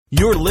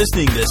You're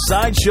listening to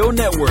Sideshow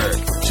Network.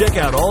 Check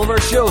out all of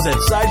our shows at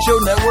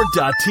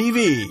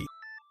SideshowNetwork.tv.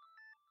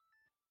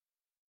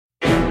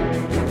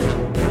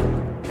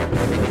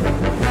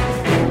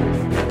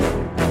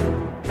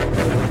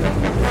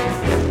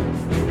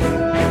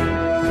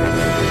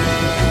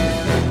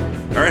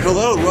 All right,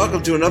 hello, and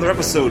welcome to another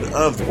episode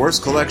of the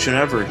Worst Collection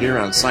Ever here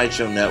on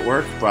Sideshow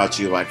Network, brought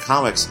to you by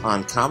Comics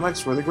on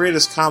Comics, where the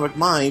greatest comic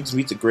minds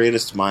meet the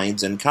greatest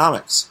minds in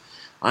comics.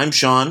 I'm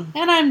Sean.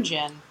 And I'm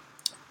Jen.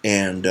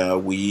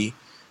 And we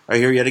are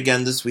here yet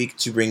again this week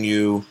to bring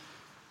you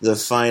the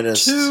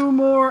finest... 2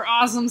 more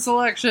awesome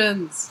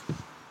selections.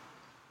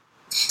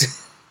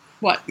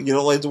 What? You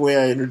don't like the way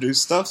I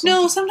introduce stuff?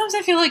 Sometimes? No, sometimes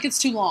I feel like it's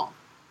too long.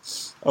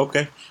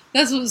 Okay.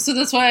 That's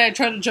why I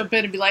try to jump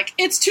in and be like,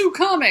 it's 2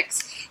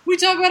 comics. We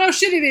talk about how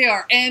shitty they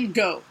are, and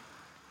go.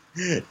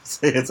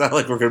 It's not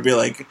like we're going to be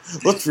like,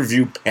 let's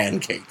review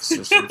pancakes.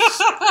 Or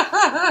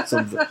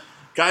something.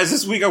 Guys,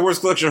 this week on Worst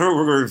Collection Ever,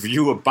 we're going to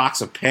review a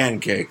box of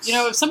pancakes. You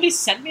know, if somebody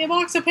sent me a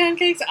box of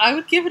pancakes, I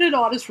would give it an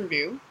honest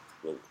review.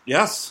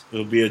 Yes,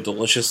 it'll be a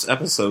delicious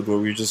episode where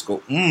we just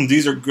go,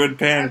 these are good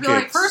pancakes. I'd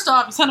be like, first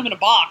off, you sent them in a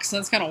box.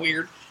 That's kind of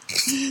weird.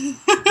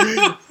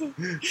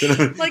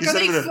 Like,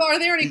 are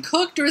they already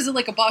cooked, or is it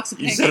like a box of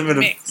pancake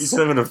mix? You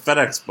sent them in a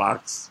FedEx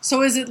box.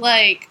 So is it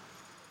like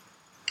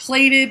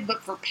plated,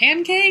 but for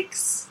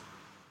pancakes?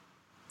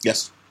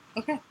 Yes.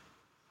 Okay.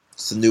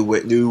 It's a new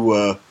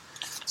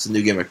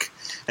gimmick.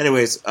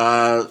 Anyways,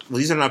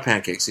 these are not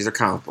pancakes. These are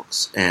comic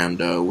books, and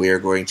we are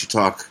going to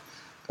talk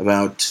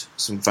about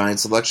some fine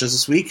selections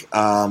this week.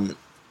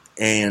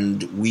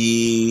 And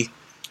we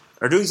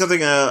are doing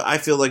something. I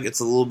feel like it's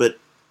a little bit.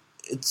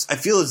 I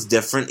feel it's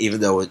different,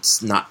 even though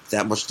it's not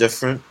that much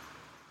different.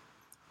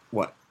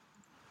 What?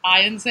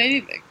 I didn't say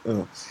anything.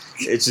 Oh.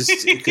 It's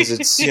just because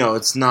it's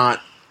it's not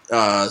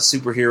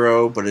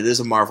superhero, but it is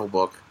a Marvel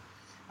book.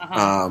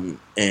 Uh-huh.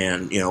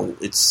 And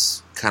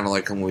it's kind of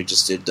like when we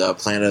just did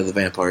Planet of the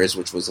Vampires,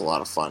 which was a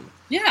lot of fun.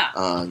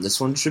 Yeah.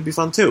 This one should be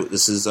fun too.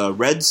 This is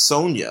Red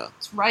Sonja.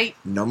 That's right.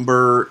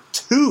 Number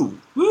 2.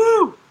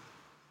 Woo!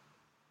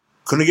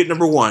 Couldn't get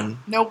number 1.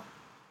 Nope.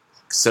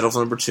 Settle for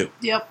number 2.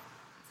 Yep.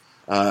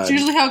 It's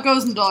usually how it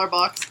goes in the dollar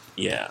box.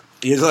 Yeah.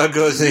 Usually how it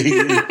goes.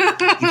 You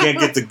can't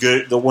get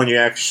the one that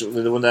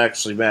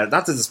actually matters.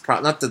 Not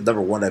that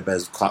number 1 I bet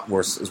is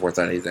worth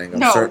anything.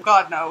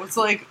 God no. It's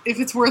like, if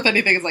it's worth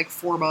anything, it's like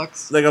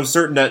 $4. Like, I'm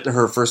certain that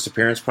her first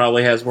appearance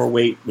probably has more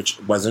weight, which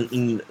wasn't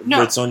in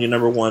Red Sonja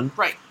number 1.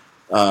 Right.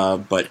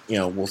 But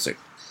we'll see.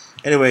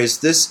 Anyways,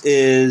 this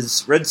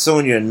is Red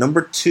Sonja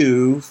number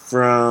 2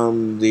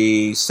 from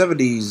the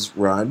 70s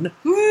run.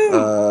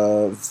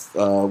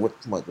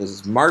 What this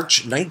is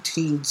March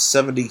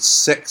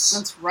 1976.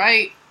 That's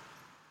right.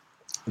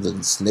 The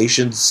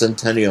nation's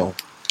centennial.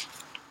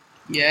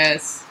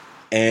 Yes.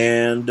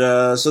 And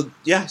so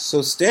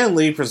Stan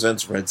Lee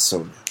presents Red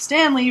Sonja.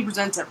 Stan Lee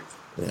presents everything.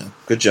 Yeah,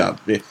 good job.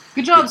 Good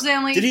job,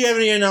 Stan Lee. Did he have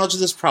any knowledge of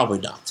this? Probably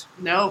not.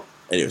 No.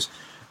 Anyways.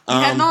 He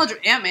had knowledge of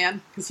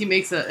Ant-Man, because he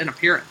makes an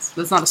appearance.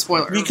 That's not a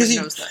spoiler. Everybody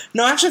knows that.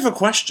 No, I actually have a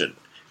question.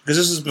 Because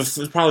this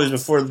is probably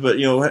before, but,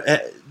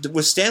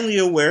 was Stan Lee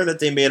aware that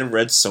they made a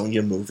Red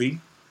Sonja movie?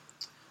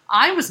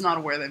 I was not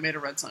aware they made a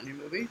Red Sonja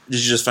movie. Did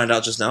you just find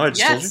out just now? I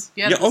just told you?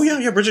 Yeah. Oh,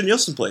 yeah, Bridget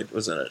Nielsen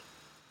was in it.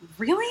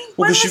 Really?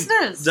 When was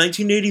this?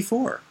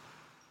 1984.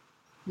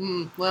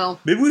 Well.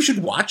 Maybe we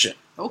should watch it.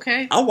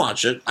 Okay. I'll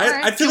watch it.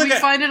 Right. I feel Can like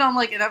we find it on,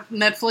 like,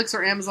 Netflix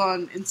or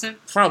Amazon Instant?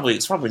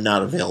 It's probably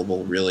not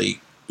available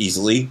really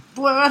easily.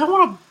 Well, I don't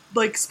want to,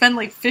 like, spend,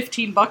 like,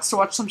 $15 to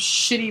watch some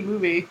shitty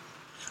movie.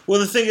 Well,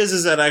 the thing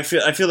is that I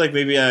feel like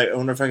maybe I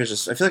wonder if I feel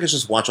like I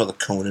just watch all the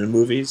Conan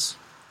movies.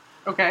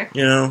 Okay.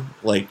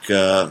 Like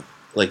the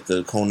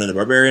Conan the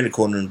Barbarian, the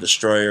Conan the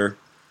Destroyer.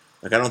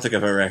 Like, I don't think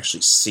I've ever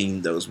actually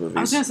seen those movies.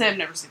 I was going to say I've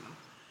never seen them.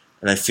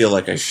 And I feel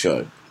like I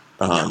should.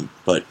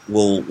 But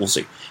we'll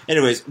see.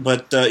 Anyways,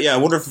 but I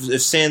wonder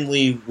if Stan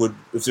Lee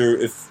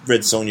if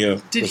Red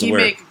Sonja did was he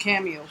aware. make a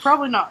cameo?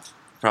 Probably not.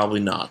 Probably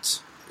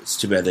not. It's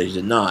too bad that he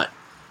did not.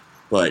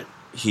 But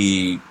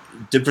he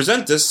did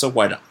present this, so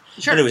why not?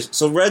 Sure. Anyways,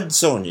 so Red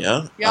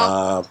Sonja.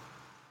 Yep.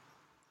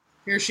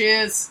 Here she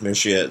is. There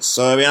she is.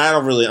 So I mean, I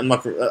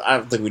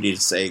don't think we need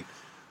to say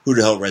who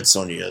the hell Red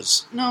Sonja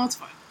is. No, it's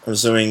fine. I'm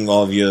assuming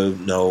all of you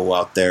know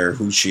out there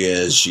who she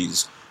is.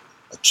 She's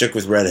a chick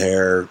with red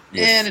hair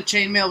and a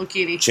chainmail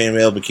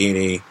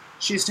bikini.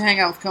 She used to hang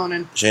out with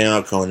Conan.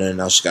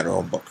 Now she's got her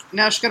own book.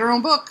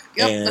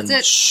 Yep, and that's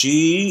it.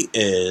 She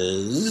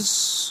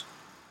is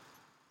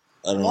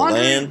on a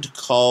land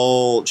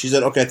called...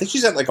 I think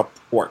she's at like a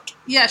port.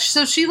 Yeah,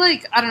 so she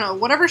I don't know,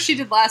 whatever she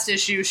did last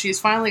issue, she's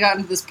finally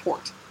gotten to this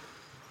port,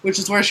 which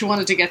is where she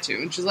wanted to get to.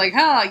 And she's like,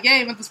 yay,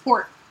 I'm at this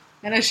port.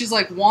 And as she's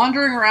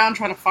wandering around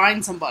trying to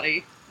find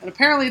somebody, and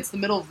apparently it's the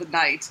middle of the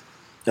night,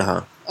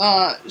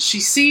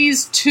 she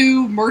sees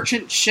 2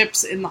 merchant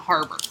ships in the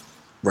harbor.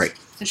 Right.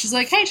 And she's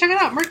like, hey, check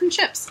it out, merchant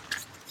ships.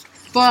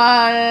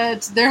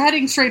 But they're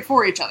heading straight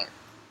for each other.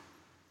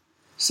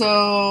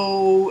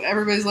 So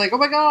everybody's like, oh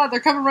my god,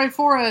 they're coming right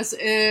for us.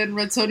 And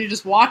Red Sonja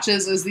just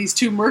watches as these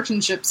 2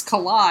 merchant ships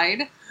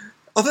collide.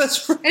 Oh,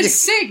 that's right. And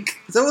sink.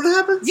 Is that what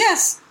happens?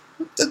 Yes.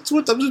 That's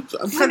what I'm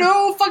For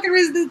no fucking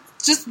reason.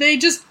 They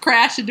just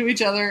crash into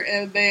each other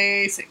and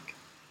they sink.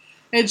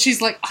 And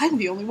she's like, I'm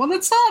the only one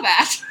that saw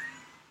that.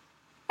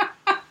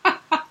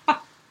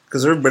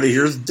 Because everybody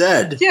here is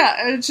dead.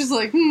 Yeah, and she's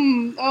like,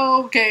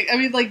 oh, okay. I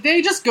mean, like,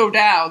 they just go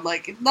down.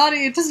 Like,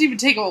 it doesn't even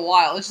take them a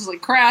while. It's just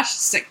like, crash,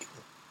 sink.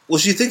 Well,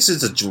 she thinks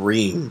it's a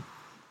dream.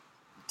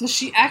 Does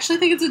she actually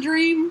think it's a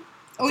dream?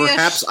 Oh,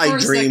 Perhaps I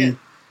dream,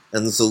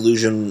 and this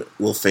illusion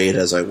will fade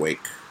as I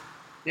wake.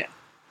 Yeah.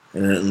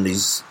 And then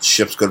these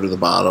ships go to the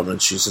bottom,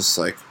 and she's just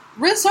like...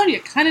 Red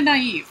Sonja, kind of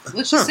naive.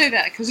 Let's just say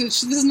that, because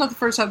this is not the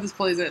first time this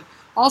plays in.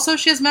 Also,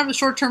 she has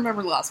short-term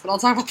memory loss, but I'll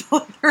talk about that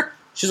later.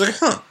 She's like,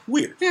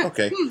 weird. Yeah,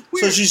 okay.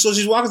 Weird. So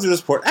she's walking through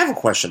this port. I have a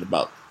question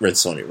about Red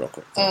Sonja real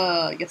quick.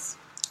 Yes.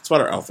 It's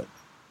about her outfit.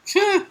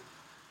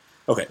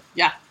 Okay.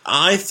 Yeah.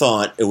 I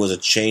thought it was a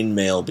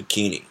chainmail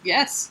bikini.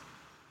 Yes.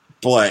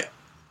 But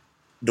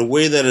the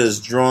way that it is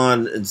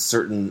drawn in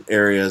certain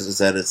areas is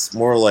that it's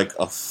more like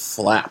a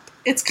flap.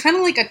 It's kind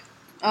of like a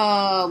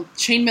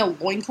chainmail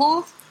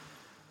loincloth.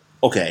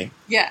 Okay.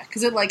 Yeah,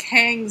 because it, like,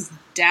 hangs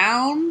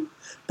down.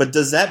 But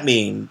does that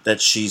mean that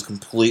she's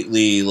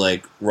completely,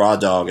 like, raw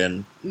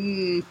dogging,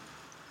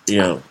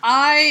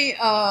 I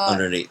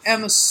underneath?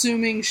 am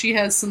assuming she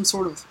has some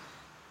sort of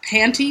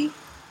panty.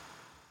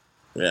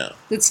 Yeah.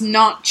 That's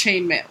not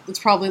chainmail. It's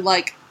probably,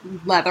 like,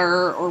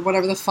 leather or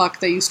whatever the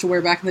fuck they used to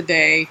wear back in the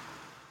day.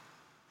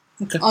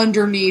 Okay.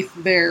 Underneath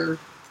their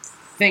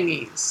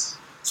thingies.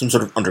 Some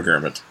sort of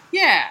undergarment.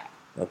 Yeah.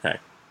 Okay.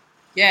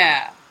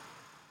 Yeah.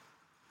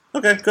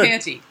 Okay, good.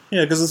 Panty.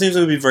 Yeah, because it seems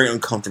to be very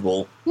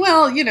uncomfortable.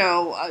 Well,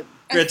 I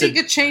think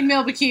a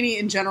chainmail bikini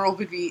in general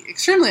would be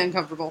extremely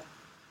uncomfortable.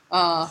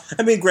 I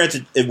mean,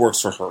 granted, it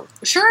works for her.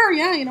 Sure,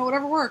 yeah,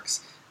 whatever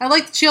works. I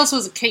like that she also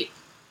has a cape.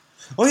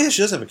 Oh, yeah,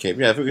 she does have a cape.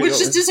 Yeah, Which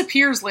just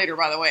disappears later,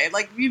 by the way.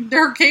 Like,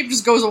 her cape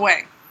just goes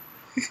away.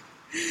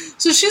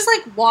 So she's,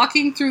 like,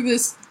 walking through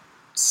this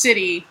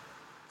city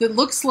that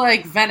looks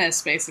like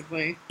Venice,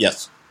 basically.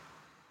 Yes.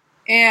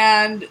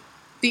 And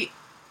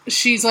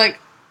she's like,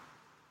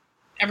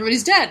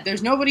 everybody's dead.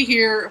 There's nobody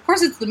here. Of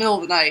course, it's the middle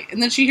of the night.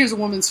 And then she hears a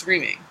woman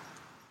screaming.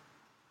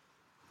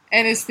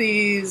 And it's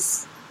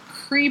these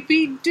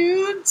creepy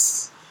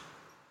dudes.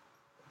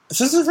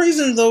 For some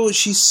reason, though,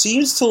 she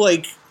seems to,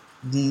 like,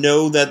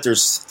 know that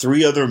there's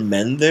 3 other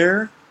men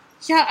there.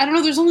 Yeah, I don't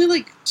know. There's only,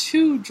 like,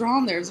 2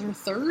 drawn there. Is there a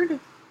third?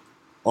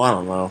 Oh, I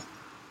don't know.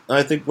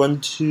 I think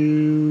 1,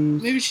 2,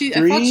 Maybe 3?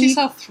 I thought she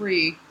saw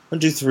 3.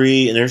 1, 2,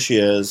 3, and there she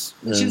is.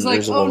 And she's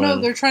like, oh no,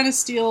 they're trying to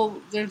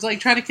steal, they're, like,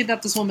 trying to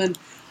kidnap this woman.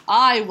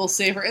 I will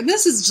save her. And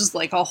this is just,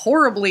 like, a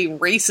horribly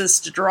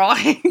racist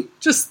drawing.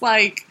 Just,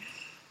 like...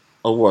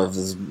 Oh, what,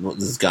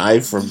 this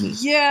guy from...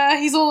 Yeah,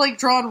 he's all, like,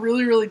 drawn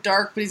really, really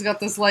dark, but he's got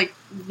this, like,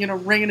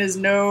 ring in his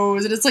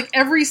nose, and it's, like,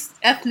 every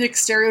ethnic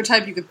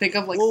stereotype you could think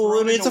of, like, well,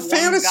 I mean, it's a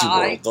fantasy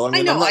world, though. I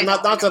mean,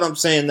 not that I'm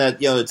saying that,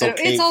 it's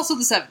okay. It's also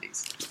the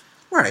 70s.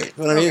 Right,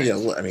 but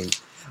I mean,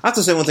 I have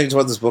to say one thing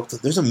about this book.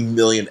 There's a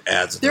million ads in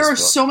this book. There are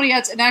so many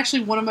ads, and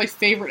actually one of my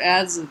favorite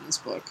ads in this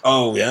book.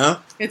 Oh, yeah?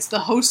 It's the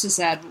hostess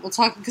ad, but we'll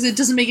talk, because it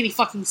doesn't make any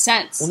fucking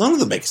sense. Well, none of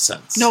them make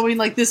sense. No, I mean,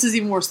 like, this is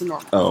even worse than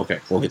normal. Oh,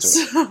 okay. We'll get to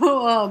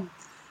it.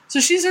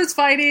 So she starts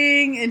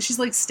fighting, and she's,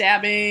 like,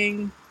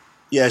 stabbing.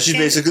 Yeah, she's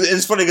basically...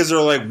 It's funny, because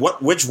they're like,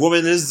 which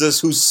woman is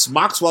this who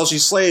smocks while she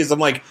slays? I'm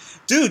like,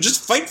 dude,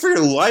 just fight for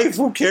your life.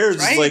 Who cares?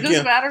 Right? Like, it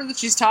doesn't matter that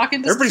she's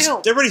talking.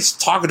 Everybody's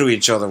talking to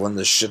each other when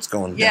this shit's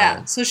going down.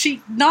 Yeah, so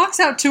she knocks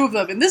out 2 of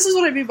them. And this is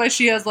what I mean by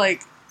she has,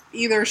 like,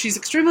 either she's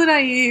extremely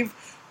naive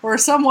or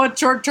somewhat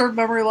short-term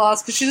memory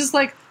loss. Because she's just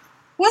like,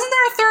 wasn't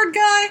there a third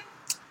guy?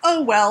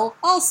 Oh, well,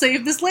 I'll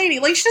save this lady.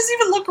 Like, she doesn't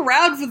even look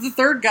around for the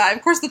third guy.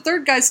 Of course, the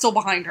third guy's still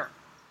behind her.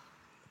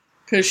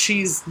 Because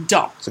she's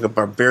dumb. It's like a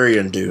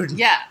barbarian dude.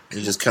 Yeah.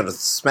 He just kind of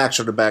smacks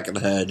her in the back of the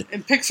head.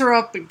 And picks her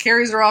up and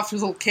carries her off to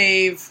his little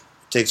cave.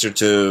 Takes her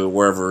to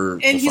wherever.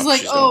 And he's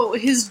like,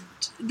 this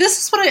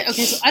is what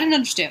okay, so I didn't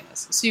understand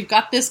this. So you've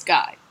got this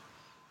guy.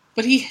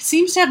 But he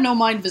seems to have no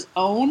mind of his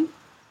own.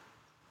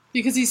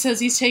 Because he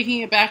says he's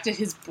taking it back to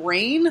his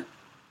brain.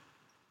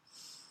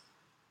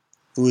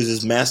 Who is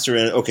his master?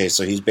 Okay,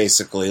 so he's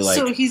basically like...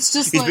 So he's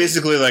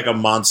basically like a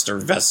monster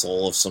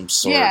vessel of some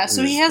sort. Yeah,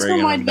 so he has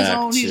no mind of his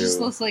own. He's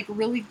just like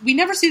really... We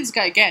never see this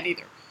guy again,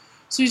 either.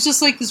 So he's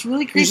just like this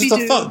really creepy dude. He's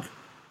just a thug.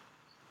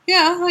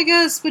 Yeah, I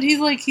guess, but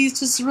he's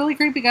just a really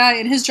creepy guy,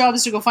 and his job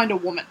is to go find a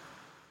woman.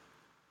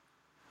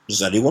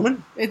 Just any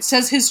woman? It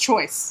says his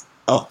choice.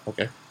 Oh,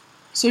 okay.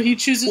 So he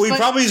chooses... Well,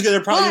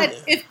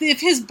 But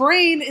if his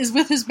brain is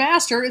with his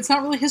master, it's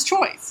not really his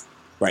choice.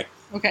 Right.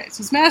 Okay, so it's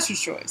his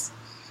master's choice.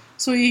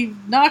 So he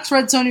knocks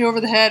Red Sonja over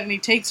the head, and he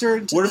takes her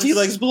into What if he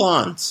likes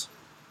blondes?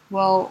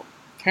 Well,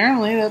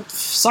 apparently that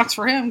sucks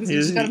for him, because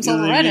he's just got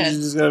himself a redhead.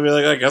 He's just gonna be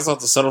like, I guess I'll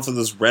have to settle for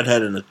this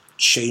redhead in a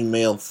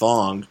chainmail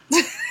thong.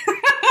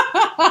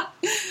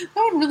 That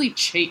would really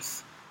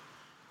chafe.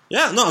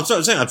 Yeah, no, I'm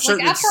saying. I'm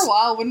certain. After a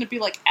while, wouldn't it be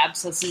like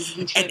abscesses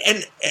and shit?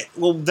 And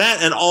well,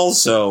 that and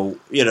also,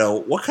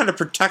 what kind of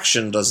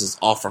protection does this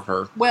offer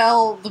her?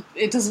 Well,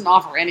 it doesn't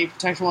offer any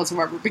protection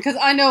whatsoever, because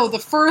I know the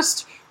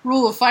first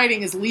rule of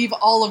fighting is leave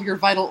all of your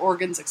vital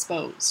organs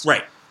exposed.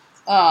 Right.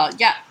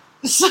 Yeah.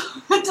 So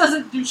it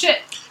doesn't do shit.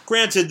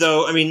 Granted,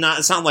 though, I mean,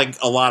 it's not like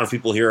a lot of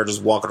people here are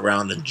just walking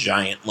around in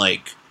giant,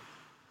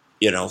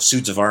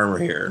 suits of armor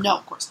here. No,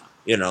 of course not.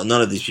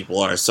 None of these people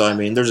are. So, I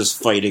mean, they're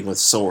just fighting with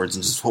swords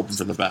and just hoping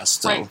for the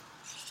best. So. Right.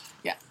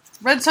 Yeah.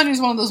 Red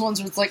Sonja's one of those ones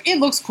where it's like, it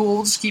looks cool,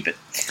 we'll just keep it.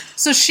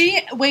 So she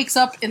wakes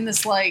up in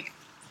this,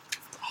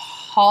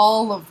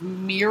 hall of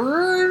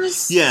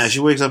mirrors? Yeah, she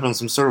wakes up in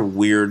some sort of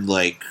weird,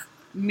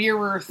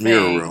 mirror thing.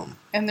 Mirror room.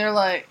 And they're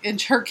like,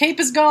 and her cape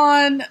is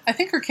gone. I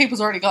think her cape was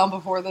already gone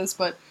before this,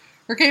 but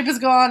her cape is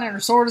gone and her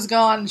sword is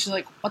gone. And she's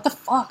like, what the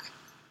fuck?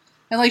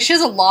 And, she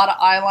has a lot of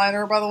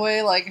eyeliner, by the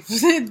way.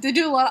 They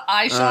do a lot of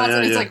eye shots,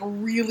 and it's,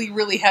 really,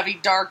 really heavy,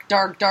 dark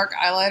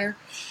eyeliner.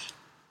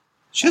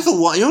 She has a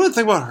lot... You know what I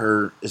think about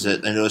her is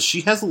that,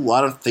 she has a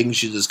lot of things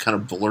she just kind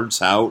of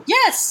blurts out.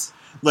 Yes!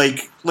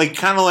 Kind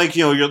of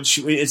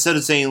instead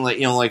of saying,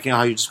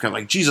 how you just kind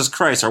of Jesus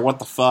Christ, or what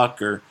the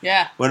fuck, or...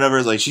 Yeah.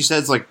 Whatever, she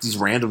says, these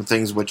random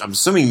things, which I'm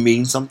assuming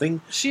mean something.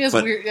 She has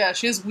weird,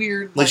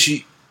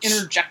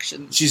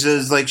 interjections. She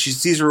says, she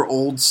sees her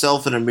old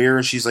self in a mirror,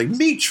 and she's like,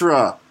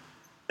 Mitra!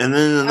 And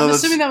then I'm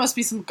assuming that must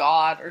be some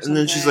god or something. And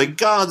then she's like,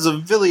 gods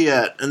of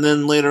Viliet. And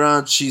then later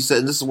on she said,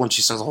 and this is the one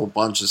she says a whole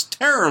bunch, is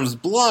Taram's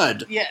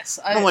blood. Yes.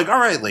 I'm like, all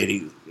right,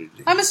 lady.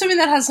 I'm assuming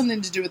that has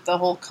something to do with the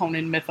whole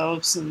Conan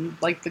mythos and,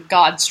 the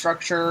god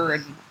structure,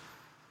 and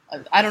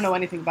I don't know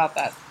anything about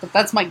that, but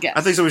that's my guess.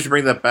 I think we should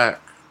bring that back.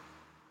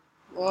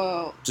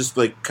 Whoa. Just,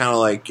 look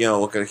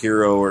at a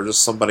hero or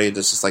just somebody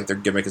that's just, their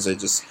gimmick is they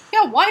just...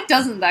 Yeah, why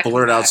doesn't that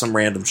blurt out some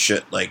random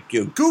shit,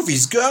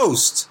 Goofy's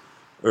ghost!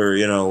 Or,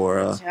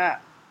 yeah.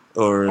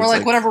 Or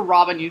whatever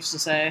Robin used to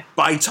say.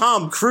 By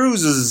Tom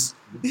Cruise's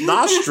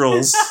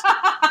nostrils.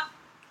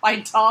 By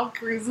Tom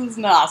Cruise's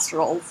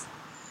nostrils.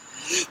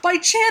 By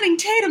Channing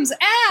Tatum's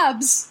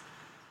abs.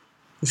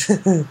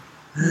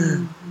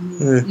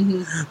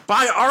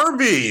 By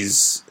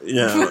Arby's.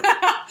 Yeah.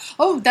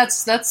 Oh,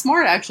 that's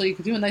smart, actually. You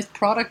could do a nice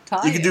product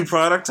tie. You could do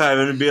product time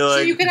and it'd be So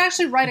you could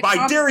actually write a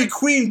by Dairy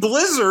Queen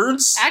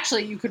Blizzards.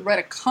 Actually, you could write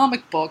a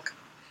comic book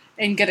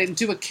and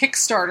do a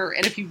Kickstarter,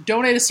 and if you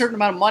donate a certain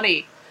amount of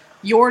money,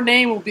 your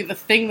name will be the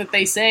thing that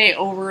they say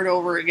over and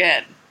over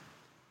again.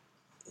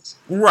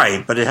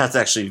 Right, but it has to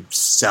actually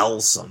sell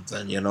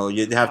something,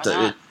 You'd have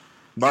to...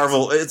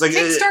 Marvel... It's like...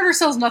 Kickstarter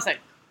sells nothing.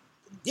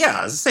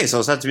 Yeah, it's the thing. So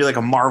it has to be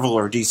a Marvel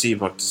or DC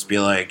book. Just be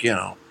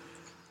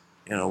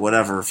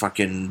whatever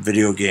fucking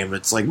video game.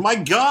 It's my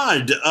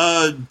God,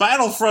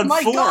 Battlefront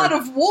 4. My God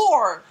of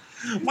War.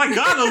 My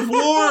God of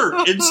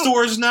War in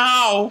stores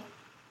now.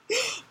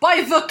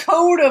 By the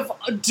Code of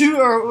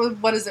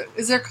what is it?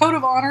 Is there Code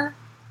of Honor?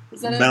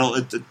 Is that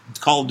it?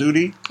 Call of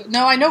Duty?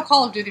 No, I know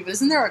Call of Duty, but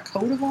isn't there a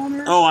Code of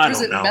Honor? Oh, I don't know.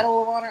 Or is it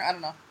Medal of Honor? I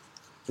don't know.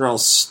 They're all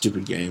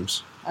stupid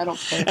games. I don't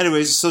think.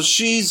 Anyways, so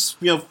she's,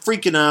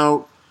 freaking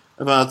out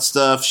about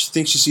stuff. She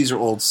thinks she sees her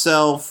old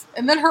self.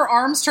 And then her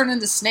arms turn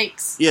into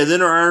snakes. Yeah, then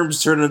her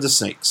arms turn into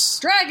snakes.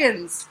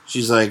 Dragons!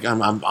 She's like,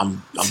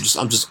 I'm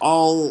just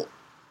all...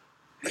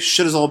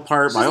 Shit is all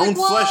apart. My own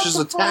flesh is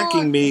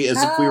attacking me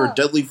as if we were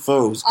deadly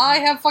foes. I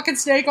have fucking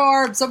snake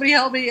arms. Somebody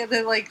help me. And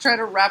then, trying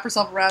to wrap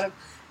herself around him.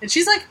 And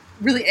she's,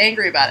 really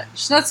angry about it.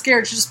 She's not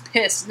scared. She's just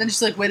pissed. And then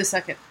she's like, wait a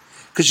second.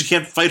 Because she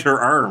can't fight her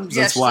arms.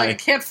 Yeah, that's why. I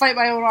can't fight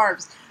my own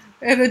arms.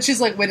 And then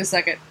she's like, wait a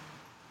second.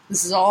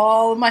 This is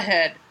all in my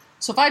head.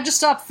 So if I just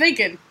stop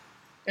thinking,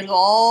 it'll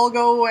all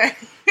go away.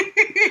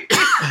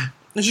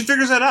 And she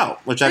figures that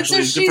out, which actually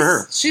is good for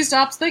her. She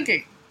stops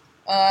thinking.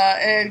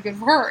 And good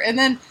for her. And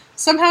then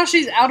somehow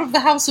she's out of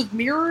the House of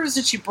Mirrors.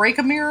 Did she break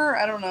a mirror?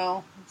 I don't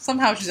know.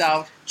 Somehow she's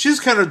out. She's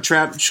kind of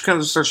trapped. She kind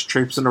of starts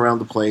traipsing around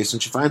the place,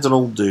 and she finds an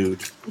old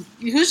dude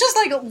who's just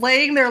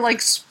laying there,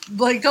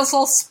 just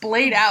all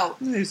splayed out.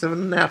 Yeah, he's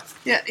having a nap.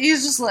 Yeah,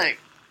 he's just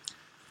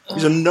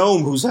he's a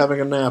gnome who's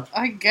having a nap.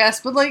 I guess,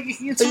 but it's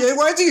yeah,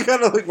 why is he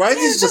kind of why is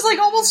he just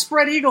almost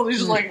spread eagle?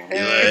 He's just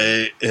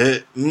hey.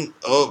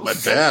 Oh, my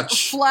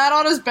batch. Flat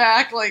on his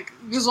back,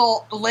 just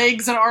all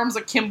legs and arms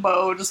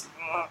akimbo, just.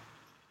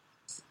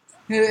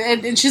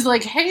 And she's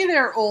like, "Hey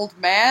there, old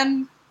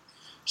man."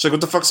 She's like,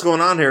 what the fuck's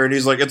going on here? And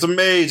he's like, it's a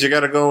maze, you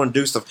gotta go and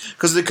do stuff.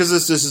 Because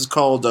this is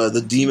called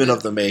The Demon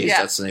of the Maze.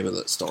 Yeah. That's the name of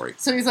the story.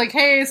 So he's like,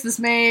 hey, it's this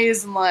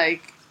maze, and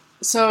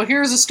so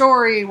here's a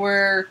story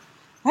where...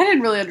 I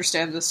didn't really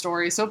understand this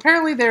story. So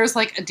apparently there's,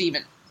 a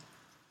demon.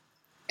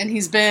 And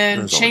he's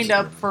been chained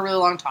up for a really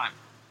long time.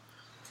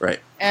 Right.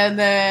 And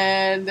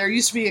then there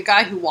used to be a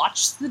guy who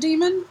watched the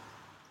demon.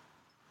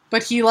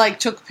 But he,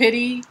 took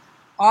pity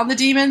on the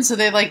demon, so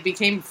they,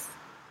 became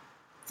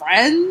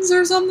friends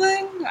or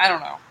something? I don't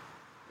know.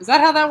 Is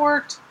that how that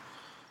worked?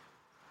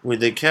 When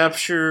they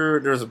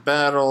captured... There was a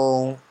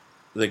battle.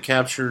 They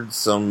captured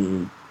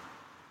some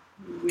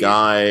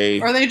guy.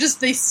 Or they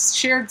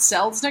shared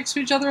cells next to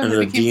each other and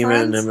they became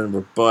demon friends? and him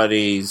were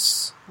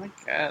buddies. I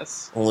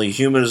guess. Only a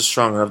human is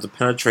strong enough to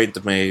penetrate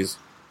the maze,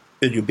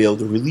 and you'll be able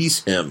to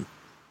release him.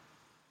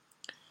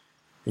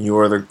 And you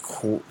are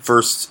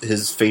first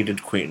his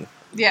fated queen.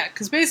 Yeah,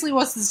 because basically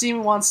what this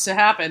demon wants to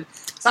happen...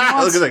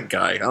 Look at that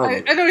guy.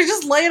 I know, he's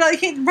just laying on...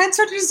 Ren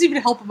Sonja doesn't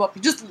even help him up. He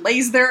just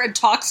lays there and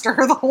talks to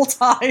her the whole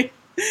time.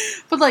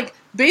 But, like,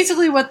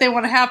 basically what they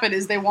want to happen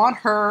is they want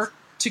her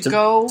to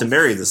go... To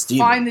marry this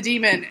demon. Find the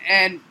demon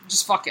and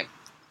just fuck him.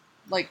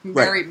 Like,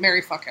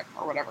 marry fuck him,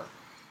 or whatever.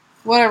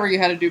 Whatever you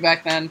had to do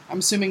back then. I'm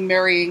assuming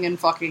marrying and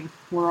fucking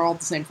were all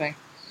the same thing.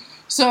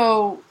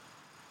 So...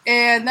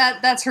 And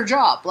that's her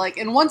job. Like,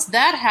 and once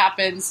that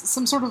happens,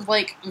 some sort of,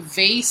 like,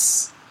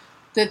 vase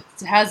that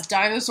has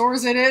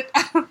dinosaurs in it.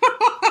 I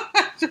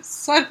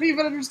don't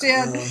even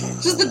understand.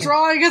 Just the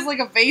drawing has, like,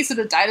 a vase and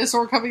a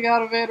dinosaur coming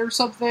out of it or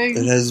something.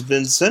 It has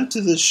been sent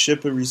to this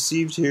ship and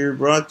received here,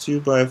 brought to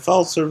you by a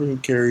foul servant who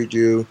carried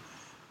you,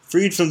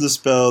 freed from the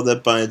spell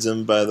that binds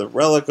him by the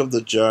relic of the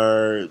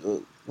jar.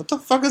 What the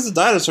fuck is the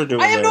dinosaur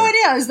doing I have there? no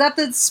idea. Is that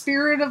the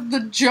spirit of the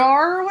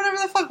jar or whatever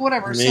the fuck?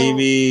 Whatever.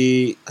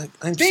 Maybe.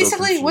 So,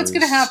 basically, what's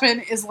going to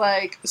happen is,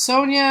 like,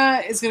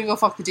 Sonja is going to go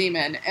fuck the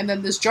demon, and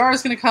then this jar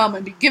is going to come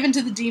and be given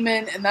to the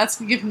demon, and that's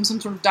going to give him some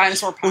sort of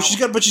dinosaur power.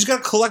 But she's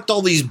got to collect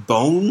all these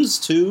bones,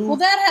 too? Well,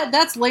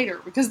 that's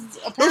later, because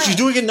apparently... No, she's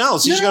doing it now.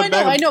 So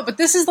I know, but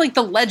this is, like,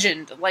 the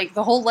legend. Like,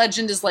 the whole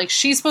legend is, like,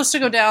 she's supposed to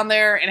go down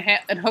there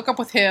and hook up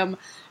with him,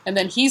 and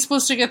then he's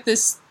supposed to get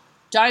this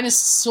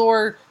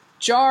dinosaur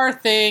jar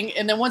thing,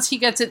 and then once he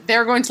gets it,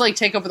 they're going to, like,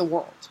 take over the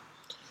world.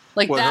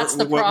 Like, that's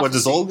the prophecy. What,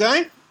 this old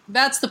guy?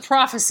 That's the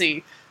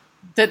prophecy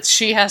that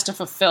she has to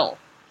fulfill.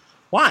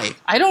 Why?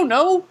 I don't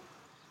know.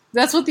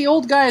 That's what the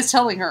old guy is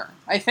telling her,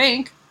 I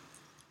think.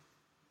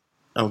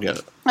 I don't get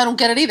it. I don't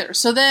get it either.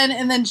 So then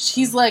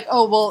he's like,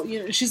 oh, well,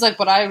 you know, she's like,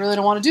 but I really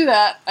don't want to do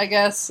that, I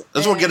guess.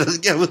 That's what get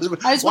it. Yeah,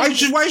 why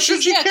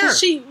should she care?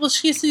 She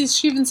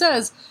even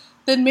says,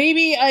 then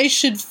maybe I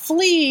should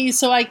flee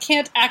so I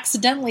can't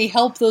accidentally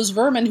help those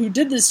vermin who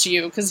did this to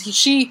you. Because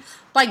she,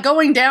 by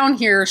going down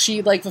here,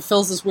 she, like,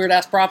 fulfills this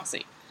weird-ass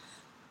prophecy.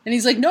 And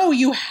he's like, no,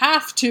 you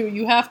have to.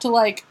 You have to,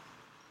 like,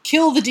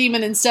 kill the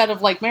demon instead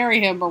of, like, marry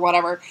him or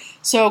whatever.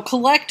 So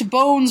collect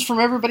bones from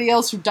everybody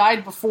else who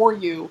died before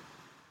you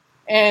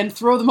and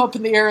throw them up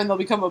in the air and they'll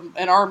become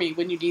an army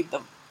when you need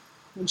them.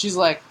 And she's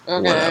like,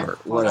 okay.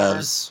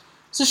 Whatever.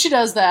 So she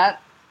does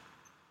that.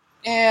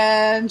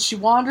 And she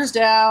wanders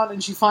down,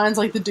 and she finds,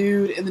 like, the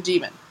dude and the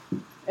demon.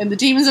 And the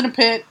demon's in a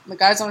pit, and the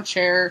guy's on a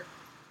chair.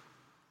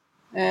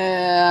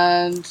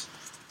 And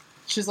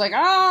she's like,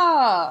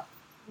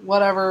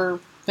 whatever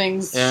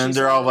things. And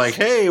they're all like,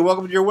 hey,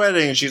 welcome to your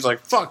wedding. And she's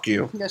like, fuck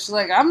you. Yeah, she's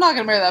like, I'm not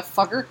going to marry that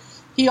fucker.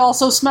 He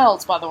also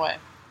smells, by the way.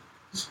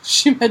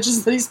 She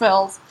mentions that he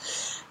smells.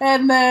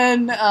 And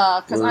then,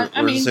 because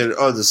I mean...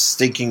 the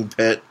stinking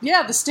pit.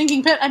 Yeah, the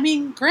stinking pit. I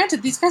mean,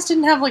 granted, these guys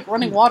didn't have, like,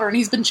 running water, and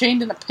he's been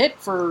chained in a pit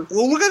for...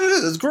 Well, look at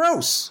it. It's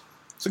gross.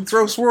 It's a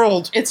gross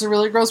world. It's a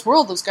really gross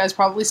world. Those guys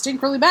probably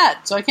stink really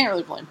bad, so I can't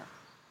really blame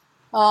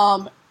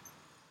her.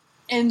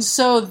 And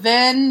so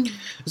then...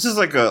 This is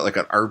like an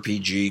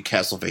RPG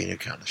Castlevania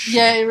kind of shit.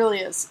 Yeah, it really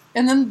is.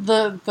 And then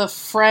the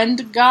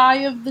friend guy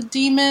of the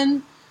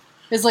demon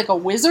is, like, a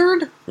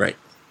wizard. Right.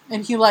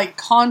 And he, like,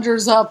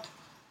 conjures up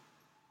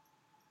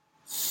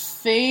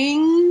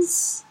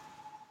things.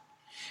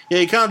 Yeah,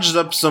 he conjures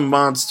up some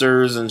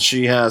monsters, and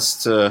she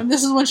has to... And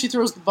this is when she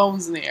throws the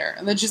bones in the air.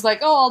 And then she's like,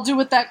 oh, I'll do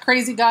what that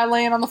crazy guy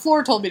laying on the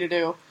floor told me to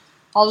do.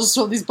 I'll just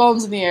throw these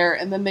bones in the air,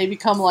 and then they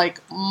become, like,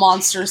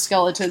 monster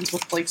skeletons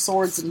with, like,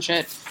 swords and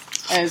shit.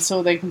 And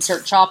so they can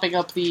start chopping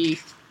up the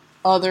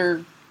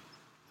other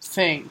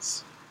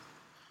things.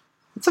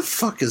 What the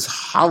fuck is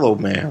Hollow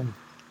Man?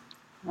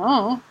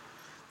 Oh.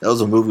 That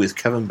was a movie with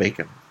Kevin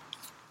Bacon.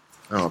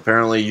 Oh,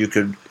 apparently you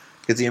could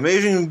get the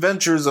amazing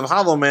adventures of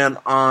Hollow Man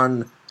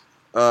on...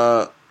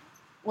 what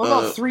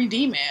about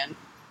 3D Man?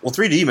 Well,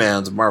 3D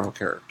Man's a Marvel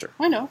character.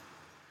 I know.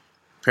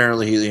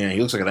 Apparently he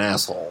looks like an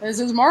asshole. This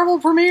is Marvel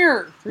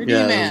premiere. 3D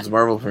Man. It's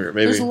Marvel premiere.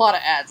 Maybe. There's a lot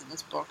of ads in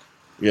this book.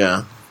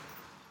 Yeah.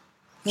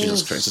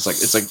 Jesus Christ!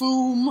 It's like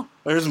boom.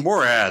 There's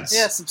more ads.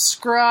 Yeah,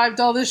 subscribe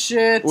to all this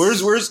shit.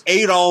 Where's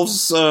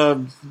Adolf's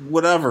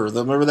whatever?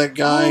 Remember that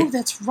guy? Oh,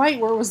 that's right.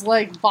 Where it was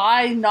like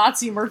buy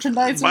Nazi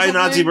merchandise. Buy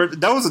Nazi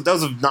merchandise. That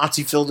was a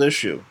Nazi filled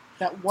issue.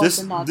 That was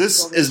a Nazi.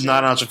 This is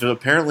not Nazi filled.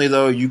 Apparently,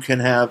 though, you can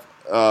have.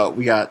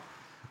 We got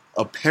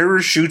a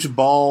parachute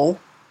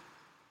ball.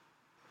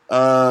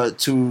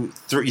 You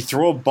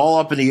throw a ball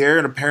up in the air,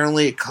 and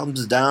apparently it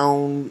comes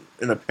down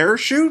in a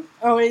parachute.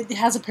 Oh, it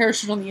has a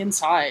parachute on the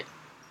inside.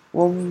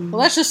 Well,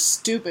 that's just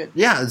stupid.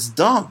 Yeah, it's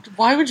dumb.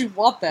 Why would you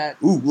want that?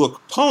 Ooh,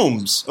 look,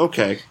 poems.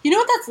 Okay. You know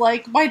what that's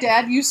like? My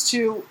dad used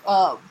to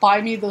buy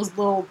me those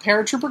little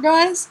paratrooper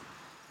guys.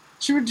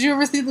 Did you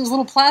ever see those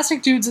little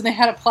plastic dudes and they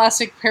had a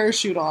plastic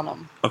parachute on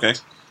them? Okay.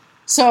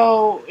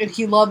 So, and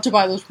he loved to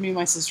buy those for me and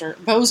my sister.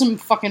 Those and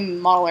fucking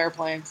model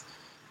airplanes.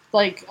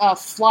 Like,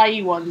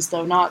 flyy ones,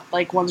 though, not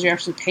like ones you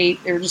actually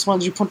paint. They were just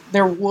ones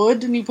they're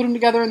wood and you put them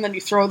together and then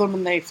you throw them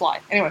and they fly.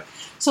 Anyway.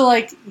 So,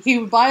 like, he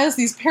would buy us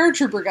these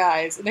paratrooper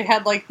guys, and they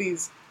had, like,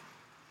 these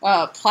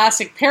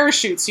plastic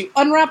parachutes. So you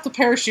unwrap the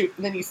parachute,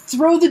 and then you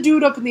throw the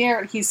dude up in the air,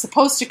 and he's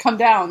supposed to come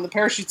down. The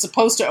parachute's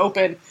supposed to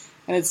open,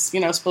 and it's,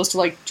 supposed to,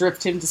 like,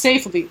 drift him to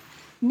safety.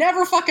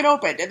 Never fucking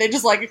opened, and they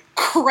just, like,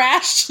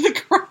 crashed to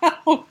the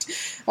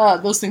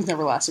ground. Those things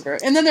never lasted very...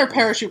 And then their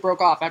parachute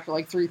broke off after,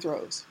 like, 3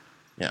 throws.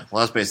 Yeah,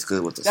 well, that's basically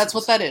what this is. That's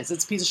what that is.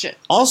 It's a piece of shit.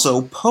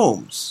 Also,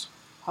 poems.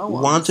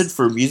 Poems. Wanted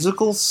for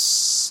musical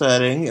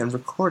setting and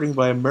recording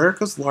by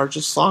America's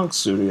largest song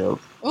studio.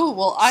 Oh,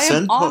 well, I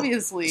am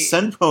obviously...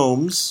 Send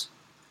poems,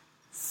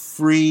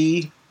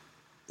 free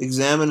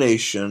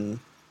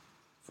examination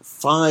for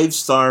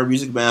 5-star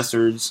Music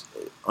Masters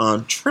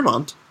on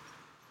Tremont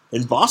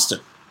in Boston.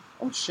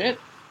 Oh, shit.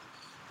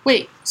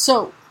 Wait,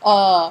 so,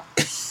 what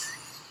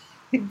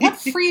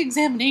free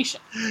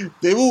examination?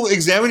 They will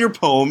examine your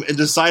poem and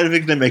decide if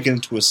it can make it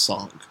into a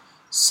song.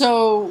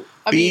 So,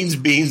 Beans,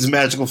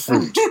 magical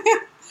fruit.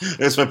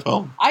 That's my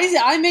poem.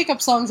 I make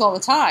up songs all the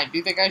time. Do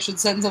you think I should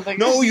send something?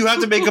 No, you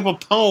have to make up a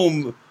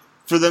poem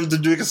for them to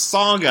do a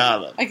song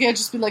out of. I can't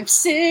just be like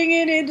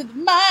singing into the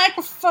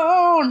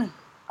microphone.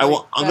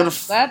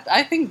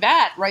 I think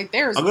that right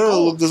there is. I'm gonna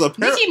look this up.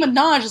 Nicki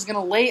Minaj is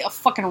gonna lay a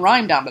fucking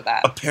rhyme down to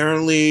that.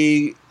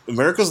 Apparently,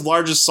 America's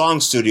largest song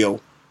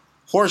studio,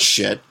 horse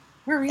shit.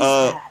 Where is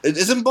that?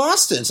 It's in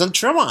Boston. It's on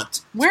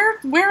Tremont. Where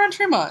on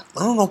Tremont?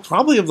 I don't know.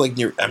 Probably like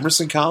near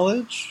Emerson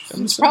College.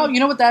 It's probably. You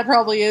know what that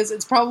probably is?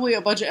 It's probably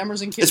a bunch of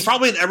Emerson kids. It's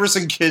probably an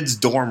Emerson kids'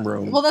 dorm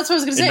room. Well, that's what I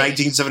was going to say. In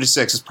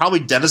 1976, it's probably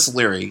Dennis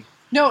Leary.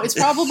 No, it's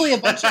probably a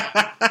bunch of.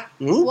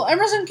 Well,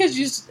 Emerson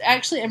kids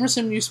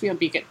Emerson used to be on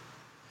Beacon.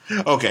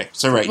 Okay,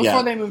 so right,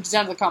 before they moved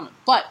down to the Common,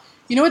 but.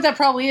 You know what that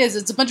probably is?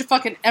 It's a bunch of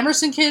fucking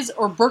Emerson kids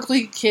or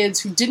Berkeley kids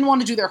who didn't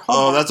want to do their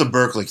homework. Oh, that's a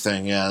Berkeley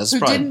thing, yeah. That's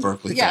probably a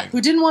Berkeley thing. Yeah, who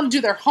didn't want to do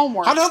their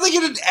homework. How did they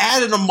get an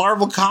ad in a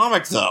Marvel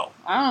comic, though?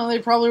 I don't know. They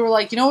probably were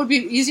like, what would be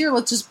easier?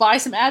 Let's just buy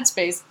some ad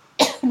space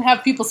and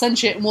have people send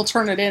shit and we'll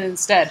turn it in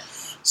instead.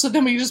 So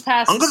then we just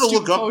pass. I'm going to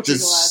look up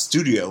this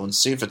studio and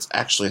see if it's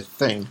actually a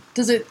thing.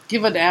 Does it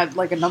give an ad,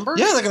 like a number?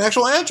 Yeah, like an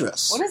actual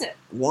address. What is it?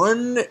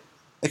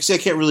 Actually,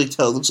 I can't really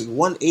tell. It looks like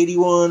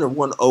 181 or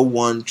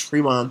 101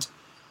 Tremont,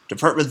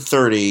 Department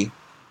 30.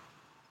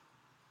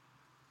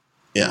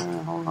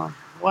 Yeah. Hold on.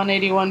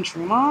 181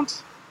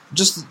 Tremont?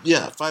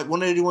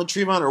 181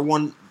 Tremont or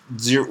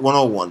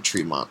 101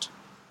 Tremont.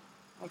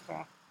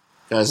 Okay.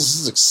 Guys, this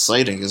is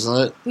exciting,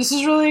 isn't it? This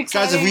is really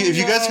exciting. Guys, if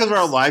you guys come to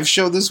our live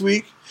show this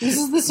week,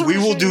 we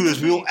will do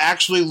this. We will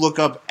actually look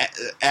up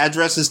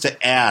addresses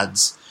to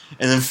ads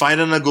and then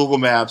find it on Google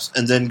Maps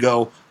and then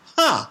go,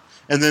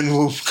 and then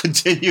we'll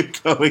continue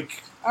going.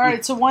 All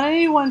right, so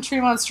 181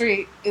 Tremont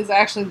Street is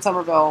actually in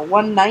Somerville.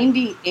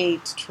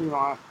 198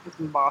 Tremont is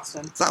in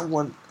Boston. It's not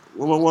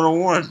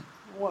 101.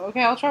 Well,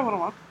 okay, I'll try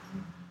 101.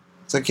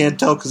 So I can't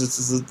tell because this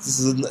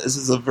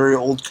is a very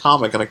old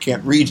comic and I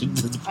can't read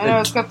it. I know,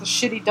 it's got the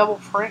shitty double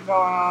print going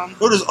on.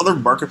 Oh, there's other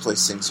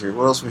marketplace things here.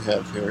 What else do we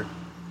have here?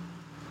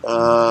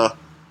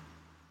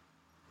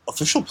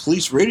 Official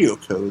police radio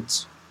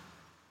codes.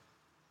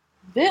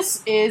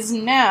 This is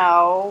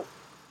now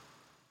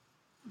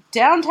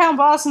downtown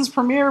Boston's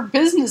premier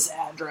business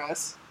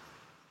address.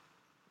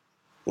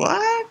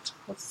 What?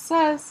 What it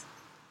says.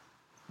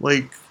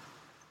 Okay,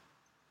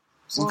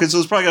 so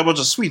it's probably got a bunch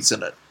of suites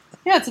in it.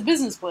 Yeah, it's a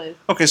business place.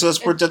 Okay, so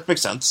that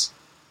makes sense.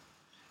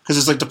 Because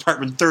it's like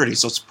Department 30,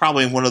 so it's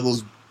probably in one of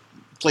those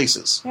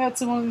places. Yeah,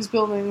 it's in one of these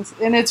buildings.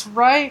 And it's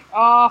right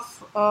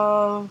off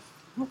of...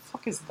 What the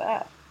fuck is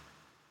that?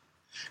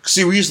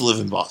 See, we used to live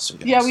in Boston,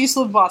 guys. Yeah, we used to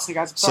live in Boston,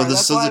 guys. Sorry,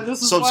 this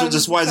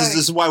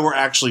is why we're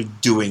actually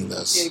doing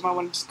this. Yeah, you might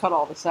want to just cut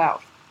all this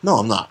out. No,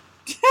 I'm not.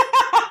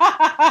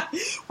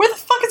 Where the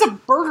fuck is a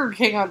Burger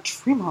King on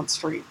Tremont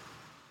Street?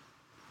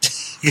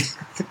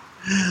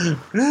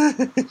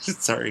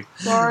 Sorry.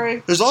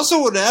 There's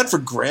also an ad for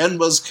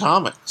Grandma's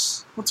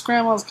Comics. What's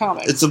Grandma's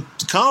Comics? It's a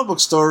comic book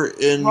store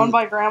run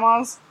by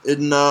grandmas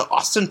in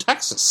Austin,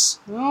 Texas.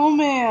 Oh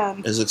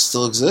man, Does it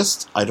still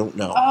exist? I don't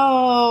know.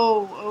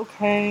 Oh,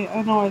 okay.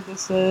 I know where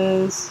this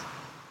is.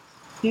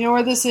 You know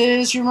where this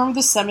is? You remember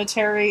the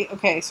cemetery?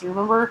 Okay, so you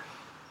remember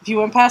if you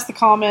went past the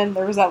Common,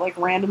 there was that like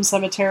random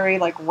cemetery,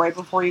 like right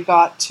before you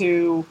got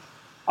to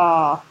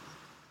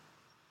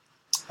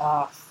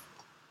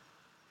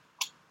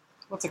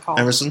what's it called?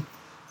 Emerson?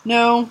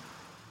 No,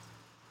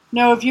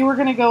 if you were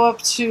going to go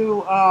up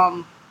to,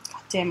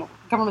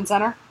 Government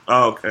Center.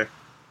 Oh, okay.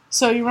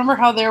 So you remember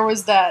how there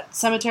was that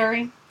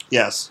cemetery?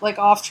 Yes. Like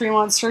off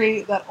Tremont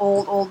Street, that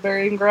old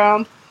burying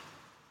ground?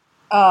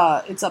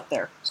 It's up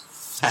there.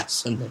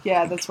 Fascinating.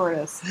 Yeah, that's where it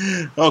is.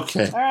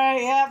 Okay. All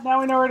right, yeah, now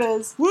we know where it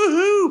is.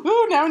 Woohoo!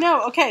 Woo, now we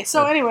know. Okay,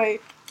 so anyway,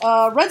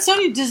 Red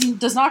Sonja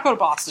does not go to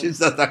Boston. She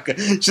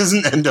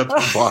doesn't end up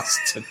in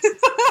Boston.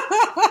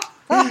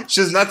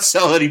 She does not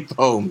sell any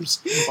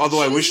poems,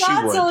 although I wish she would. She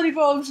does not sell any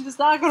poems. She does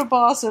not go to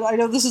Boston. I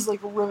know this is like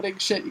riveting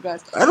shit, you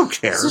guys. I don't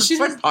care. So it's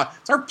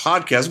our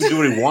podcast. We do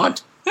what we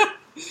want.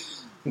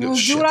 We'll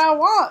do what I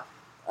want.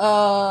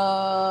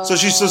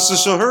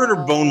 So her and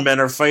her bone men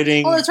are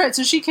fighting. Oh, that's right.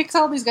 So she kicks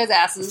all these guys'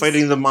 asses,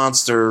 fighting the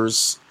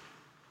monsters,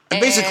 and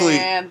basically,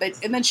 and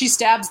then she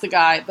stabs the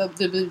guy,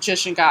 the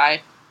magician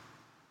guy.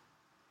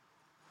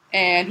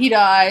 and he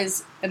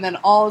dies, and then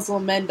all his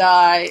little men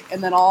die,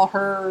 and then all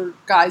her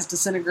guys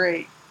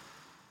disintegrate.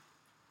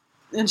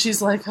 And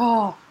she's like,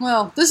 oh,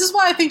 well, this is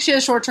why I think she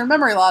has short-term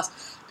memory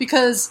loss,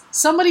 because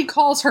somebody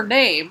calls her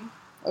name,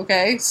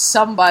 okay,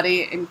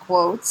 somebody in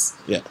quotes,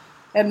 Yeah.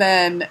 and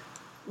then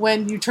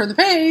when you turn the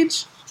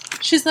page,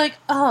 she's like,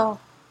 oh,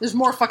 there's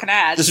more fucking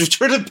ads.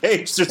 Just return the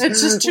page.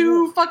 It's just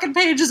 2 fucking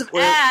pages of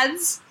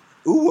ads.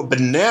 Ooh, a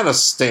banana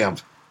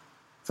stamp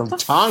from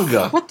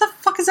Tonga. What the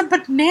fuck is a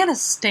banana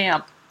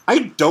stamp? I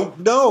don't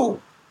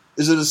know.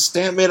 Is it a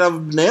stamp made out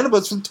of banana? But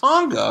it's from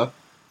Tonga.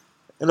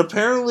 And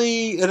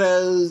apparently it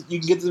has, you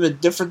can get them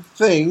at different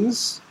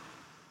things.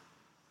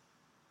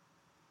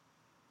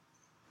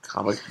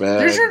 Comic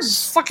bags. There's your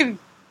fucking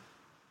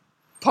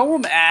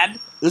poem ad.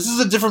 This is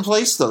a different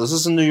place, though. This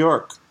is in New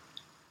York.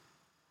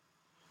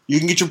 You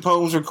can get your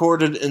poems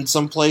recorded in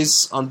some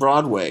place on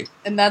Broadway.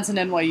 And that's an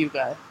NYU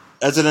guy.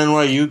 That's an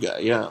NYU guy,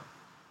 yeah.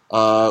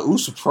 Ooh,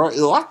 surprise.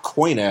 A lot of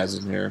coin ads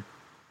in here.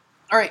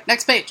 Alright,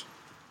 next page.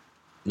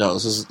 No,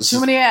 this is Too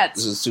many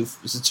ads. This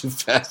is too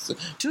fast.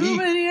 Too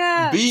many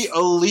ads. Be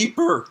a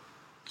leaper.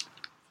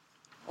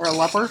 Or a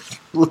leper.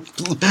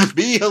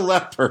 Be a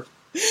leper.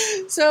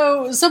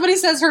 So somebody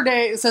says her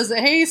name, says,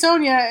 hey,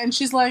 Sonja, and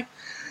she's like,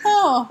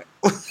 oh,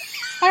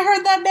 I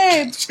heard that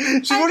name.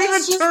 She won't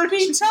even turn.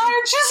 Be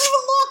tired.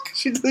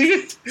 She doesn't even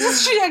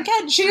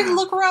look. She didn't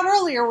look around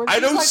earlier. I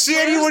don't see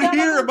anyone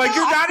here. I'm like,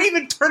 you're not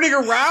even turning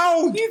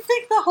around. You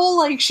think the whole,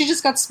 like, she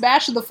just got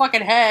smashed in the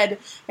fucking head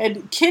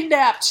and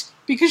kidnapped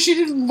because she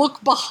didn't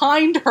look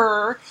behind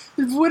her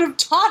would have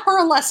taught her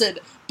a lesson.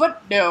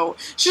 But no,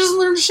 she doesn't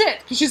learn shit.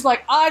 Because she's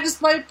like, I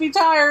just might be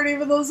tired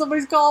even though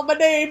somebody's called my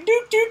name.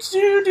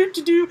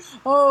 Do.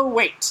 Oh,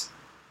 wait.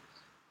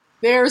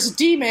 There's a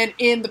demon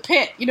in the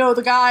pit. You know,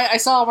 the guy I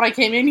saw when I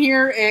came in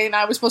here and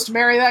I was supposed to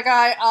marry that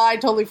guy? I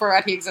totally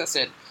forgot he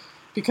existed.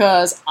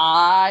 Because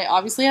I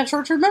obviously have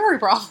short-term memory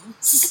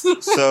problems.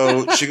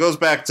 So she goes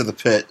back to the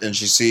pit and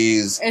she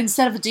sees...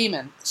 Instead of a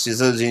demon. She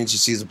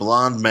sees a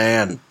blonde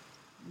man.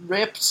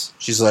 Ripped.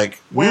 She's like,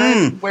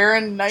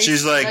 wearing nice.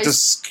 She's like, nice the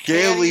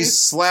scaly, panties.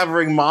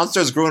 slavering monster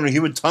is growing a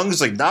human tongue. It's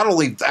like, not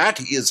only that,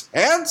 he is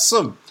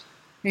handsome.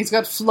 He's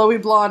got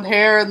flowy blonde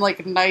hair and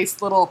like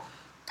nice little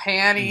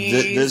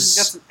panties. He's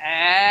got some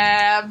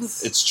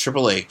abs. It's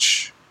Triple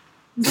H.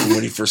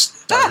 When he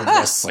first started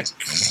wrestling.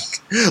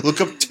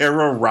 Look up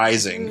Terra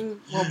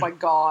Rising. Oh my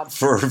god.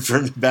 For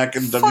back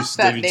in Fuck WCW.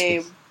 that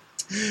name.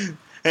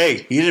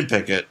 Hey, he didn't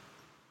pick it.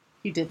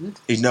 He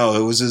didn't? No,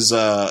 it was his,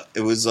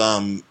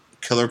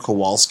 Killer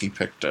Kowalski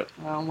picked it.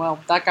 Oh, well,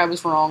 that guy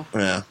was wrong.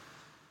 Yeah.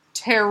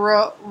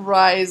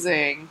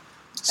 Terrorizing.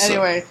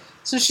 Anyway,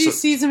 so she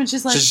sees him and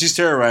she's like... She's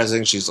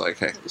terrorizing. She's like,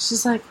 hey.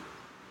 She's like,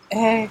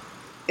 hey.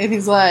 And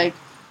he's like,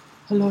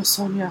 hello,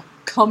 Sonja.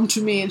 Come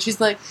to me. And she's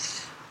like,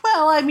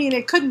 well, I mean,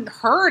 it couldn't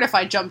hurt if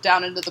I jumped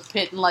down into the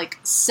pit and, like,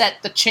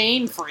 set the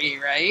chain free,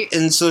 right?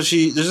 And so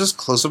there's this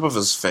close-up of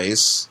his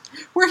face.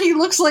 Where he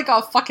looks like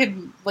a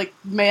fucking, like,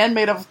 man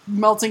made of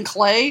melting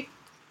clay.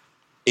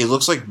 It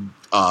looks like,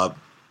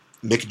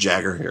 Mick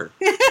Jagger here.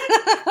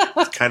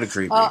 It's kind of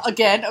creepy.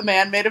 Again, a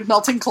man made of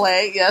melting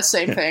clay. Yes,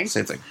 same thing.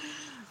 Same thing.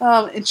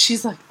 And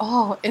she's like,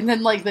 oh, and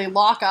then like they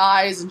lock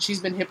eyes and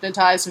she's been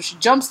hypnotized, so she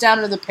jumps down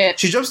into the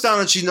pit. She jumps down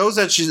and she knows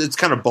that it's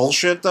kind of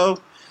bullshit though.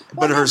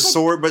 But her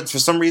sword, but for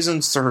some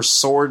reason, her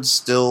sword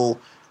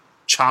still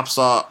chops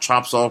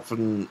off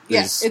and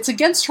yes, it's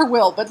against her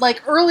will. But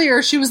like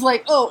earlier, she was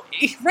like, oh,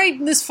 right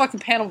in this fucking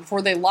panel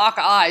before they lock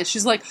eyes,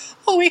 she's like,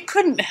 oh, it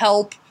couldn't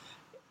help.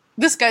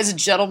 This guy's a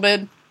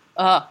gentleman.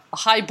 A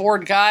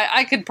high-board guy,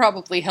 I could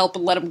probably help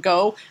and let him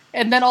go.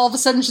 And then all of a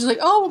sudden she's like,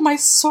 oh, my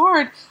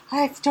sword,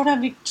 I don't have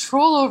any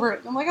control over it.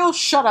 And I'm like, oh,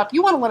 shut up.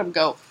 You want to let him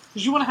go.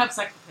 Because you want to have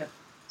sex with him.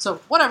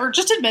 So, whatever.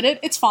 Just admit it.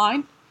 It's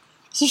fine.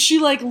 So she,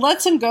 like,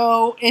 lets him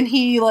go, and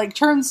he, like,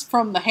 turns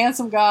from the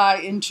handsome guy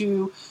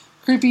into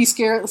creepy,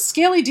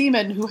 scaly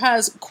demon who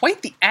has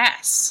quite the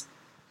ass.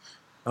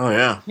 Oh,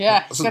 yeah.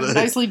 Yeah, he's got a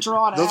nicely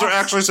drawn those ass. Are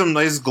actually some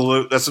nice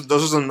glutes.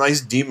 Those are some nice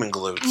demon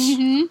glutes.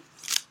 Mm-hmm.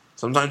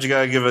 Sometimes you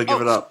gotta give it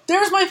up.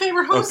 There's my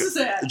favorite hostess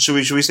ad. Should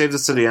we save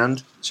this to the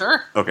end?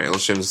 Sure. Okay,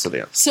 let's save this to the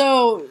end.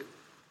 So,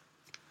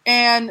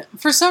 and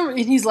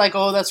he's like,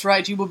 oh, that's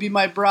right, you will be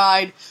my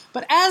bride.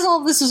 But as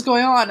all this is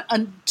going on,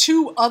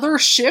 2 other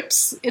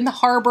ships in the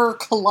harbor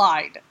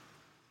collide.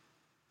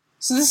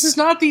 So this is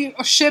not the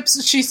ships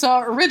that she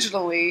saw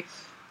originally.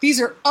 These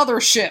are other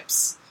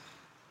ships.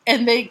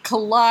 And they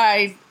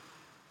collide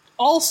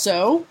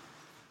also.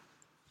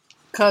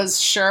 Because,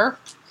 sure.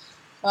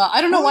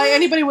 I don't know why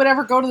anybody would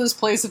ever go to this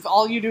place if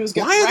all you do is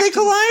get Why are they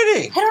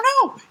colliding? I don't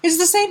know. It's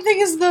the same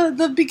thing as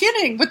the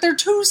beginning, but they're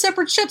 2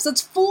 separate ships.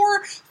 That's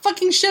 4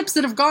 fucking ships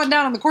that have gone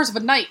down in the course of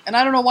a night, and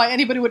I don't know why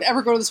anybody would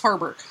ever go to this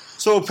harbor.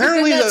 So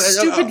apparently that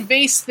stupid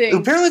vase thing.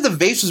 Apparently the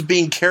vase was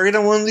being carried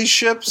on one of these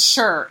ships?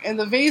 Sure. And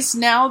the vase,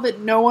 now that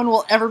no one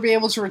will ever be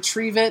able to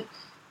retrieve it,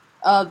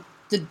 the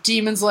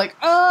demon's like,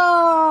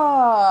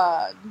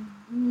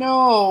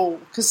 no.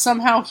 Because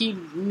somehow he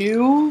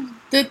knew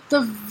that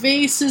the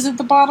vase is at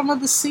the bottom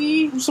of the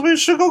sea. Somebody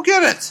should go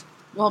get it.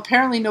 Well,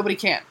 apparently nobody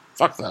can.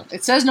 Fuck that.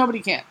 It says nobody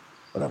can.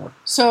 whatever.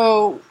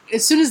 So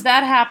as soon as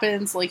that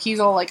happens, like he's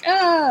all like,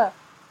 ah,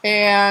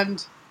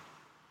 and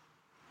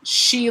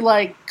she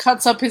like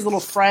cuts up his little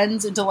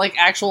friends into like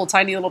actual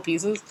tiny little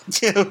pieces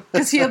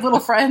because he had little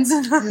friends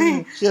and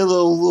she had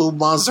little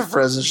monster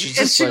friends, and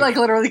she like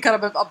literally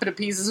cut them up into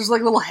pieces. There's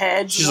like little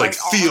heads. She's and, like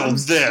feel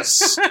arms.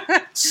 this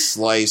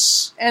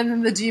slice, and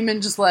then the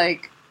demon just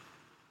like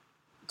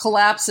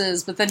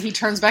collapses, but then he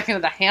turns back into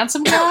the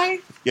handsome guy.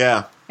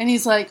 Yeah. And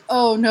he's like,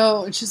 oh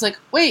no. And she's like,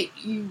 wait,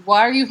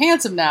 why are you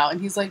handsome now?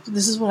 And he's like,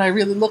 this is what I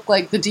really look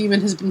like. The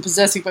demon has been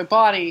possessing my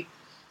body,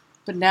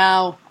 but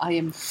now I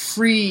am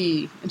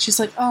free. And she's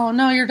like, oh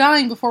no, you're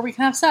dying before we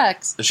can have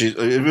sex. And she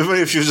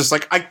was just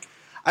like,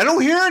 I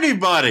don't hear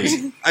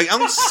anybody. I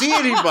don't see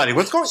anybody.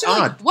 What's going on?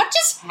 Like, what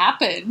just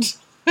happened?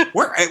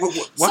 What?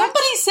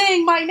 Somebody's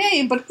saying my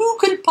name, but who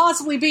could it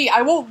possibly be?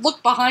 I won't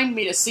look behind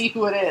me to see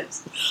who it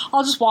is.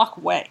 I'll just walk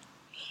away.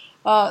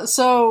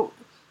 So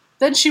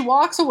then she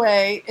walks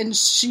away, and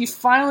she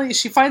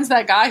finds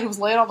that guy who was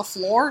laying on the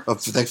floor. Oh,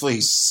 thankfully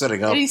he's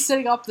sitting up. And he's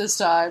sitting up this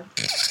time.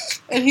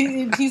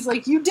 And he's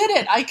like, you did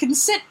it. I can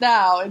sit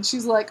now. And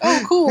she's like,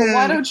 oh, cool.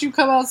 Why don't you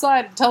come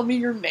outside and tell me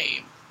your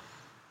name?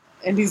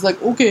 And he's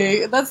like,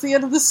 okay. And that's the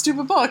end of this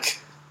stupid book.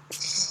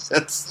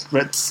 That's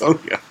Red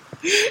Sonja.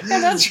 And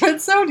that's Red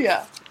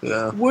Sonja.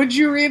 Yeah. Would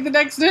you read the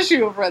next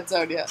issue of Red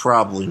Sonja?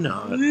 Probably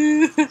not.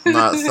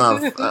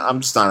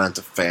 I'm just not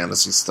into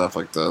fantasy stuff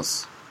like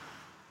this.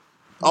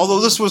 Although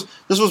this was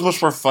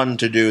much more fun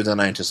to do than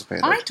I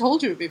anticipated. I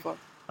told you it'd be fun.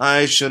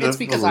 I should have. It's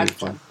because I'm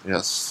fun.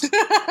 Yes.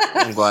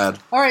 I'm glad.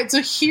 All right,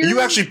 so here... You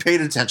actually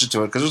paid attention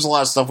to it, because there's a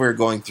lot of stuff we were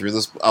going through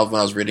this when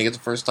I was reading it the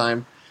first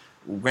time.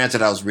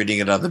 Granted, I was reading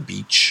it on the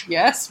beach.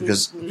 Yes, we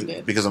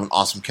did. Because I'm an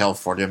awesome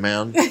California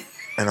man.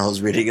 And I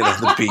was reading it on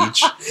the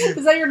beach.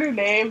 Is that your new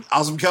name?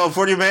 Awesome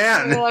California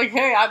man. You're like,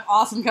 hey, I'm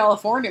Awesome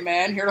California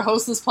man, here to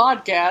host this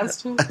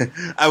podcast.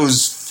 I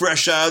was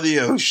fresh out of the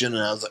ocean,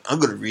 and I was like, I'm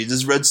going to read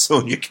this Red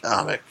Sonja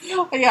comic.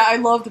 Yeah, I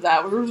loved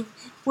that.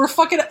 We're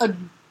fucking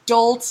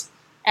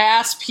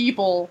adult-ass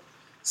people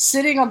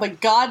sitting on the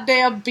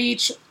goddamn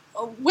beach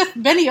with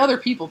many other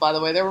people, by the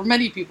way. There were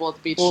many people at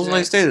the beach. Well, it was a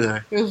nice day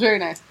today. It was very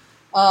nice.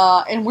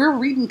 And we're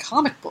reading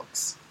comic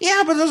books.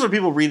 Yeah, but those are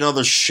people reading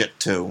other shit,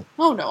 too.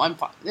 Oh, no, I'm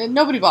fine.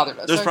 Nobody bothered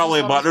us. There's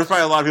probably a lot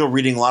of people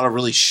reading a lot of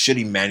really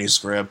shitty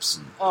manuscripts.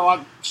 Oh,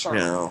 I'm sure.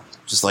 You know,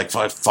 just like,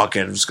 fuck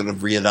it, I'm just going to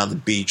read it on the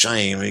beach. I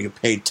ain't even going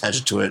to pay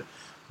attention to it.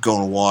 Go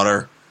in the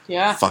water.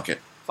 Yeah. Fuck it.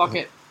 Fuck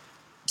it.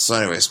 So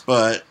anyways,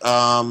 but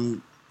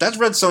that's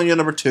Red Sonja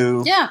number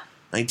 2. Yeah.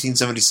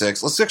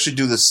 1976. Let's actually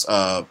do this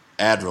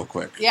ad real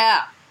quick.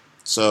 Yeah.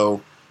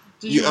 So...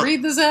 Did you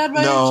read this ad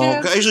by No, any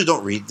chance? I usually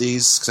don't read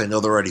these because I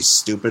know they're already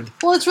stupid.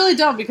 Well, it's really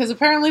dumb because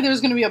apparently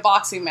there's going to be a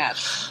boxing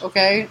match,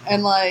 okay?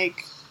 And,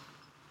 like,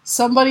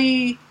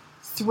 somebody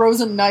throws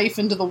a knife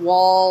into the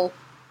wall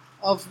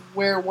of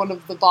where one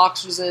of the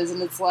boxers is,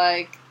 and it's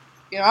like,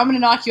 you know, I'm going to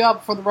knock you out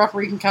before the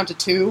referee can count to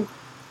 2.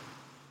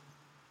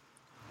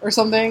 Or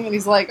something. And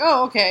he's like,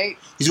 oh, okay.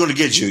 He's going to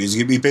get you. He's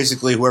going to be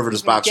basically whoever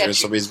this boxer is.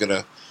 Somebody's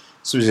going to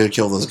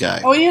kill this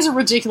guy. Oh, he has a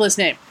ridiculous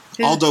name.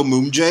 Aldo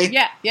Moomjay?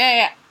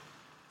 Yeah.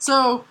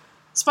 So,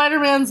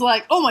 Spider-Man's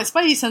like, oh, my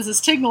Spidey sense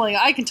is tingling.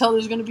 I can tell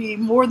there's going to be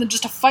more than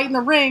just a fight in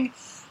the ring.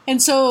 And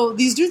so,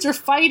 these dudes are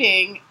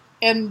fighting,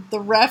 and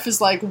the ref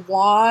is like,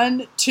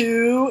 1,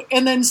 2,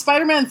 and then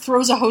Spider-Man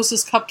throws a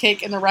Hostess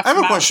cupcake in the ref's mouth. I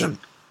have a question.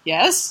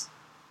 Yes?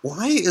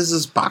 Why is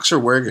this boxer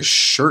wearing a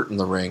shirt in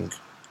the ring?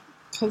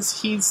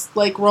 Because he's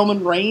like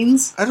Roman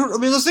Reigns. I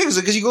mean, the thing is,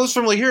 because he goes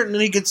from like here, and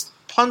then he gets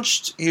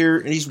punched here,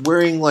 and he's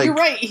wearing like... You're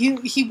right.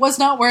 He was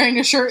not wearing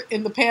a shirt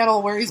in the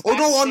panel where he's...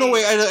 Oh, no,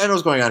 wait. I know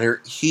what's going on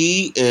here.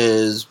 He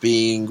is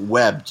being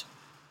webbed.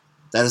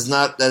 That is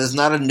not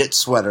a knit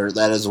sweater.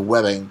 That is a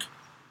webbing.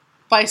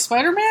 By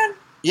Spider-Man?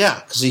 Yeah,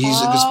 because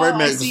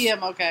Spider-Man... I see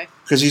him, okay.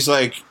 Because he's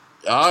like,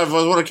 if I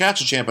want to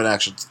catch a champ in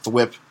action, it's the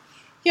whip.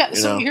 Yeah,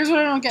 so here's what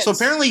I don't get. So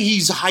apparently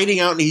he's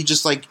hiding out, and he's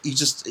just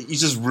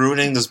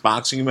ruining this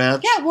boxing match.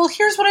 Yeah, well,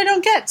 here's what I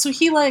don't get. So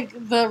he, like,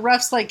 the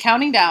ref's, like,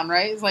 counting down,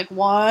 right? It's like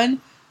 1,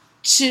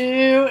 2,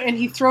 and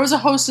he throws a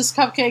Hostess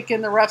cupcake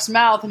in the ref's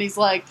mouth, and he's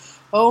like,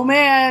 oh,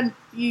 man,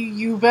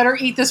 you better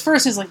eat this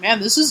first. And he's like, man,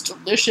 this is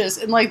delicious.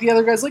 And, like, the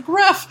other guy's like,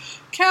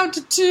 ref, count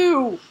to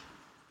 2.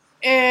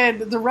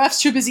 And the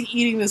ref's too busy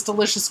eating this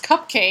delicious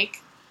cupcake.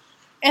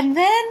 And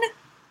then...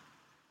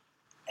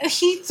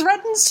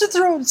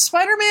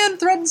 Spider-Man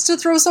threatens to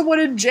throw someone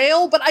in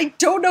jail, but I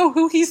don't know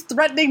who he's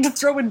threatening to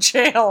throw in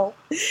jail.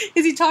 Is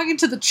he talking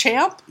to the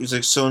champ? He's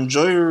like, so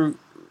enjoy your...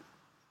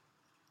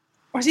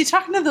 Or is he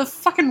talking to the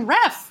fucking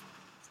ref?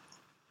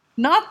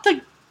 Not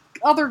the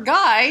other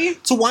guy.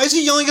 So why is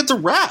he yelling at the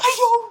ref? I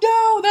don't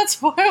know.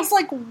 That's why I was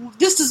like,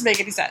 this doesn't make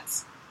any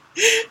sense.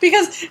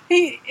 Because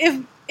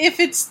if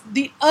it's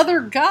the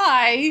other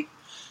guy...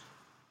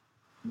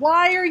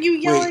 Why are you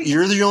yelling? Wait,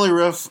 you're the only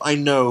ref I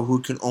know who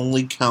can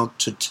only count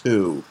to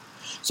 2.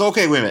 So,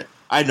 okay, wait a minute.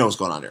 I know what's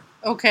going on here.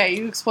 Okay,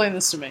 you explain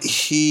this to me.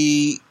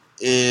 He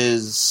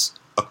is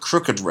a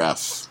crooked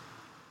ref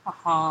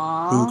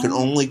who can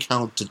only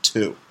count to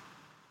 2.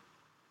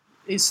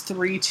 Is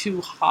 3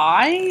 too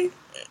high?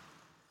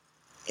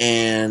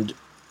 and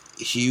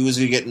he was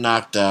going to get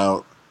knocked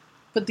out.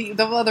 But the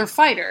other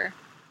fighter.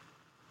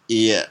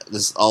 Yeah,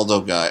 this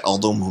Aldo guy,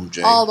 Aldo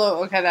Moonjay.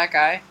 Aldo, okay, that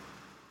guy.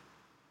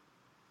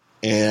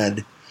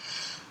 And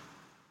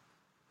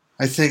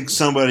I think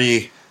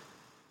somebody...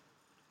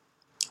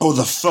 Oh,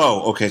 the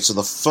foe. Okay, so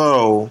the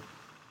foe...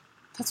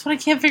 That's what I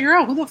can't figure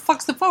out. Who the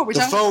fuck's the foe?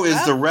 The foe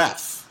is the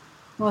ref.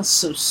 Well, that's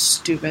so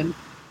stupid.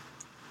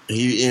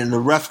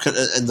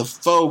 The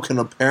foe can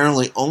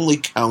apparently only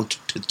count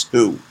to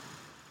 2.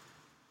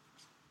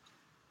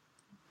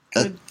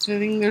 Good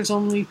thing there's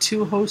only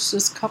 2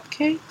 Hostess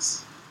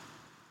cupcakes.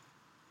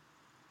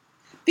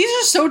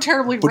 These are so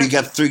terribly But written.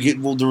 he got 3.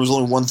 Well, there was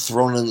only 1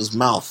 thrown in his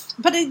mouth.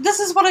 But this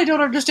is what I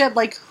don't understand.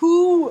 Like,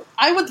 who...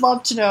 I would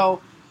love to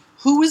know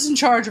who is in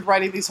charge of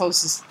writing these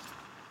Hostess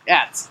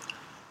ads.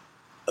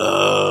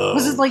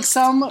 Was it, like,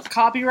 some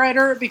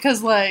copywriter?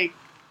 Because, like,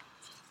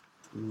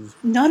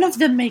 none of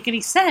them make any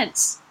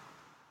sense.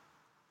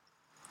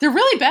 They're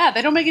really bad.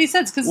 They don't make any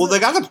sense. Well, they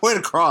got the point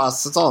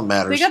across. That's all that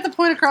matters. They got the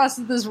point across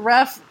that this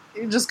ref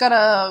just got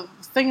a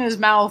thing in his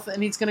mouth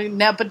and he's going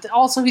to... But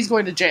also he's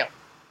going to jail.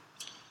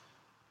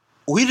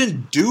 We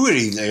didn't do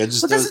anything.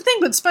 But that's the thing.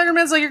 But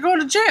Spider-Man's like, you're going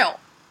to jail.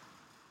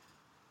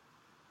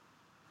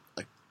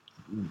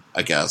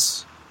 I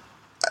guess.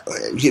 But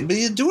he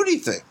didn't do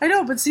anything. I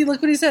know, but see,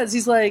 look what he says.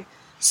 He's like,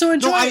 so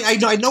enjoy...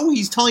 No, I know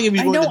he's telling him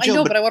he's going to jail. I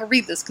know, but I want to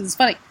read this because it's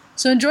funny.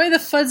 So enjoy the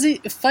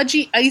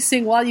fudgy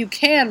icing while you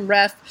can,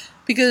 ref,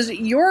 because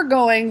you're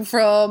going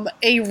from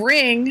a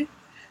ring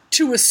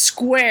to a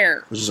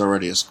square. Which is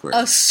already a square.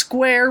 A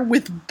square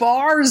with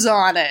bars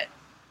on it.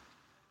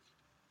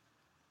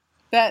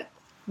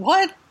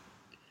 What?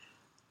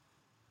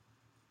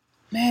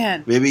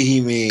 Man. Maybe he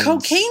means...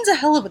 Cocaine's a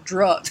hell of a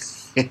drug.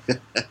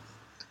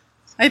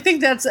 I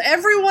think that's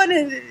everyone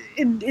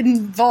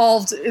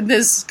involved in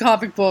this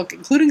comic book,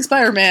 including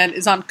Spider-Man,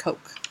 is on coke.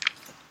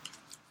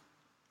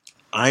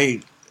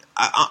 I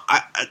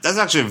that's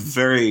actually a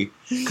very...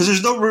 Because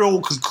there's no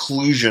real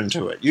conclusion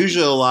to it.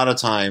 Usually a lot of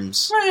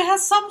times... Right, it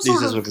has some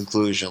sort of... a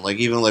conclusion. Like,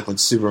 even like when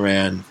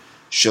Superman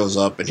shows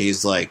up and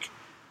he's like...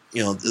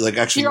 You know, like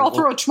actually... Here, I'll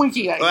throw a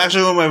Twinkie at you.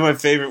 Actually, one of my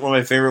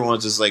favorite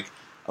ones is like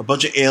a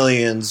bunch of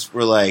aliens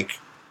were like,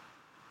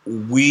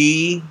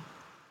 we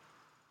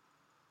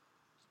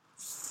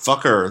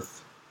fuck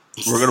Earth,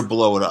 we're gonna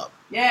blow it up.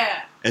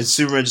 Yeah. And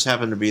Superman just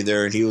happened to be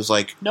there, and he was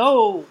like,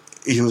 no.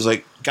 He was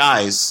like,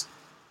 guys,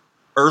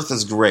 Earth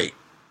is great.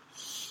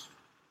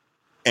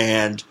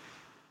 And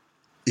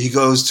he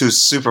goes to a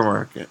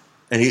supermarket,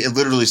 and he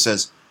literally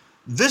says,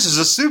 "This is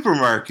a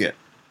supermarket."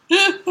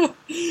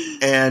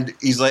 And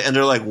he's like, and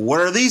they're like, "What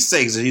are these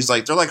things?" And he's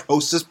like, "They're like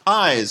Hostess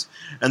pies."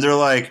 And they're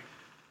like,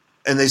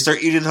 and they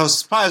start eating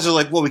Hostess pies. They're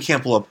like, "Well, we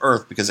can't blow up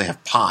Earth because they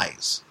have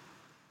pies."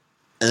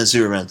 And then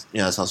Superman,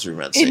 that's how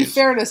Superman saves. In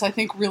fairness, I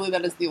think really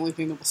that is the only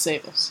thing that will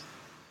save us.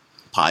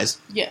 Pies?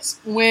 Yes.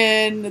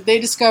 When they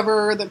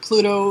discover that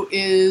Pluto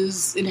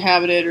is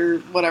inhabited or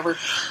whatever,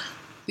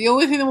 the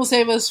only thing that will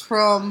save us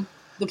from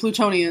the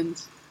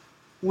Plutonians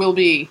will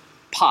be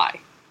pie.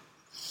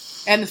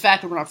 And the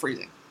fact that we're not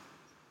freezing.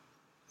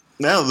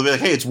 No, they'll be like,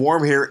 "Hey, it's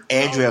warm here,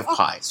 and you have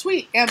pie.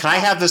 Sweet. And can I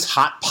have this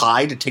hot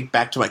pie to take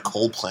back to my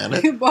cold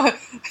planet?" But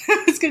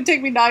it's going to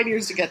take me 9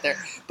 years to get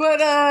there. But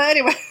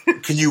anyway.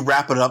 Can you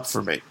wrap it up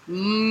for me?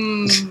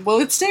 Will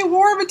it stay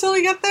warm until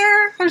we get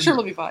there? I'm sure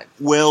it'll be fine.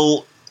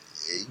 Will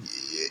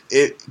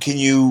can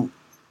you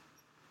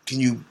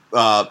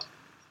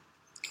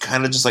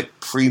kind of just like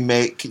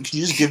pre-made? Can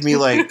you just give me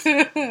like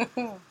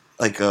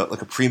like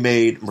a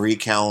pre-made Marie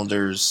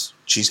Callender's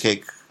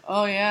cheesecake?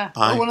 Oh yeah,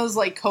 pie? Or one of those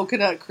like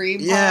coconut cream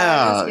pies.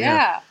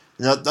 Yeah.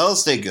 No, that'll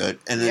stay good,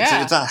 and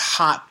it's not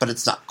hot, but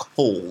it's not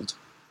cold.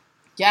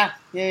 Yeah.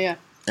 And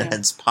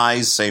hence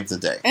pies save the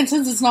day. And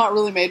since it's not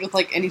really made with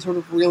like any sort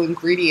of real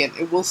ingredient,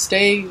 it will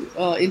stay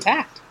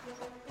intact.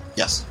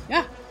 Yes.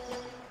 Yeah.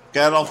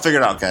 Got it all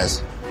figured out,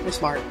 guys. We're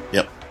smart.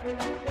 Yep.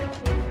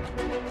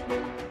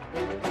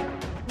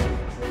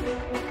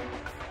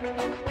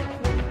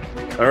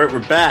 All right, we're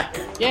back.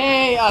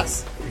 Yay,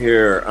 us.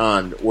 Here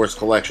on Worst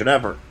Collection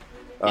Ever.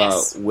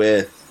 Yes.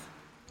 With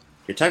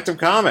Detective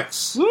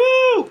Comics.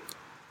 Woo!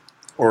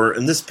 Or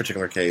in this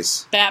particular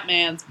case,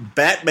 Batman's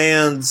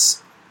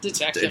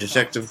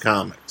Detective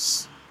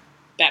Comics.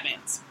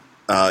 Batman's.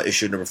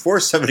 Issue number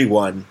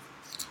 471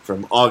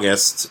 from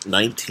August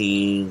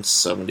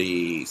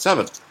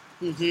 1977.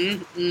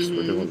 Mm-hmm. So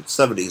we're doing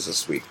 70s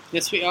this week.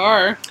 Yes, we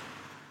are.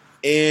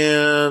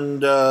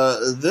 And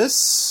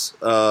this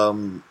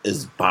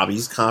is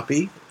Bobby's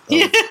copy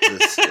of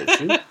this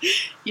issue.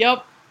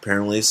 Yep.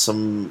 Apparently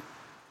I'm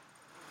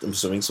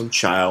assuming some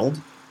child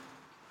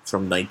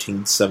from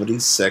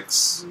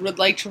 1976 would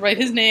like to write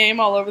his name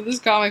all over this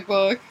comic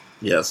book.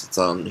 Yes, it's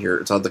on here.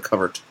 It's on the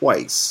cover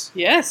twice.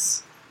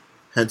 Yes.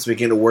 Hence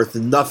making it worth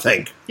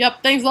nothing.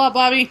 Yep, thanks a lot,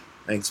 Bobby.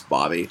 Thanks,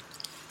 Bobby.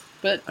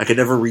 But I could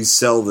never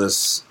resell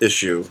this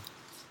issue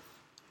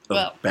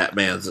of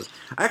Batman's.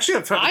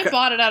 Actually, I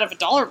bought it out of a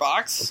 $1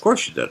 box. Of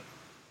course you did.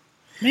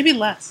 Maybe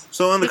less.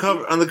 So on the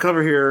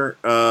cover here,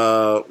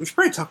 we should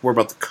probably talk more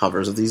about the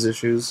covers of these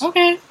issues.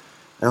 Okay.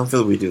 I don't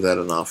feel we do that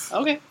enough.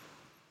 Okay.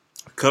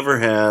 The cover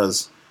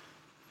has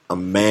a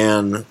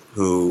man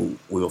who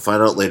we will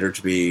find out later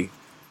to be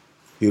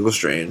Hugo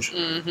Strange,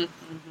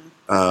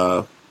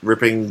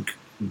 ripping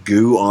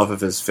goo off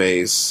of his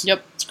face.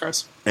 Yep, it's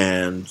gross.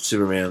 And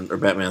Superman or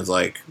Batman's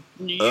like,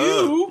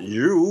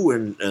 You,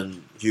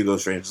 and Hugo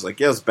Strange is like,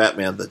 yes,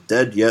 Batman, the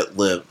dead yet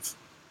live.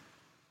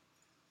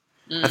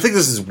 I think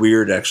this is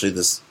weird, actually.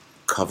 This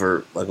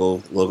cover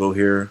logo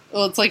here.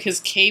 Well, it's like his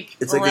cape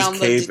It's around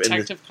like his cape the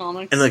Detective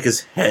Comics. And like his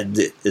head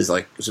is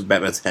like, so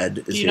Batman's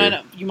head is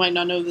here. You might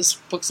not know this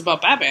book's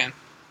about Batman.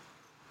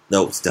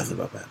 No, it's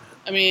definitely about Batman.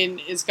 I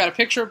mean, it's got a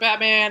picture of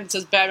Batman. It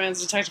says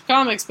Batman's Detective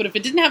Comics, but if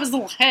it didn't have his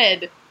little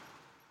head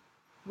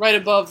right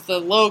above the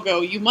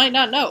logo, you might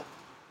not know.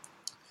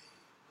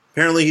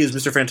 Apparently, he is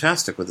Mr.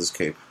 Fantastic with his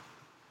cape.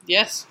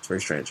 Yes. It's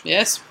very strange.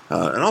 Yes.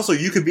 And also,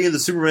 you could be in the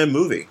Superman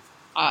movie.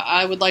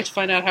 I would like to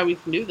find out how we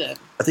can do that.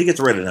 I think it's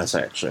read an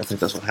essay. Actually, I think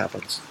that's what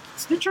happens.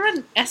 Did you write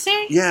an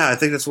essay? Yeah, I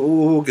think that's what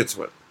we'll get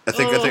to it. I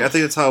think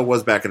that's how it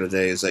was back in the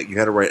day. Is that you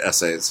had to write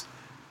essays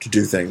to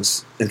do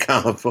things in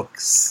comic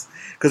books.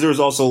 Because there was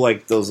also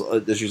like those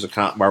issues of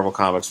Marvel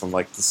comics from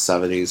like the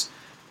 70s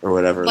or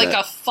whatever. Like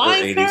a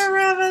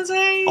 5-paragraph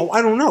essay? Oh,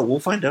 I don't know. We'll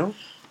find out.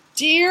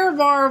 Dear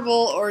Marvel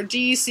or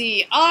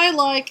DC, I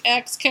like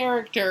X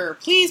character.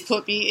 Please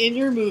put me in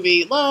your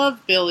movie. Love,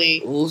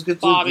 Billy. Let's get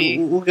to Bobby.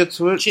 We'll get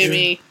to it.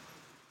 Jimmy.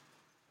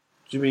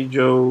 Jimmy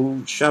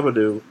Joe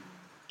Shabadoo.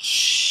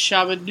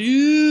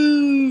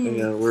 Shabadoo.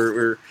 Yeah,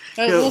 we're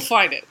We'll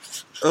find it.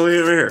 Oh,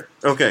 here.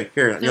 Okay,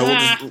 here. No, we'll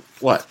just,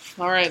 what?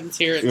 All right, let's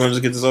hear it. You want to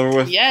just get this over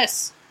with?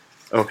 Yes.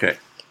 Okay.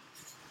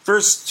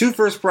 Two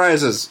first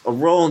prizes: a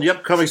role in the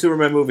upcoming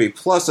Superman movie,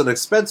 plus an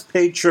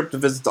expense-paid trip to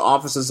visit the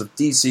offices of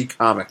DC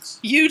Comics.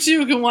 You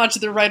too can watch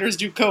the writers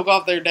do coke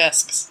off their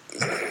desks.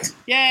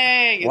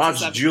 Yay!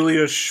 Watch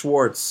Julia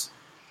Schwartz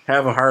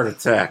have a heart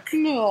attack.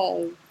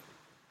 No.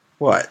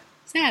 What?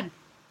 Sad.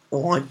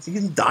 Oh, you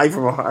didn't die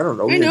from a heart. I don't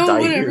know. I know,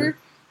 whatever.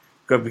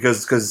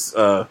 Because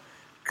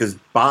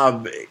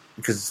Bob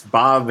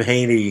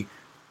Haney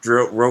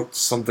wrote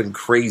something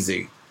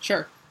crazy.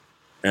 Sure.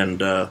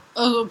 And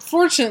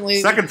unfortunately,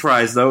 second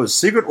prize though is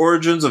Secret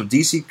Origins of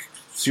DC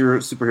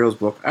Superheroes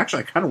book.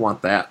 Actually, I kind of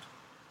want that.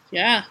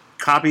 Yeah.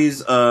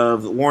 Copies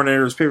of Warren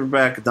Ellis's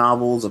paperback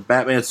novels of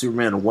Batman,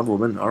 Superman, and Wonder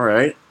Woman. All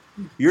right.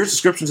 Your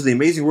subscription to the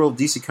Amazing World of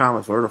DC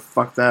Comics. Whatever the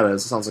fuck that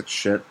is. It sounds like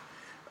shit.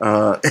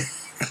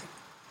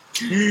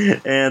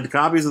 And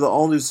copies of the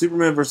all-new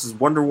Superman versus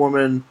Wonder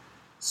Woman,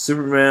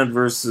 Superman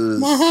versus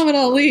Muhammad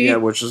Ali. Yeah,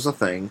 which is a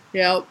thing.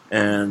 Yep.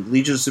 And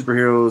Legion of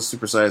Superheroes,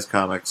 supersized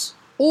comics.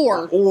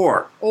 Or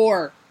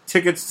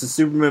tickets to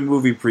Superman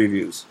movie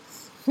previews.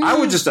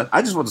 I just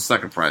want the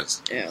second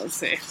prize. Yeah, let's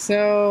see.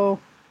 So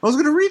I was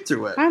going to read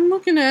through it. I'm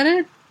looking at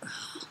it.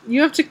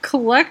 You have to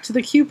collect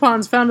the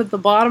coupons found at the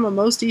bottom of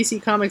most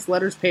DC Comics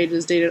letters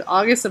pages dated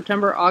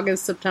August/September,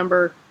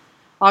 September/October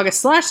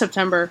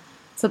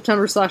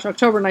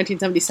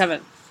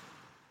 1977.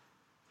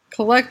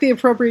 Collect the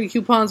appropriate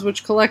coupons,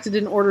 which collected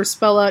in order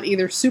spell out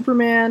either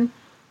Superman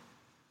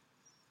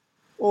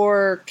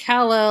or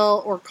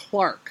Kal-El or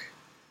Clark.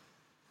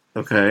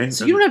 Okay.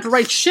 So you don't have to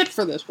write shit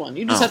for this one.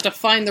 You just have to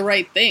find the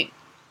right thing.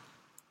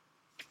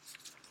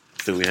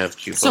 Do we have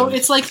coupons? So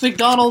it's like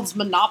McDonald's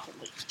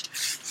Monopoly.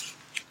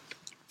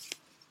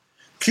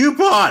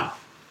 Coupon!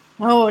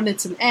 Oh, and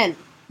it's an N.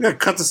 You gotta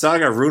cut this out. I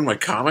gotta ruin my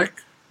comic?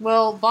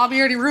 Well, Bobby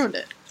already ruined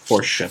it.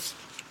 Poor shit.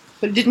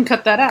 But he didn't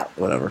cut that out.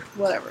 Whatever.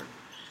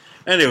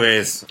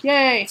 Anyways.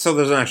 Yay. So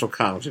there's an actual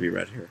comic to be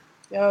read here.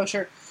 Oh,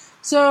 sure.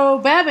 So,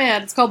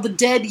 Batman. It's called The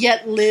Dead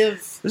Yet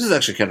Live. This is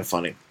actually kind of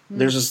funny.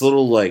 There's this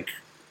little,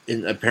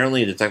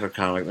 apparently in Detective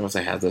Comic, they must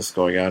have had this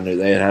going on.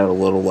 They had a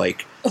little,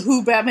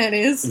 Who Batman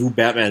is? Who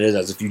Batman is,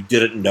 as if you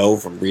didn't know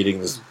from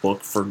reading this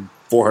book for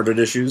 400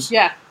 issues.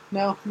 Yeah.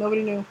 No,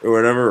 nobody knew. Or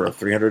whatever, or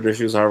 300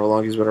 issues, however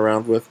long he's been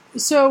around with.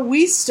 So,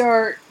 we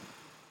start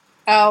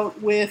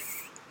out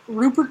with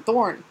Rupert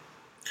Thorne.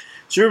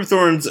 So Rupert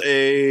Thorne's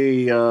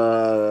a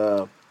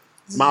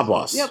mob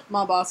boss. Yep,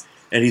 mob boss.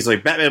 And he's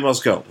like, Batman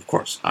must go, of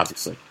course,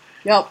 obviously.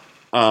 Yep.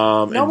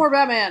 No more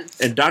Batman.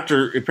 And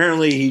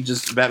apparently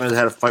Batman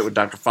had a fight with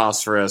Dr.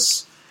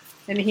 Phosphorus.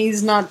 And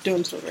he's not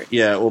doing so great.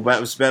 Yeah, well,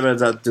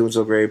 Batman's not doing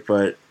so great,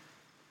 but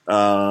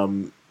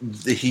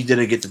he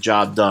didn't get the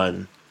job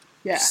done.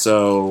 Yeah.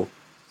 So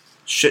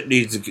shit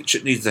needs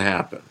to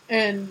happen.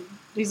 And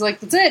he's like,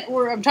 that's it.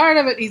 I'm tired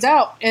of it. He's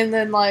out. And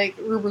then,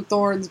 Rupert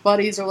Thorne's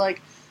buddies are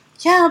like,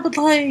 yeah, but,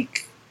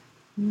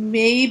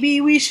 maybe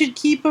we should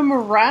keep him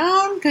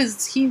around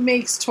because he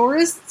makes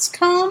tourists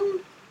come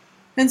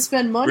and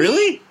spend money.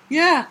 Really?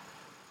 Yeah.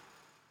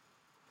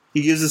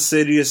 He gives the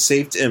city a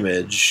safe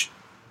image.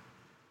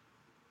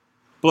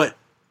 But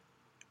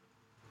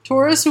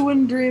tourists who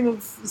wouldn't dream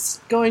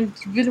of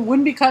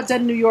wouldn't be caught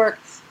dead in New York,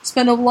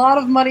 spend a lot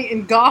of money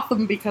in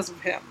Gotham because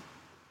of him.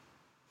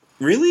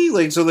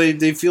 Really? So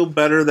they feel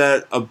better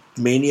that a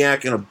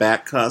maniac in a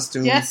bat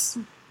costume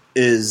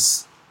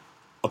is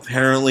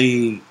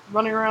apparently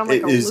running around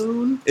like a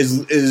loon.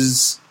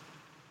 Is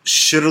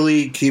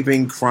shittily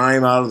keeping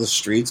crime out of the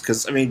streets?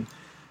 Because,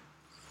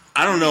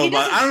 I don't know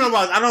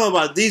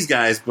about these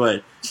guys,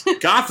 but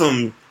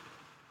Gotham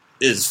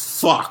is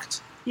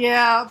fucked.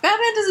 Yeah,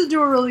 Batman doesn't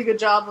do a really good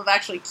job of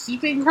actually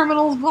keeping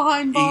criminals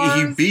behind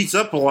bars. He beats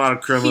up a lot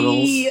of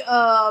criminals. He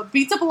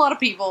beats up a lot of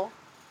people.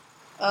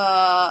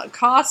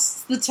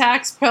 Costs the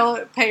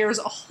taxpayers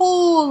a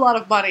whole lot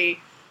of money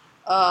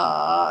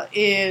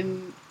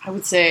in, I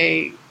would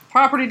say,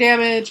 property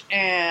damage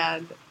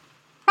and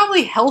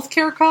probably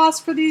healthcare costs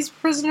for these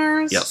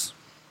prisoners. Yes.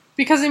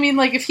 Because, I mean,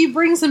 like, if he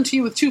brings them to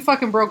you with 2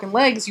 fucking broken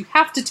legs, you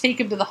have to take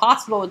him to the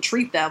hospital and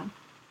treat them.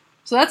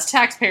 So that's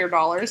taxpayer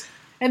dollars.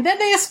 And then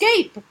they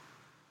escape.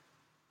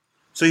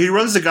 So he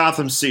runs the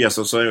Gotham City.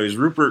 So anyways,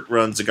 Rupert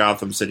runs the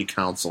Gotham City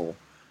Council.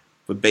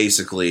 But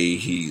basically,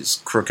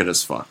 he's crooked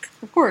as fuck.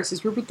 Of course,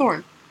 he's Rupert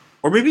Thorne.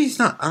 Or maybe he's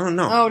not. I don't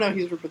know. Oh, no,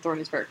 he's Rupert Thorne.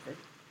 He's very crooked.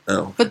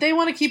 Oh. But they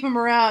want to keep him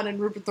around, and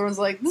Rupert Thorne's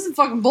like, this is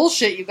fucking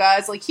bullshit, you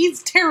guys. Like,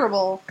 he's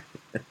terrible.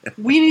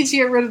 We need to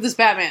get rid of this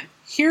Batman.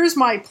 Here's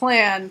my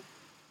plan.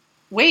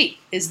 Wait,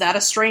 is that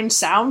a strange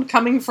sound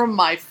coming from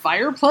my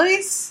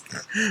fireplace?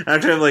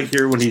 Actually, I like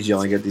hear when he's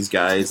yelling at these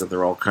guys, and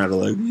they're all kind of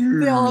like...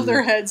 They all have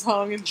their heads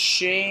hung in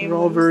shame. They're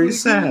all very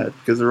sad,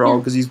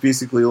 because he's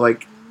basically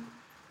like,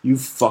 you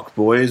fuck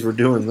boys, we're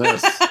doing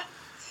this.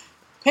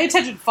 Pay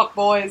attention, fuck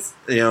boys.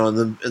 You know,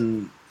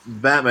 and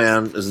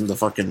Batman is in the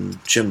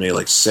fucking chimney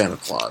like Santa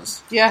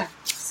Claus. Yeah,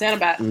 Santa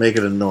Bat.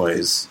 Making a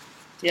noise.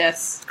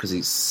 Yes. Because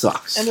he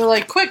sucks. And they're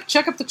like, quick,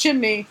 check up the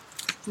chimney.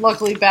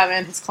 Luckily,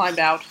 Batman has climbed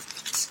out.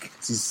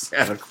 Because he's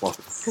Santa Claus.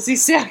 Because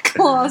he's Santa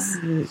Claus.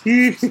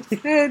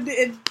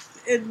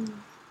 and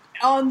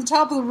on the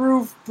top of the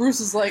roof, Bruce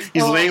is like...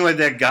 He's laying like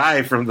that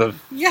guy from the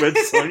Red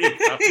Sonja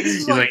comic.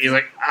 He's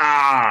like,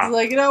 ah! He's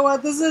like, you know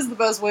what? This is the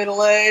best way to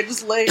lay.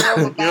 Just lay her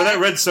on my back. You know, that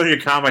Red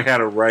Sonja comic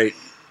had it right.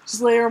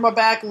 Just lay her on my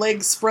back,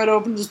 legs spread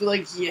open, just be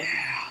like, yeah.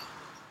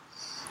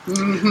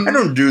 Mm-hmm. I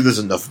don't do this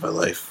enough in my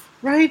life.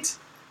 Right?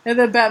 And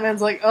then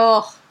Batman's like,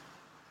 oh,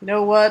 you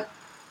know what?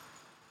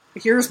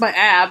 Here's my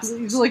abs.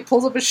 And he just, like,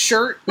 pulls up his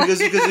shirt. Because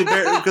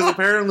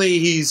apparently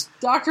he's...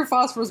 Dr.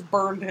 Phosphorus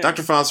burned him.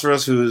 Dr.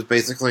 Phosphorus, who's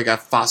basically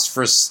got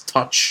phosphorus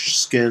touch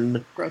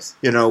skin. Gross.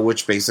 You know,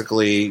 which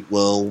basically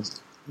will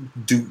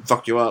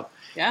fuck you up.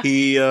 Yeah.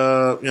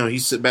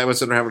 Batman's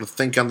sitting there having to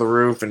think on the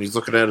roof, and he's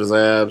looking at his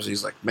abs.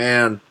 He's like,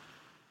 man,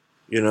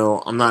 you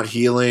know, I'm not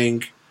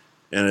healing,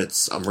 and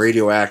I'm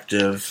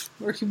radioactive.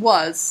 Or he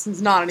was.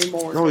 He's not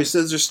anymore. No, he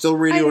says they're still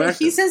radioactive.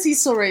 He says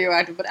he's still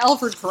radioactive, but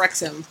Alfred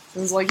corrects him.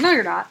 And he's like, no,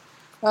 you're not.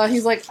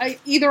 He's like,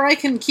 either I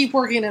can keep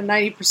working at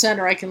 90%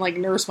 or I can, like,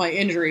 nurse my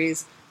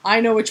injuries.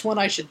 I know which one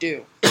I should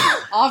do.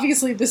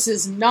 Obviously, this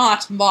is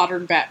not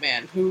modern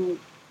Batman, who,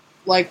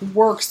 like,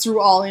 works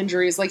through all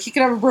injuries. Like, he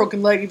could have a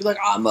broken leg, he'd be like,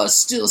 I must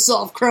still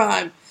solve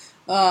crime.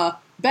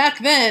 Back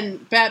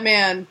then,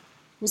 Batman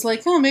was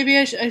like, oh, maybe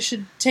I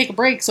should take a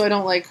break so I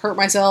don't, like, hurt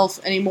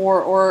myself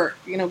anymore or,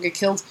 you know, get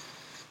killed.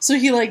 So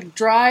he, like,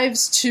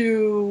 drives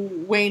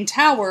to Wayne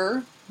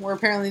Tower, where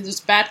apparently there's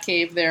a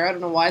Batcave there. I don't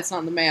know why it's not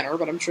in the manor,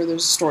 but I'm sure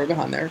there's a story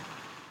behind there.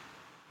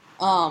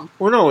 Well,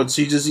 no,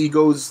 he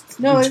goes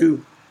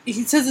to...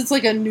 He says it's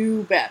like a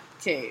new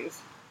Batcave.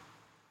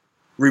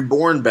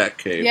 Reborn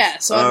Batcave. Yeah,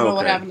 so I don't know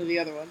what happened to the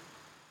other one.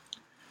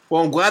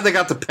 Well, I'm glad they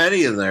got the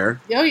penny in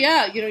there. Oh,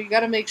 yeah, you know, you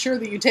gotta make sure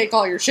that you take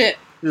all your shit.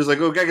 He was like,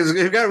 okay,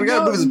 we gotta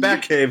move this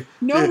Batcave.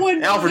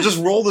 Alfred,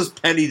 just roll this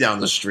penny down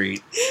the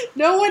street.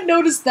 No one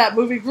noticed that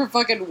moving from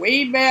fucking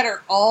Wayne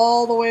Manor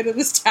all the way to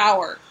this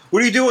tower.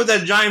 What are you doing with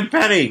that giant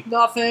penny?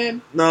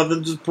 Nothing,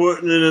 just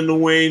putting it in the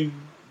Wayne...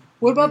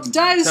 What about the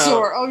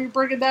dinosaur? Oh, you're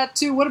bringing that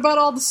too. What about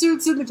all the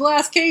suits in the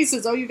glass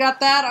cases? Oh, you got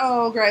that?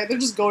 Oh, great. They're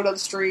just going down the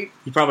street.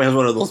 He probably has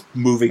one of those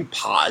moving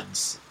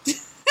pods. He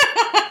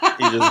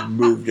just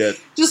moved it.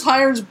 Just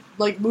hires,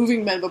 like,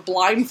 moving men, but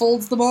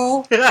blindfolds them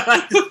all.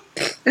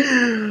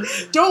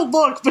 Don't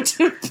look,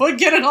 but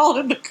get it all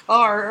in the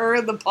car, or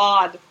in the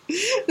pod.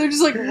 They're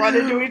just, like,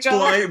 running to each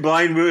other.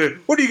 Blind moving.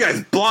 What are you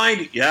guys,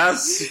 blind?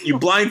 Yes. You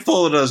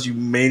blindfolded us, you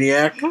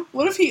maniac.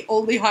 What if he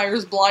only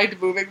hires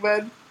blind moving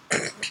men?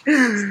 He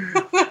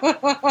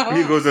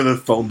goes in the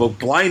phone book.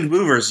 Blind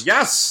movers,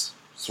 yes,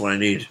 that's what I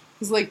need.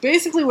 He's like,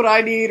 basically, what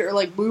I need are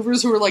like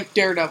movers who are like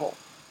Daredevil.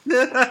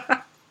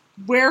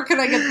 Where can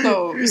I get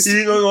those?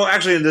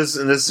 Actually, in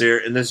this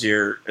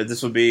year,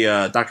 this would be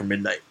Dr.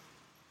 Midnight.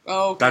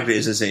 Oh, okay. Doctor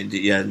is insane.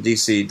 Yeah, in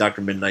DC, Dr.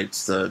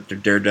 Midnight's the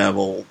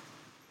Daredevil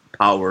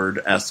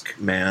powered esque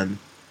man.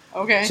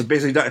 Okay. So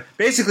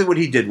basically, what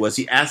he did was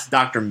he asked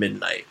Dr.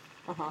 Midnight.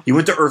 He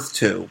went to Earth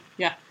 2.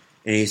 Yeah.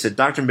 And he said,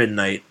 Dr.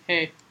 Midnight.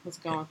 Hey. How's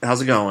it going?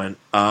 How's it going?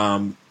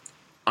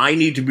 I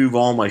need to move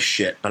all my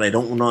shit, but I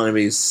don't want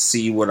anybody to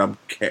see what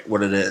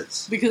it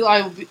is.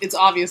 Because it's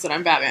obvious that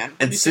I'm Batman.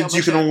 And since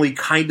you can only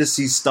kind of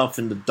see stuff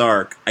in the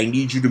dark, I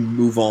need you to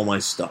move all my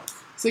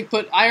stuff. It's like,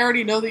 but I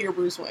already know that you're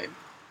Bruce Wayne.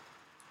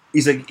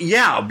 He's like,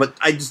 yeah, but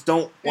I just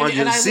don't want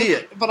you to see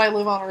it. But I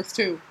live on Earth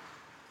too,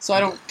 so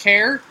I don't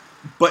care.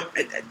 But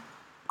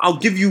I'll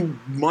give you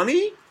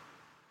money?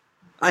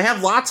 I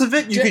have lots of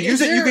it. You could use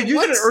it. You could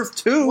use it at Earth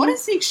 2. What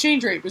is the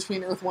exchange rate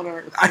between Earth 1 and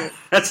Earth 2?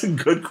 That's a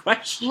good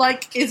question.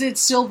 Like, is it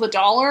still the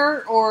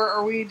dollar, or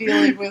are we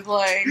dealing with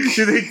like?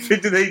 do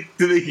they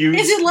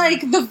use? Is it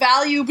like the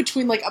value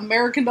between like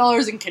American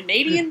dollars and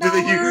Canadian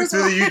dollars?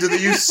 Do they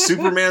use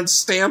Superman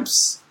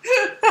stamps?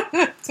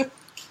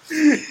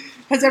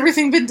 Has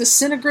everything been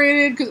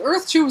disintegrated? Because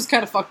Earth 2 was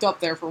kind of fucked up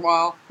there for a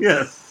while.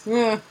 Yes.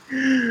 Yeah.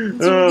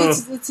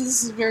 This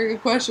is a very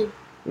good question.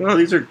 Well,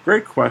 these are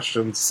great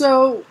questions.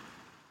 So,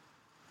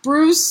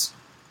 Bruce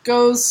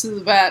goes to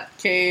the Bat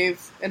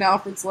Cave, and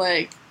Alfred's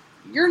like,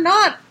 "You're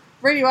not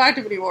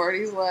radioactive anymore." And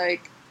he's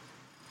like,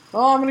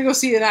 "Oh, I'm gonna go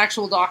see an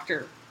actual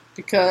doctor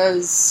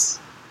because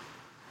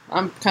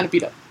I'm kind of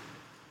beat up."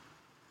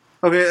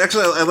 Okay,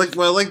 actually, I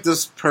like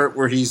this part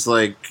where he's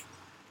like,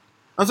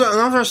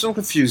 I'm so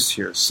confused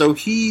here. So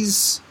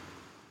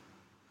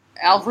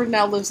Alfred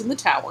now lives in the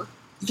tower.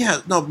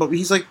 Yeah, no, but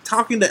he's like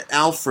talking to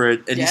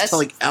Alfred, and he's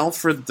telling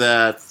Alfred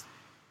that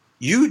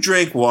you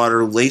drank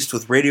water laced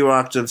with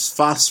radioactive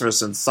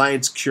phosphorus and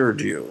science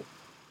cured you.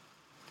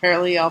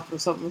 Apparently,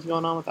 something was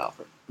going on with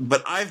Alfred.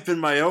 But I've been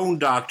my own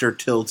doctor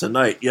till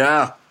tonight.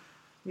 Yeah.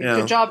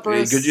 Good job,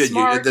 Bruce.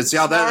 Smart. That's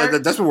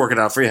been working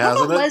out for you,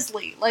 hasn't it?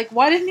 Leslie? Like,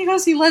 why didn't you go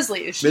see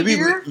Leslie? Is she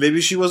here? Maybe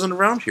she wasn't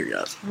around here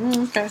yet.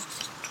 Okay.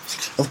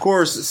 Of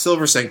course,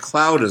 Silver St.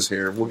 Cloud is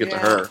here. We'll get to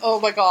her.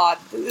 Oh my god.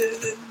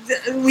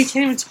 We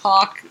can't even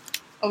talk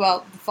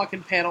about the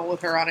fucking panel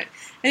with her on it.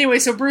 Anyway,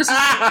 so Bruce is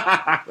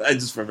I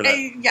just remember that.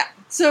 Yeah.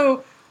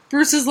 So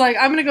Bruce is like,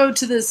 I'm gonna go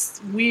to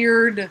this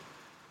weird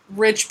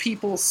rich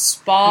people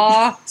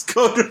spa.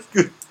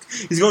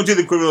 He's going to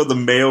the equivalent of the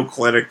Mayo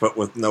Clinic, but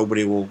with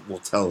nobody will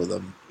tell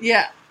them.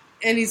 Yeah.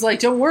 And he's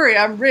like, don't worry,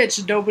 I'm rich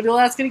and nobody will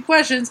ask any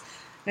questions.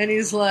 And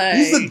he's like...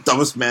 He's the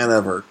dumbest man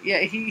ever. Yeah,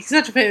 he's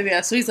such a pain in the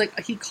ass. So he's like,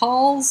 he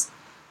calls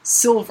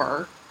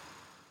Silver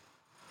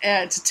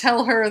to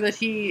tell her that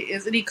he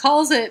is... And he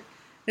calls it,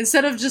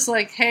 instead of just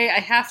like, hey, I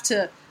have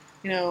to,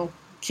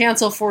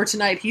 cancel for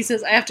tonight, he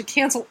says, I have to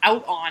cancel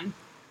out on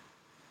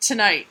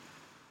tonight.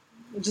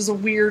 Which is a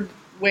weird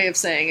way of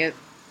saying it.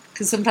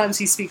 Because sometimes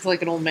he speaks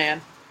like an old man.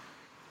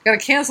 Gotta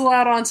cancel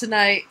out on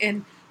tonight.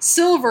 And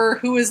Silver,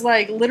 who is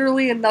like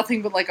literally in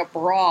nothing but like a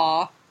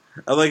bra...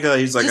 I like that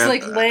he's like, just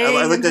like laying in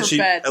her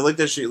bed. I like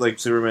that she,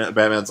 like,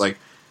 Batman's like,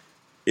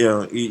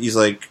 he's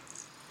like,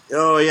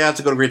 oh, yeah, I have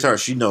to go to Great Tower.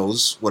 She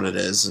knows what it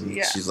is, and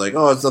she's like,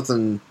 oh, it's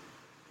nothing.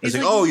 He's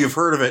like, oh, you've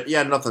heard of it.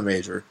 Yeah, nothing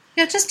major.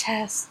 Yeah, just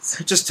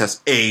tests. Just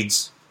tests.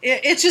 AIDS.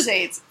 It's just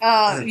AIDS.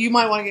 You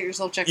might want to get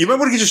yourself checked. You might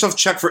want to get yourself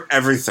checked for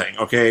everything,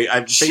 okay?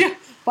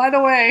 By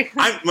the way.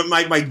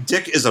 My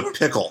dick is a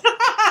pickle.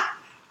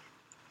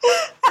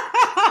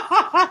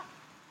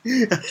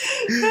 It's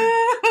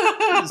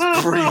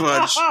pretty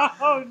much.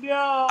 Oh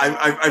no!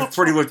 I've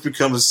pretty much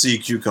become a sea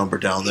cucumber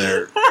down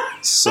there.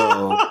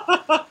 So,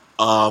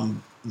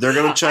 they're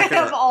gonna check. I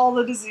have all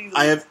the diseases.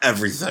 I have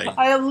everything.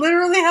 I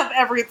literally have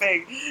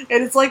everything,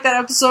 and it's like that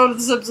episode of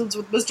The Simpsons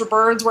with Mr.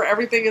 Burns where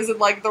everything is in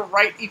like the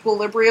right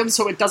equilibrium,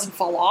 so it doesn't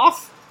fall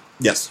off.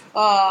 Yes.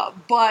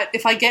 But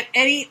if I get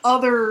any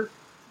other,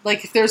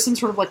 like, if there's some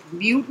sort of like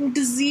mutant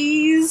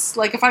disease,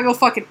 like if I go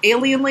fucking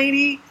alien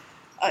lady.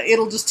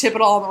 It'll just tip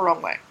it all in the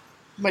wrong way.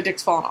 My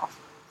dick's falling off.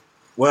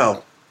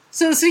 Well.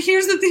 So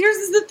here's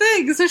the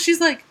thing. So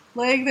she's like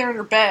laying there in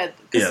her bed.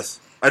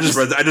 Yes. I just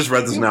read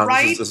this now.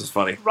 Right? This is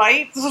funny.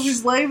 Right? So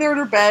she's laying there in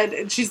her bed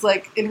and she's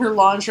like in her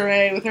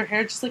lingerie with her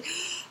hair just like,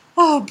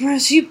 oh,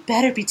 Bruce, you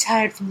better be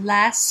tired from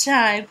last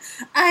time.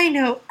 I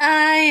know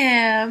I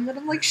am. And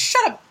I'm like,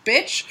 shut up,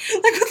 bitch.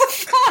 Like, what the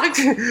fuck?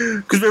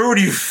 Because remember when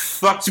you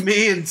fucked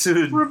me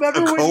into a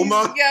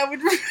coma?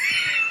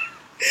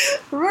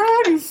 Remember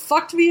when you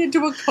fucked me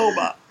into a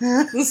coma?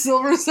 The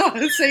Silver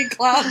St.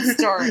 Cloud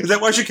story. Is that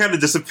why she kind of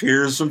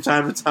disappears from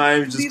time to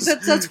time?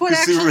 That's what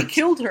actually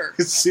killed her.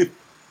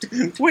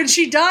 When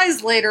she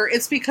dies later,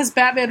 it's because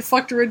Batman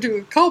fucked her into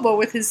a coma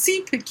with his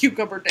sea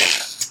cucumber dick.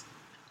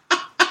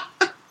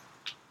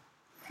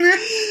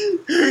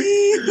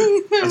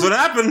 That's what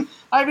happened.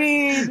 I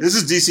mean... This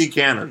is DC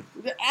canon.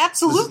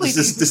 Absolutely.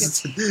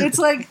 It's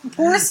like,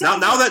 poor Silver.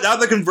 Now that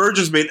the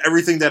Convergence made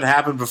everything that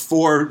happened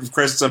before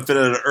Crisis on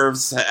Infinite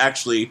Earths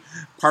actually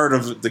part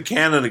of the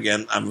canon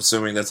again, I'm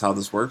assuming that's how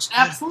this works.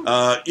 Absolutely.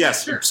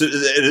 Yes, sure. So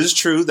it is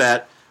true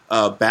that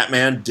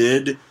Batman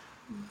did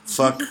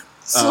fuck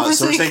Silver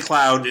St.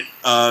 Cloud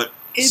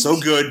so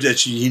good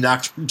that he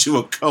knocked her into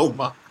a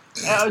coma.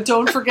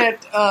 Don't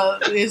forget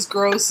his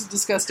gross,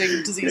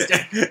 disgusting disease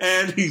dick.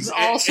 And he's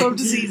also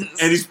diseases.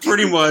 And he's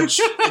pretty much,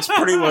 it's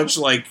pretty much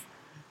like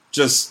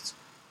just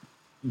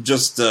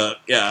he's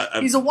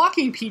a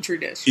walking petri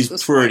dish.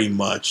 He's pretty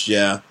much,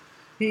 yeah.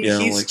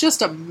 He's like,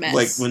 just a mess.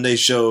 Like when they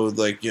show,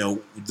 like,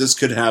 this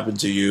could happen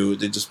to you,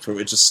 it's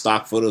just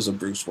stock photos of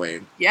Bruce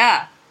Wayne.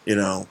 Yeah.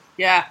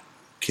 Yeah.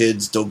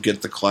 Kids don't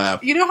get the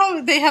clap. You know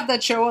how they have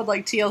that show on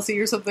like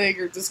TLC or something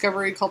or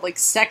Discovery called like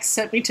Sex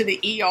Sent Me to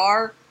the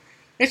ER?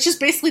 It's just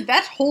basically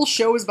that whole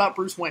show is about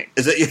Bruce Wayne.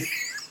 Is it?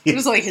 It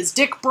was like his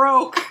dick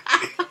broke.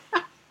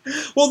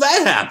 Well,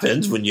 that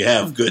happens when you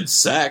have good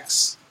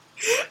sex.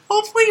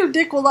 hopefully your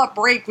dick will not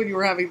break when you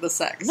were having the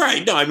sex.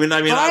 Right? No, I mean,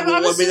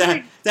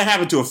 that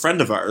happened to a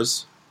friend of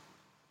ours.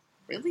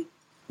 Really?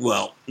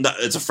 Well, no,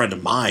 it's a friend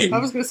of mine. I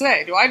was going to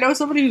say, do I know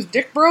somebody whose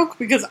dick broke?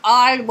 Because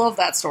I love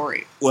that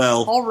story.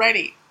 Well,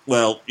 already.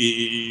 Well,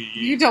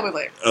 you tell me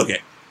later. Okay.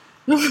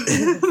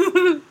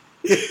 But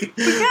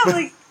yeah,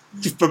 like,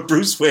 but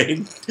Bruce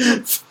Wayne.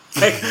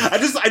 I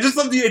just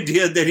love the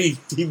idea that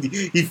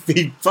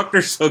he fucked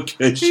her so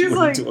good she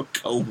went into a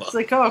coma. It's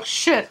like, oh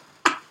shit.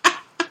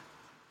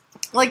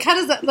 Like, how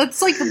does that?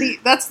 That's like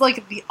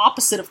the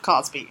opposite of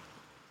Cosby.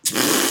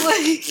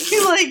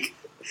 like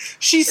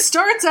she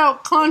starts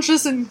out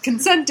conscious and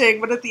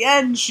consenting, but at the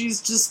end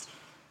she's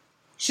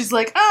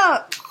like,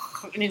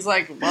 and he's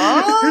like,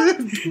 what?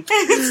 And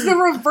it's the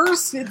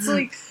reverse. It's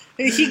like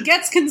he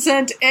gets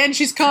consent and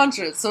she's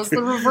conscious, so it's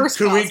the reverse.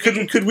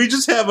 Could we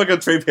just have like a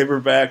trade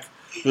paperback?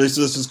 This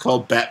is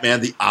called Batman: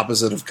 The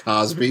Opposite of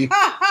Cosby.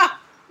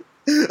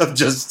 Of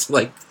just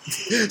like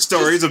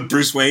stories of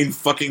Bruce Wayne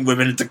fucking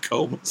women into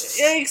comas.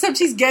 Yeah, except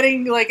he's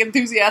getting like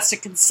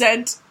enthusiastic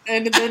consent,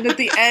 and then at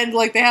the end,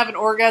 like they have an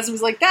orgasm.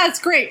 He's like, "That's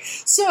great."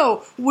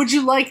 So, would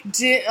you like?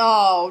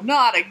 Oh,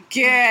 not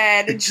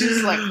again! And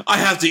she's like, "I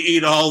have to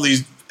eat all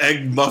these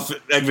egg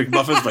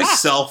McMuffins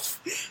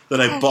myself that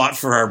I bought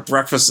for our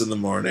breakfast in the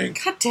morning."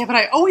 God damn it!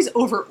 I always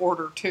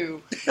over-order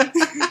too.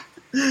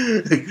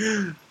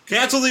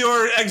 Cancel the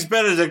order, Eggs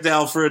Benedict,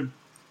 Alfred.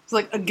 It's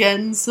like,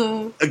 again,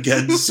 sir.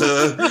 Again,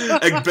 sir.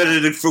 Egg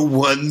Benedict for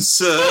one,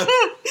 sir.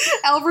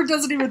 Alfred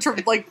doesn't even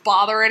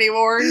bother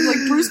anymore. He's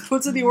like, Bruce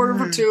puts in the order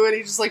for two, and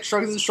he just like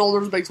shrugs his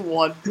shoulders and makes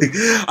one.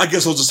 I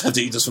guess I'll just have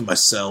to eat this for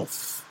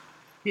myself.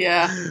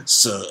 Yeah.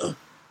 Sir.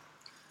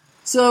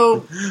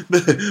 So,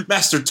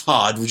 Master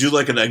Todd, would you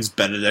like an Eggs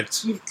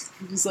Benedict?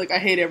 He's like, I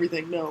hate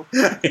everything, no.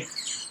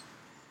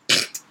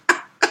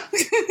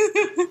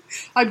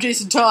 I'm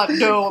Jason Todd,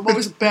 no. I'm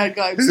always a bad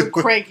guy. I'm so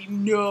cranky,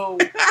 no.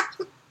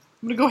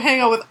 I'm gonna go hang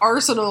out with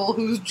Arsenal,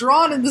 who's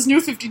drawn in this New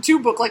 52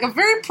 book like a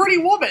very pretty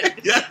woman.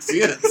 Yes, he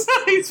is.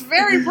 He's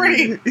very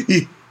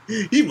pretty.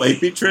 He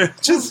might be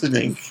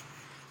transitioning.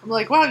 I'm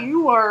like, wow,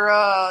 you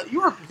are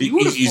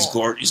beautiful. He's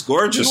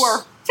gorgeous. You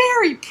are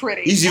very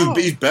pretty.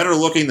 He's better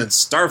looking than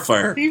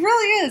Starfire. He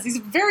really is. He's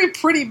a very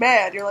pretty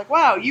man. You're like,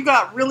 wow, you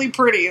got really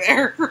pretty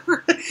there.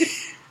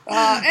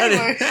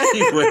 Anyways,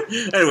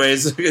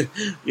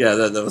 yeah,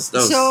 that was.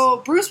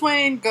 So Bruce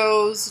Wayne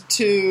goes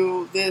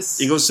to this.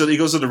 He goes to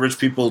the rich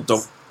people.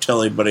 Don't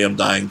tell anybody I'm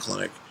dying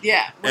clinic.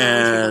 Yeah,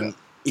 and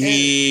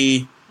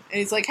he's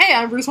like, hey,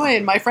 I'm Bruce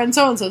Wayne. My friend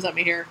so and so sent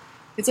me here.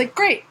 It's like,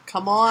 great,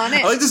 come on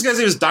in. I like this guy's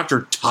name is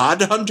Dr.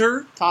 Todd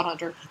Hunter. Todd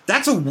Hunter.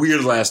 That's a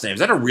weird last name.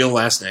 Is that a real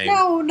last name?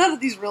 No, none of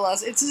these real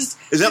last. It's just.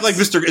 Is that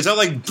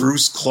like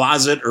Bruce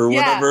Closet or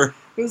whatever?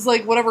 It was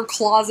like whatever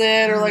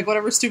Closet or like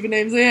whatever stupid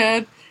names they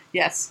had.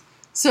 Yes.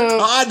 So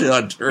Todd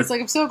Hunter. It's like,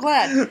 I'm so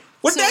glad.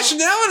 What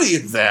nationality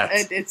is that?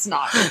 It's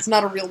not. It's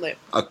not a real name.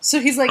 So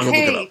he's like,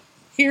 hey,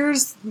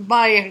 here's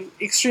my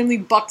extremely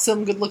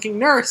buxom, good-looking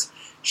nurse.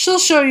 She'll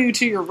show you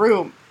to your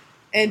room.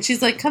 And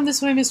she's like, come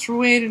this way, Mr.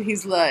 Wayne. And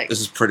he's like...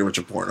 This is pretty much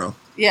a porno.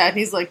 Yeah, and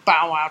he's like,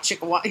 bow wow,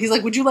 chicka wow. He's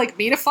like, would you like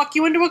me to fuck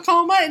you into a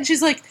coma? And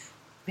she's like,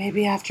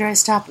 maybe after I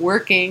stop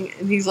working.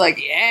 And he's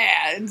like,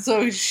 yeah. And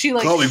so she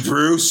like... Call me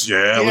Bruce,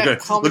 yeah. Look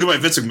at my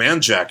Vince McMahon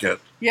jacket.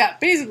 Yeah,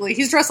 basically,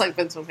 he's dressed like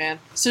Vince McMahon.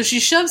 So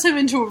she shoves him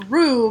into a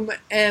room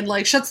and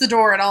like shuts the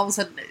door, and all of a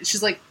sudden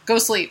she's like, go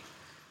sleep.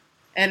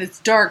 And it's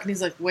dark, and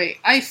he's like, wait,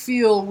 I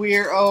feel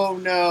weird. Oh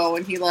no.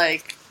 And he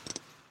like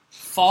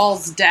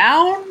falls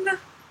down?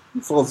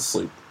 He falls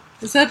asleep.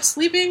 Is that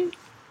sleeping?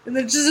 And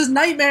then it's just his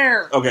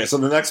nightmare. Okay, so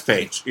the next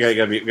page. We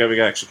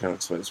gotta actually kind of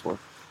explain this more.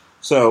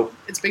 So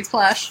it's Big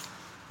Splash.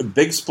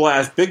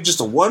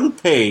 Just a one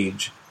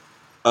page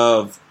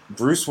of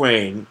Bruce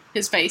Wayne.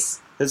 His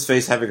face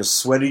having a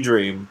sweaty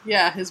dream.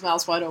 Yeah, his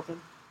mouth's wide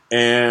open.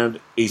 And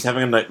he's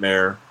having a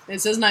nightmare. It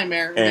says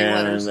nightmare.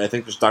 And I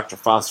think there's Dr.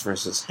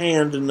 Phosphorus'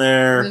 hand in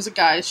there. There's a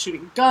guy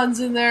shooting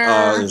guns in there.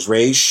 There's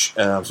Raish.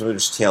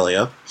 There's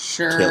Talia.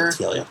 Sure.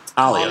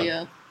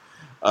 Talia.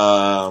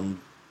 I'm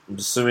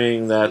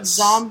assuming that's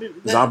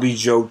Zombie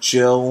Joe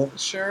Chill.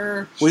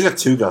 Sure. Well, he's got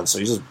two guns, so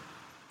he's just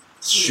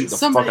shooting the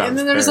fuck out of his And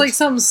then there's like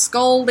some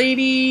skull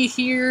lady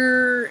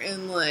here,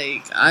 and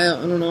like I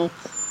don't know.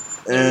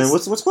 And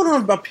what's going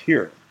on up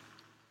here?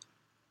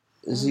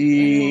 Is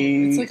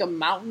he? It's like a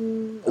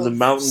mountain. The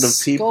mountain of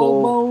people.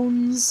 Skull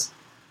bones.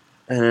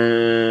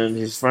 And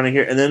he's running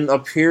here, and then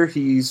up here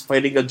he's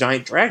fighting a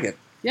giant dragon.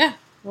 Yeah.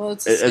 Well,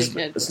 it's a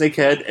snakehead. A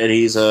snakehead, and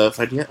he's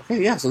fighting.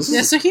 Okay, yeah. So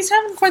so he's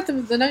having quite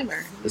the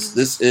nightmare.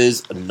 This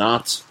is not a good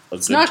time.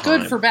 It's not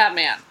good for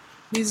Batman.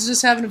 He's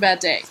just having a bad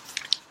day.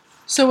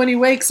 So when he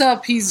wakes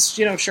up, he's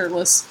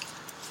shirtless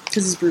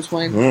because he's Bruce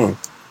Wayne. Who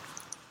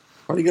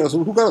got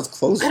his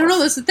clothes? I don't know.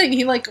 That's the thing.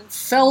 He like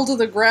fell to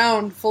the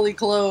ground fully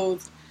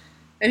clothed,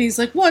 and he's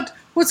like, "What?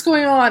 What's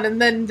going on?"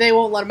 And then they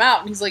won't let him out.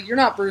 And he's like, "You're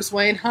not Bruce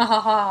Wayne." Ha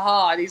ha ha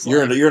ha. And he's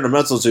you're in a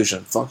mental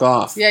institution. Fuck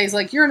off. Yeah, he's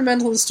like, "You're in a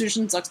mental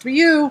institution. Sucks to be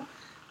you."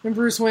 And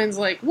Bruce Wayne's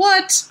like,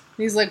 "What?"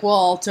 And he's like,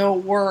 "Well,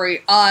 don't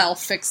worry. I'll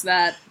fix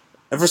that."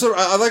 And for some,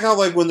 I like how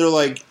when they're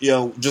like,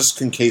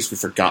 just in case we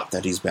forgot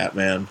that he's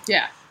Batman.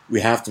 Yeah. We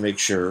have to make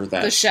sure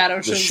that the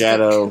shadow shows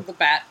the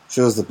bat.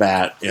 Shows the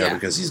bat,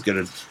 because he's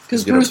gonna.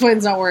 Because Bruce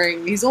Wayne's not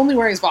wearing. He's only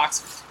wearing his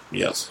boxers.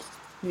 Yes.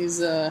 He's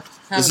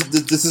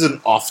This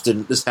isn't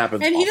often. This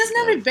happens, and he doesn't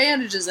have any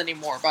bandages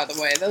anymore. By the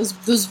way, those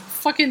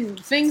fucking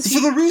things. This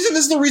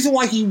is the reason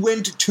why he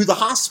went to the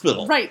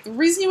hospital. Right. The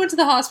reason he went to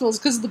the hospital is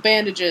because of the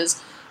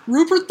bandages.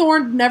 Rupert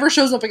Thorne never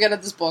shows up again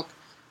at this book,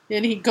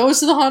 and he goes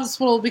to the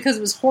hospital because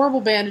of his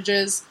horrible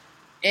bandages,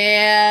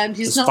 and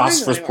he's not wearing them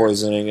phosphorus anymore.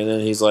 poisoning, and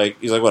then he's like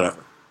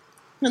whatever.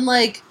 And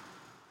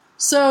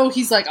so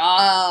he's like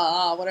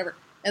whatever,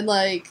 and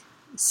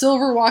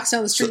Silver walks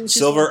down the street. And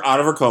Silver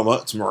out of her coma.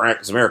 It's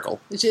a miracle.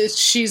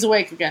 She's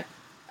awake again.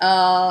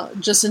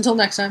 Just until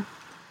next time.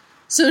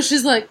 So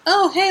she's like,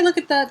 "Oh, hey, look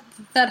at that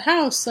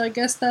house. I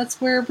guess that's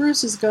where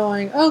Bruce is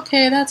going.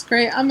 Okay, that's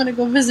great. I'm gonna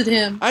go visit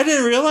him." I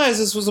didn't realize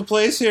this was a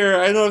place here.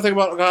 I know everything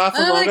about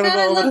Gotham. Oh my god,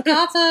 I love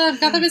Gotham.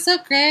 Gotham is so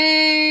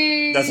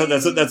great. That's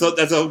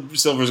how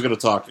Silver's gonna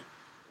talk.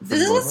 This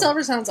is what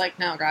Silver sounds like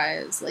now,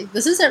 guys.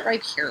 This is it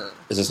right here.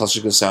 Is this how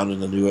she's going to sound in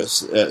the new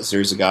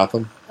series of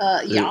Gotham?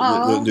 Yeah.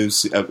 The new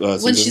season?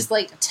 When she's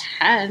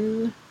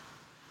 10.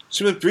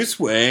 She's like, Bruce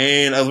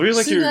Wayne. I really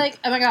like your. Like,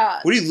 oh my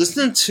god. What are you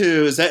listening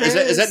to? Is that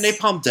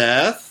Napalm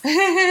Death?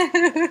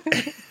 Can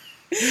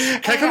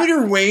I come in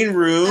your Wayne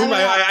room?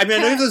 I know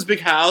you have this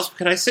big house.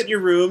 Can I sit in your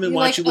room and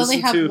watch you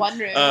listen to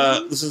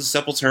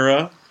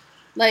Sepultura?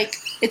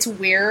 It's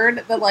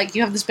weird that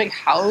you have this big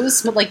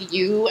house, but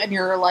you and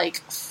your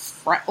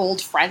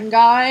old friend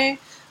guy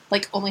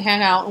only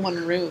hang out in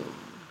one room.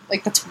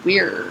 That's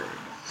weird.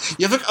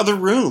 You have other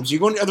rooms. You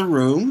go in the other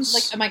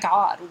rooms? Oh my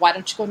god, why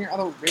don't you go in your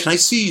other room? Can I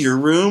see your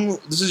room?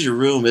 This is your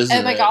room, isn't it?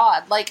 Oh my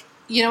god,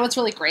 you know what's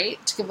really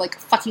great? To give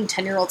fucking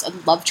 10-year-olds a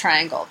love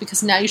triangle,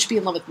 because now you should be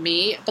in love with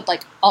me,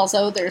 but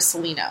also there's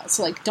Selena,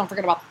 so don't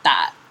forget about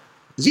that.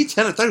 Is he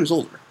 10? I thought he was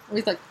older.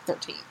 He's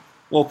 13.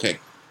 Okay.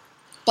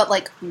 But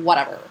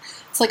whatever.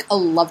 It's a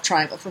love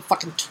triangle for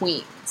fucking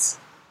tweens.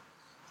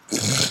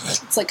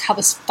 It's how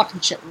this fucking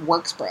shit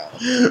works, bro.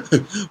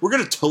 We're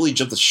gonna totally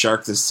jump the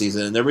shark this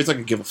season, and everybody's not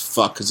gonna give a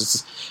fuck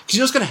because you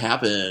know what's gonna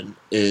happen.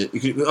 You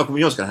know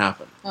what's gonna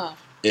happen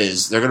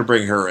is they're gonna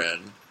bring her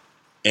in,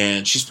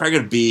 and she's probably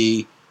gonna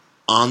be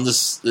on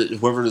this.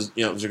 Whoever is,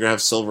 they're gonna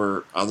have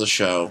Silver on the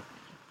show,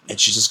 and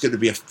she's just gonna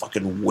be a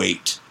fucking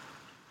weight.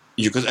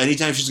 Because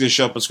anytime she's gonna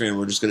show up on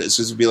screen, it's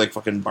gonna be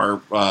fucking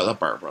not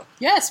Barbara.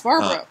 Yes,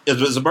 Barbara.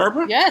 Is it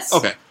Barbara? Yes.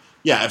 Okay.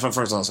 Yeah, at first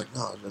I was like,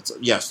 no,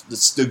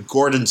 it's the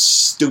Gordon's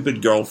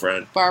stupid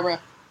girlfriend. Barbara.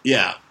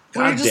 Yeah.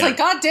 Where you're just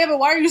God damn it,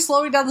 why are you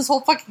slowing down this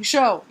whole fucking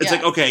show? It's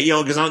okay,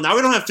 because now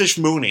we don't have Fish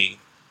Mooney.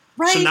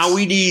 Right. So now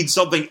we need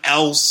something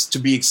else to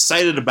be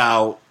excited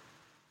about,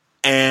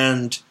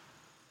 and...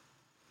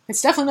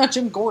 It's definitely not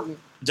Jim Gordon.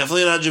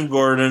 Definitely not Jim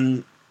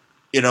Gordon.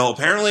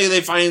 Apparently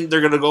they find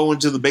they're going to go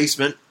into the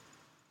basement,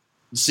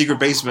 the secret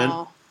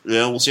basement.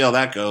 We'll see how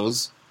that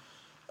goes.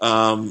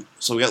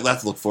 So we got that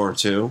to look forward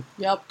to.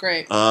 Yep,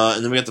 great.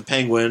 And then we got the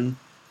Penguin.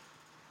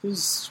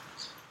 Who's...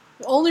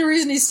 The only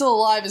reason he's still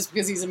alive is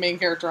because he's a main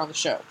character on the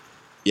show.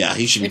 Yeah,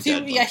 he should be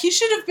dead. He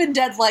should have been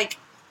dead,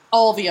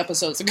 all the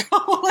episodes ago.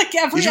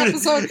 Every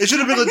episode. It should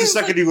have been the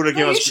second he would have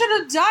came out. You should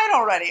have died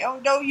already. Oh,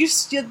 no,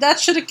 that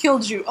should have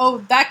killed you. Oh,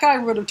 that guy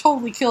would have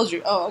totally killed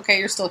you. Oh, okay,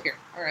 you're still here.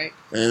 All right.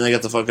 And then they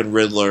got the fucking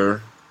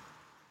Riddler.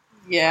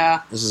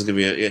 Yeah. This is gonna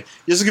be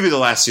the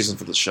last season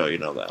for the show, you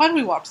know that. Why did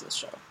we watch this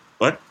show?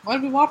 What? Why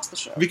did we watch the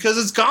show? Because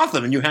it's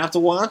Gotham and you have to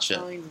watch it.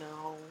 I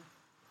know.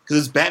 Because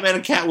it's Batman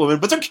and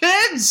Catwoman, but they're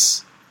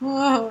kids!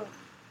 And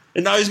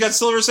now he's got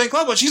Silver St.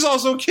 Cloud, but she's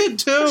also a kid,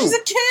 too! But she's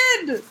a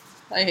kid!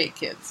 I hate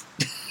kids.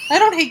 I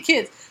don't hate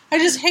kids. I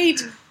just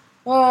hate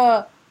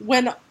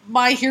when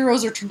my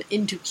heroes are turned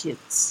into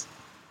kids.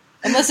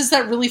 Unless it's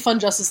that really fun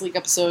Justice League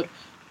episode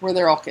where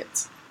they're all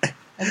kids.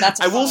 And that's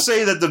I will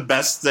say that the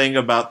best thing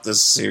about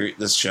this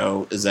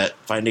show is that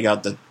finding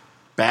out that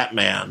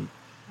Batman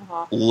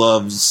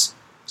loves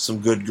some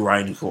good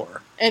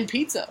grindcore. And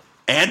pizza.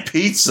 And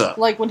pizza.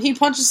 When he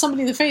punches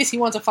somebody in the face, he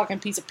wants a fucking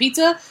piece of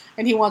pizza,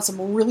 and he wants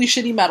some really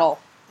shitty metal,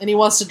 and he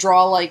wants to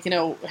draw,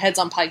 heads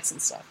on pikes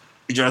and stuff.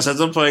 He draws heads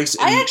on pikes.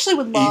 I actually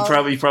would love...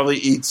 He probably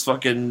eats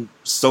fucking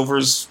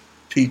Stouffer's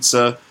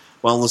pizza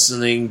while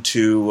listening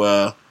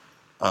to,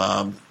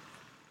 goddamn,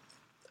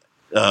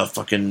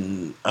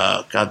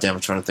 I'm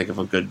trying to think of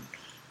a good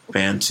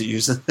band to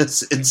use in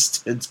this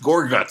instance.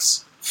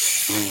 Gorguts.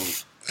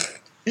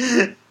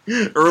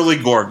 Early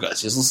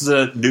Gorguts. Just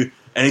listen to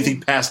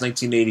anything past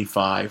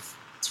 1985.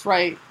 That's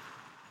right.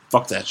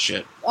 Fuck that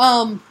shit.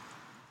 What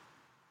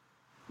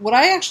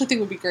I actually think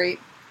would be great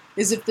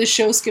is if this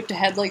show skipped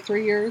ahead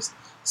 3 years.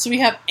 So we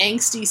have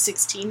angsty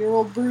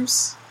 16-year-old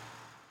Bruce.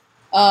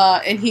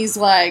 And he's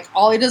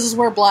all he does is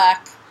wear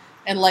black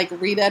and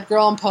read Edgar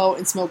Allan Poe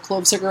and smoke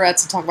clove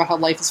cigarettes and talk about how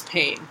life is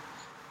pain.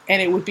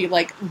 And it would be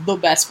the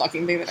best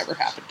fucking thing that ever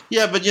happened.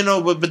 Yeah, but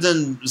but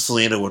then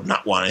Selena would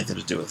not want anything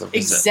to do with him.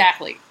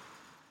 Exactly.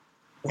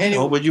 Why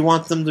would you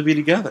want them to be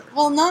together?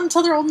 Well, not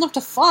until they're old enough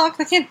to fuck.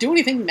 They can't do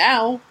anything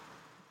now.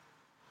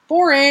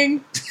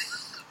 Boring.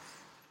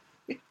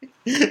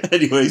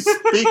 Anyway,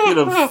 speaking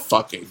of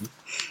fucking,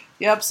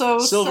 Yep. So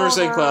Silver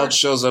St. Cloud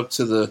shows up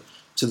to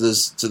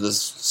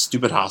this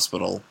stupid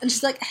hospital, and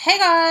she's like, "Hey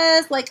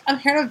guys, like I'm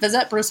here to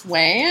visit Bruce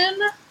Wayne,"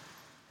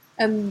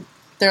 and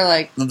they're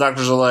like, the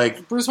doctors are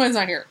like, "Bruce Wayne's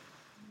not here."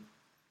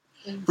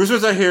 Bruce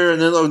Wayne's not here,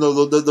 and then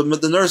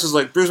the nurse is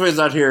like, Bruce Wayne's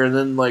not here, and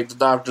then like the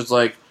doctor's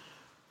like,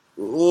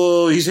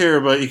 well, he's here,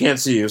 but he can't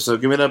see you, so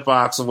give me that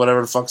box of whatever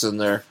the fuck's in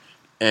there,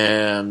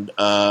 and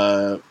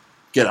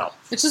get out.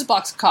 It's just a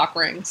box of cock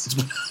rings.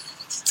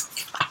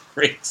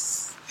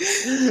 Rings.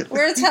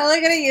 We're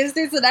totally gonna use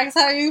these the next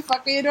time you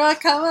fuck me into a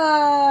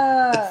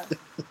coma.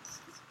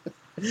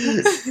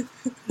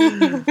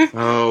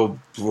 Oh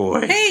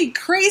boy! Hey,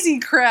 crazy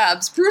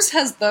crabs! Bruce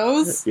has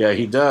those. Yeah,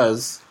 he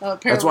does.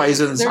 That's why he's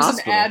in this hospital.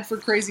 There's an ad for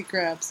crazy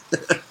crabs.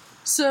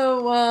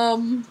 So,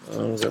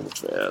 there's a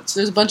bunch of ads.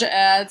 There's a bunch of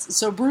ads.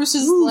 So Bruce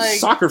is like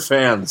soccer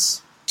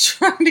fans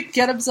trying to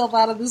get himself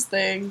out of this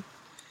thing,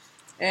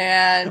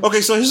 and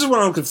okay. So this is what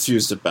I'm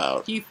confused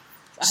about.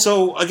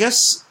 So I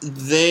guess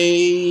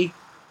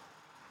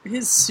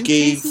his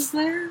suitcase is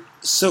there.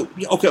 So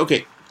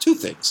okay. Two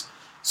things.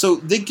 So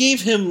they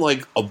gave him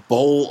like a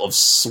bowl of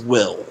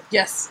swill.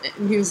 Yes,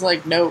 and he was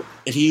like, "No,"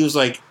 and he was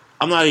like,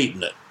 "I'm not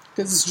eating it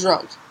because it's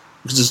drugged."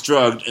 Because it's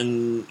drugged,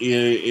 and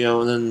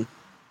and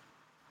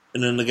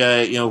then the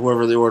guy,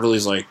 whoever the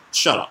orderly's like,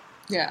 "Shut up."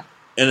 Yeah.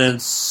 And then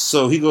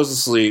so he goes to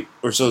sleep,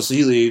 or so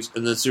he leaves,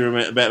 and then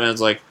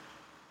Batman's like,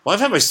 "Well, I've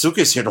had my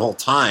suitcase here the whole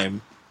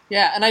time."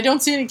 Yeah, and I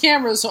don't see any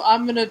cameras, so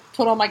I'm gonna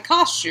put on my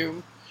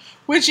costume,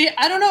 which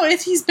I don't know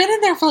if he's been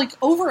in there for like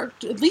over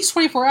at least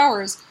 24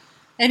 hours.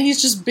 And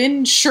he's just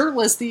been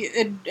shirtless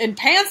and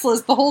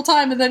pantsless the whole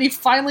time, and then he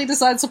finally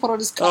decides to put on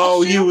his costume.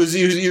 Oh, he was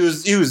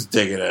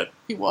digging it.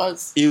 He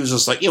was. He was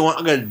just like, what?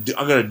 I'm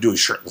gonna do a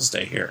shirtless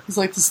day here. He's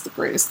like, this is the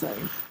greatest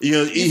thing.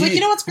 He's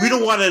like, what's great? We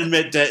don't want to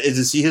admit that.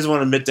 He doesn't want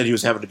to admit that he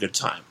was having a good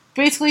time.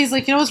 Basically, he's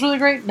like, what's really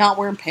great? Not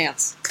wearing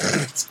pants.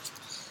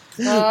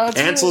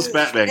 Pantsless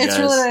Batman, guys. It's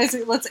really nice.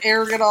 Let's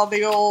air it on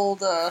the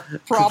old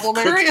problem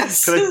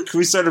areas. Can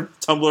we start a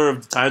Tumblr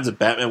of times that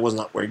Batman was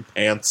not wearing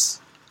pants?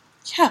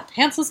 Yeah,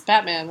 pantsless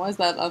Batman. Why is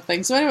that a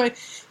thing? So anyway,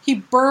 he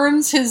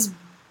burns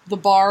the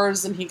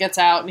bars and he gets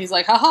out and he's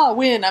like, haha,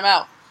 win, I'm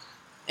out.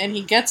 And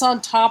he gets on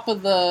top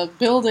of the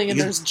building and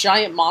there's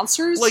giant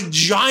monsters. Like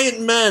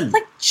giant men.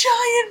 Like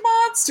giant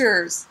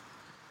monsters.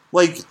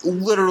 Like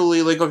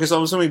literally, okay, so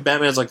I'm assuming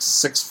Batman's like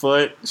 6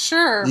 foot.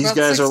 Sure. These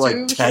guys are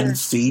like 10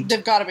 feet.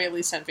 They've got to be at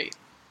least 10 feet.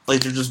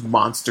 Like they're just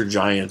monster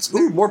giants.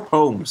 Ooh, more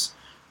poems.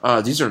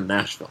 These are in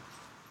Nashville.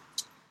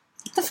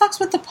 What the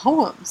fuck's with the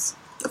poems?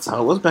 That's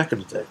how it was back in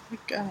the day. I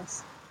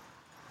guess.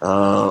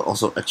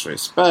 Also, X-ray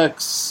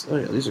specs. Oh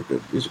yeah, these are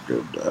good. These are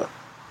good.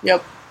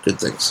 Yep. Good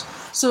things.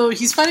 So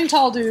he's fighting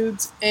tall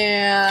dudes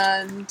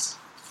and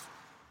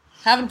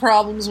having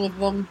problems with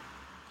them.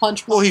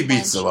 Punch. Well, he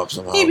beats them up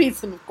somehow. He beats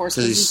them, of course,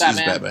 because he's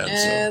Batman.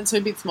 And so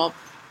he beats them up.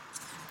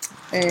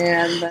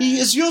 And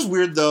what's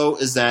weird though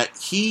is that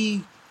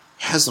he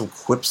has some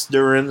quips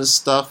during this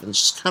stuff, and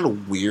it's just kind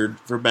of weird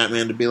for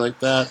Batman to be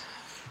like that.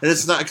 And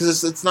it's not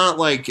because it's not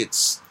like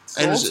it's.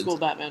 Old school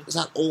Batman. It's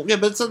not old, yeah,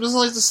 but it's like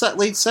the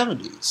late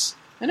 70s.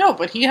 I know,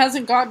 but he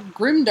hasn't got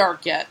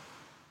grimdark yet.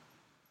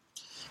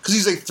 Because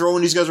he's like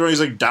throwing these guys around. He's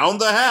like down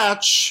the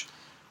hatch.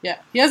 Yeah,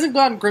 he hasn't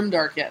gotten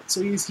grimdark yet,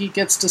 so he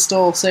gets to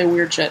still say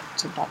weird shit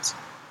sometimes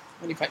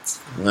when he fights.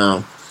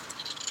 No,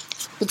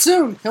 but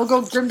soon he'll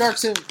go grimdark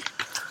soon.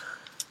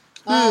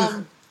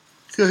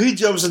 So he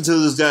jumps into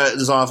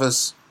this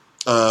office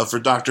for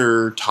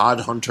Dr.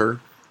 Todd Hunter.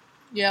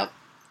 Yep.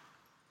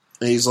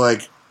 And he's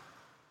like,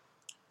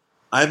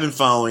 I've been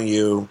following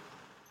you.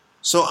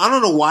 So I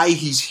don't know why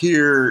he's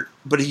here,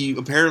 but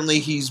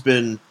he's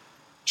been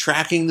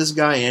tracking this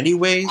guy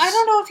anyways. I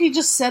don't know if he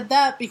just said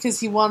that because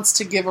he wants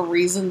to give a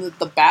reason that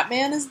the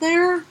Batman is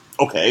there.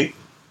 Okay.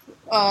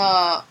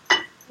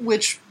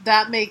 Which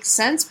that makes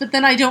sense, but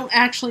then I don't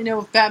actually know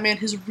if Batman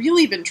has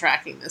really been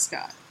tracking this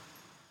guy.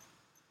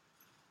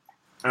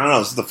 I don't know,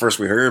 this is the first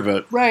we heard of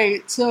it.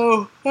 Right,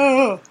 so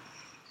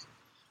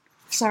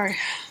sorry.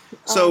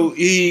 So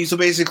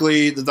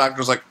basically the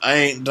doctor's like, I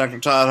ain't Dr.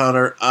 Todd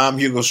Hunter, I'm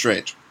Hugo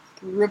Strange.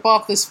 Rip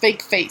off this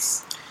fake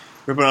face.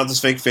 Ripping out this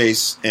fake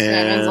face,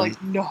 and Batman's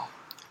like, no.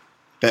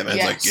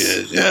 Batman's like,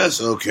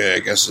 yes, okay, I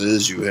guess it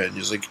is you. And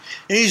he's like,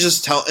 and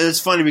it's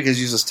funny because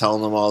he's just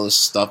telling them all this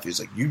stuff. He's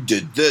like, you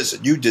did this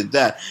and you did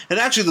that. And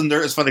actually the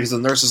nurse, it's funny because the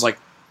nurse is like,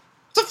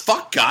 what the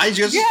fuck, guys?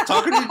 You guys just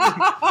talking you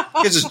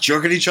guys just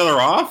jerking each other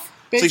off?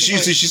 It's like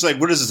she's like,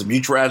 what is this, a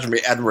mutual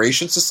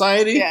admiration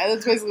society? Yeah,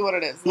 that's basically what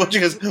it is. Why don't you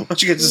guys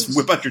just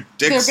whip out your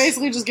dicks? They're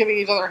basically just giving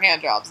each other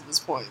hand jobs at this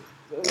point.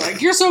 They're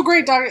like, you're so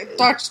great,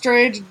 Doctor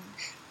Strange. And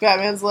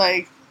Batman's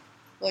like,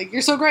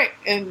 you're so great.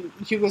 And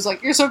Hugo's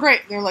like, you're so great.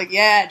 And they're like,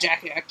 yeah,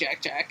 Jack.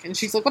 And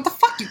she's like, what the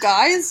fuck, you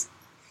guys?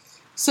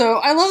 So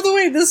I love the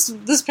way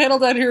this panel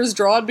down here is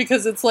drawn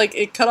because it's like,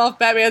 it cut off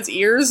Batman's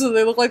ears and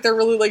they look like they're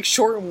really like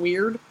short and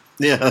weird.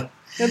 Yeah.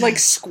 And like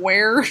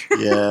square.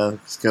 Yeah.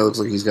 This guy looks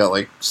like he's got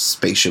like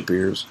spaceship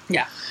ears.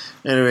 Yeah.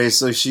 Anyway,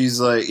 so he's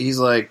like,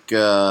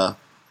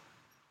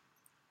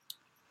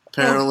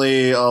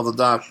 Apparently, all the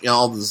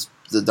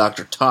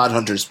Dr. Todd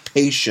Hunter's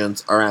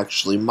patients are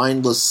actually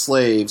mindless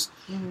slaves,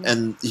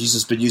 and he's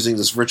just been using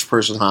this rich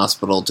person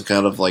hospital to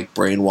kind of like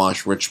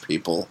brainwash rich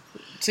people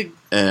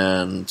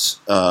and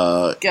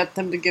get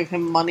them to give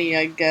him money.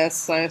 I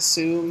guess I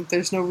assume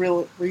there's no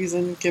real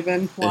reason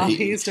given why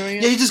he's doing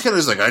it. Yeah, he just kind of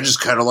is like, I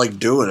just kind of like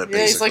doing it. Yeah,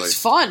 basically. he's like, it's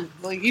fun.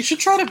 Like, you should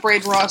try to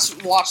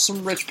brainwash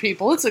some rich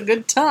people. It's a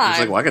good time.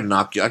 He's like, well, I can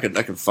knock you. I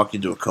can fuck you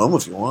into a coma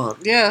if you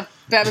want. Yeah,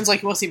 Batman's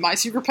like, you want to see my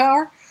secret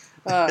power?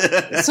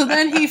 So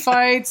then he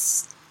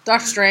fights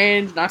Doctor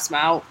Strange, knocks him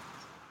out.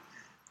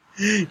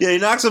 Yeah, he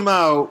knocks him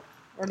out.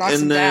 Or knocks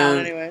him down,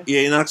 anyway.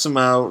 Yeah, he knocks him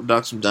out,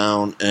 knocks him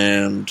down,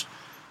 and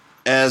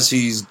as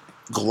he's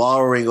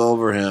glowering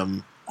over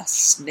him... A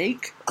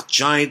snake? A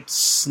giant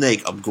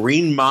snake, a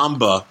green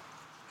mamba,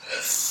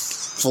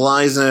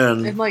 flies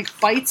in. And, like,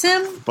 bites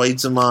him?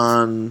 Bites him,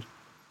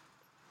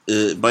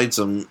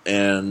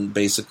 and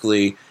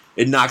basically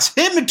it knocks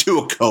him into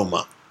a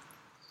coma.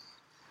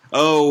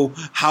 Oh,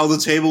 how the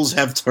tables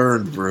have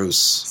turned,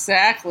 Bruce.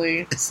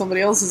 Exactly. Somebody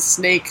else's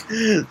snake.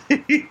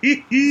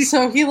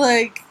 So he,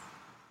 like...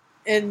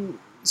 And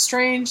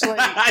Strange, like...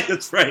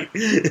 That's right.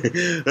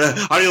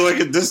 How do you like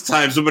it this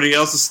time? Somebody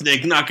else's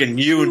snake knocking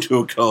you into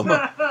a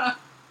coma.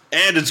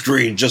 And it's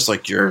green, just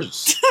like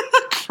yours.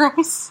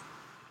 Gross.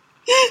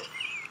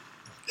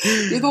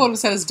 You're the one who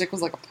said his dick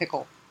was like a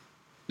pickle.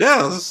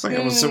 Yeah,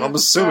 I'm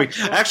assuming.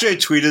 Actually, I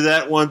tweeted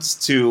that once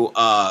to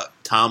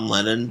Tom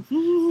Lennon,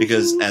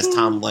 because as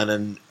Tom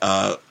Lennon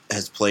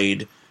has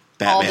played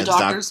Batman's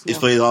doctor. He's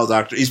played all the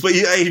doctors.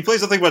 He plays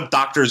something about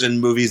doctors in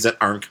movies that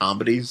aren't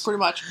comedies. Pretty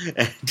much.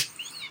 And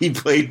he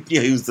played,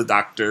 he was the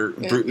doctor,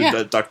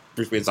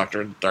 Bruce Wayne's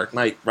doctor in Dark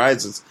Knight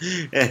Rises.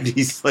 And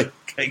he's like,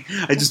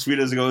 I just tweeted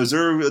as I go, is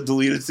there a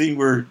deleted scene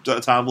where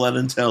Tom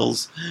Lennon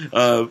tells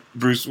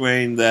Bruce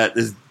Wayne that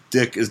his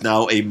dick is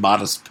now a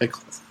modest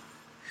pickle?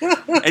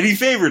 And he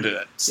favored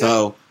it.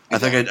 So I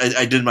think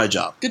I did my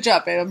job. Good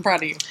job, babe. I'm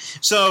proud of you.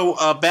 So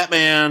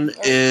Batman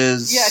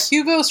is... Yeah,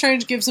 Hugo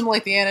Strange gives him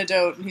like the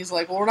antidote, and he's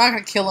like, well, we're not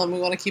going to kill him. We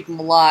want to keep him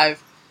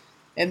alive.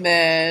 And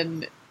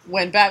then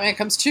when Batman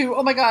comes to,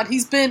 oh my god,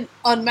 he's been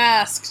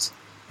unmasked.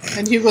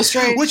 And Hugo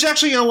Strange... Which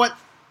actually, you know what?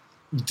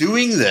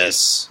 Doing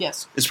this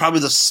is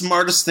probably the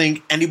smartest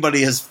thing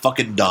anybody has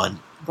fucking done.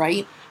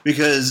 Right?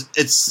 Because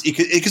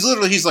because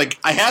literally he's like,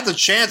 I had the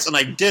chance and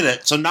I did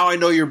it, so now I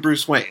know you're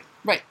Bruce Wayne.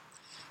 Right.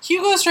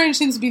 Hugo Strange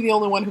seems to be the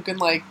only one who can,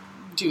 like,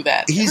 do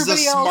that. He's the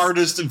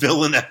smartest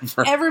villain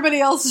ever.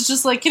 Everybody else is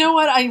just like, you know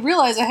what? I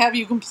realize I have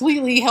you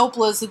completely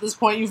helpless at this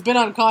point. You've been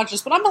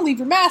unconscious, but I'm going to leave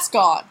your mask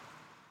on.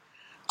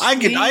 I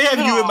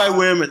have you in my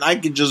whim, and I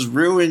can just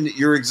ruin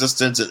your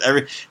existence.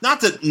 And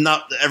not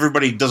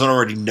everybody doesn't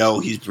already know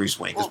he's Bruce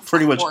Wayne, because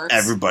pretty much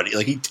everybody,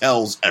 like, he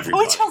tells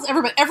everybody. Oh, he tells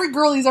everybody. Every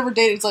girl he's ever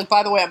dated, he's like,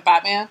 by the way, I'm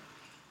Batman.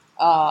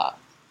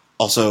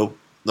 Also,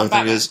 the other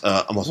thing is,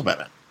 I'm also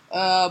Batman.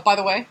 By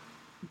the way,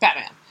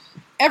 Batman.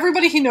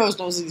 Everybody he knows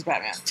he's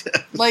Batman.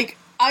 Like,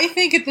 I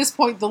think at this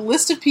point, the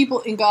list of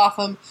people in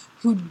Gotham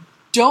who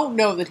don't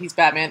know that he's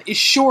Batman is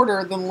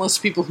shorter than the list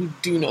of people who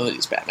do know that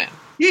he's Batman.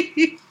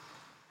 Because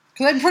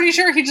I'm pretty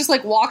sure he just,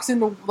 like, walks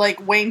into,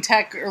 like, Wayne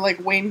Tech or,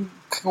 like, Wayne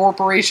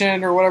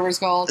Corporation or whatever it's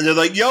called. And they're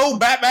like, yo,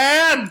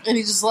 Batman! And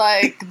he's just,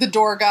 like, the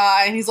door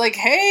guy. And he's like,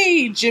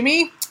 hey,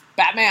 Jimmy,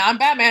 Batman. I'm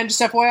Batman,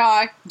 just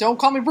FYI. Don't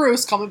call me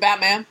Bruce, call me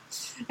Batman.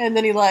 And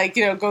then he, like,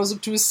 you know, goes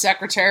up to his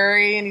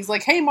secretary, and he's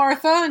like, hey,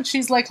 Martha. And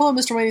she's like, hello,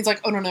 Mr. Wayne. He's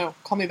like, oh, no,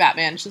 call me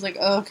Batman. She's like,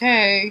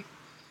 okay.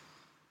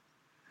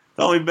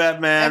 Call me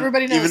Batman.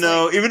 Everybody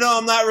knows. Even though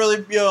I'm not really,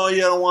 you know, I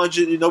don't want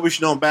you, nobody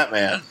should know I'm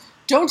Batman.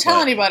 Don't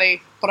tell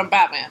anybody, but I'm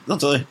Batman. Don't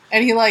tell you.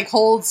 And he, like,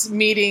 holds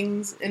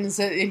meetings, and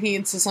he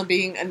insists on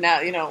being,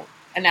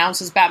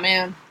 announced as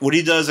Batman. What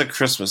he does at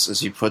Christmas is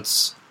he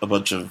puts a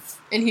bunch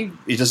of... And he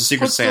does a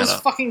Secret puts Santa. those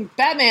fucking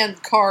Batman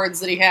cards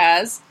that he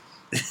has.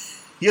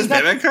 He has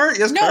Batman cards?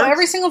 He has cards?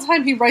 Every single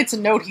time he writes a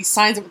note, he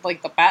signs it with,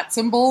 like, the bat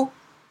symbol.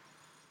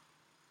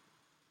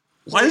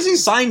 Why does he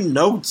sign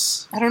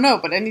notes? I don't know,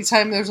 but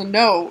anytime there's a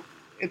note,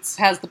 it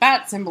has the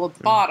bat symbol at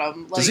the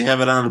bottom. Like, does he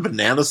have it on a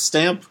banana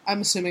stamp?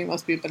 I'm assuming it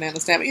must be a banana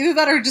stamp. Either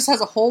that or he just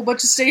has a whole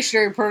bunch of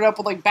stationery put it up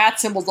with, like, bat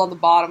symbols on the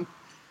bottom.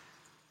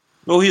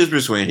 Oh, he is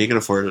Bruce Wayne. He can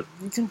afford it.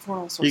 He can afford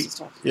all sorts of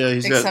stuff. Yeah,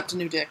 Except a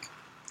new dick.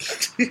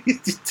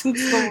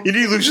 You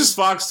need Lucius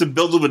Fox to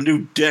build him a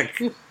new dick.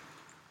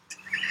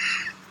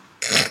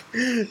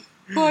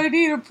 I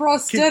need a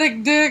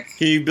prosthetic dick.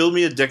 Can you build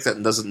me a dick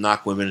that doesn't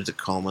knock women into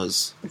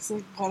comas? It's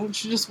like, why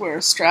don't you just wear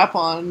a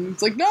strap-on?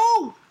 It's like,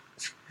 no!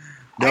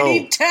 I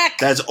need tech!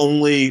 That's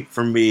only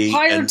for me.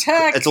 Higher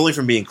tech! It's only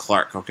for me and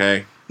Clark,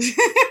 okay?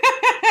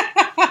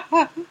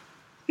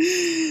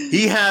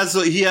 He has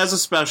a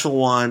special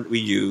one we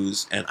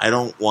use, and I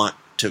don't want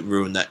to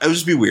ruin that. It would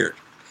just be weird.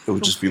 It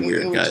would just be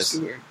weird, guys. Just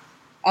be weird.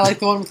 I like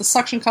the one with the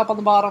suction cup on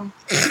the bottom.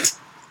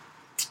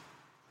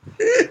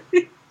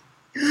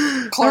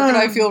 Clark and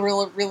I feel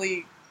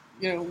really,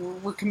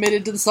 we're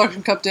committed to the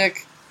suction cup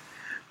dick.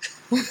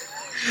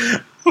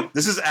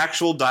 This is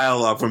actual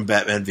dialogue from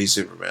Batman v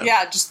Superman.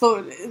 Yeah, just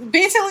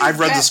basically. I've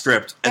read the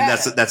script, and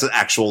that's an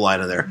actual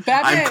line in there.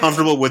 I'm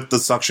comfortable with the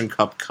suction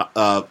cup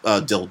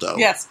dildo.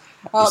 Yes,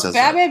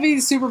 Batman v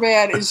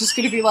Superman is just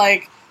going to be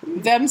like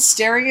them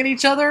staring at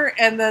each other,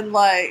 and then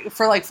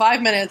for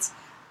 5 minutes,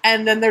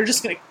 and then they're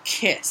just going to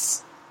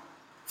kiss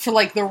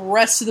for the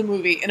rest of the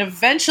movie, and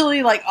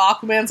eventually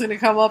Aquaman's going to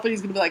come up and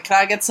he's going to be like, "Can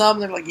I get some?"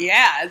 And they're like,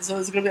 "Yeah," and so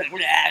it's going to be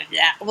like,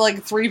 "Yeah,"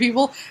 with 3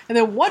 people, and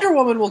then Wonder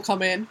Woman will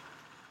come in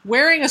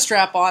wearing a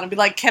strap on and be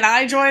like, "Can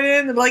I join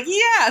in?" And they'll be like,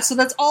 "Yeah." So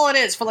that's all it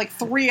is for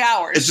 3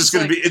 hours. It's just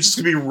gonna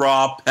be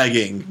raw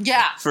pegging.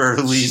 Yeah, for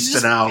at least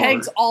an hour.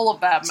 Pegs all of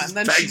them, and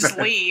then she just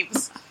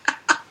leaves.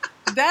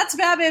 That's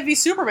Batman v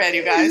Superman,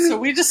 you guys. So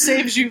we just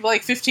saved you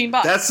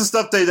 $15. That's the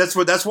stuff that's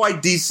why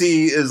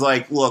DC is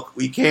like, look,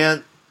 we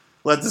can't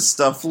let this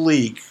stuff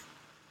leak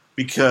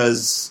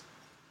because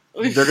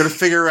they're gonna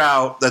figure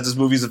out that this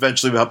movie's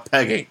eventually about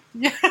pegging.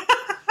 Yeah.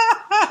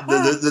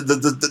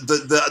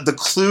 The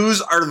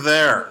clues are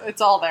there.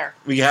 It's all there.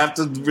 We have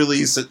to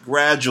release it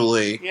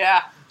gradually.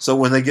 Yeah. So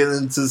when they get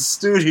into the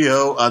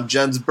studio on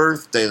Jen's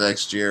birthday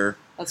next year,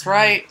 that's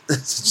right.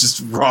 It's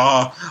just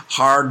raw,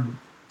 hard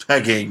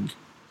pegging.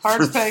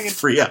 Hard pegging.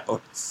 3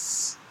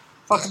 hours.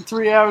 Fucking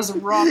 3 hours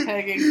of raw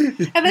pegging.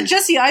 And then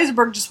Jesse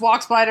Eisenberg just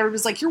walks by and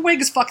everybody's like, "Your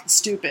wig is fucking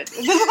stupid."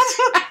 And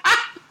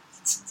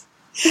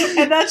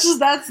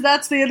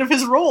that's the end of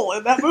his role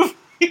in that movie.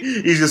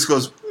 He just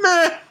goes,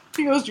 meh.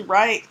 He goes, "You're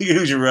right." He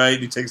goes, "You're right."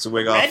 He takes the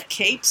wig off. Red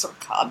capes are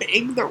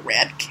coming. The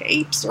red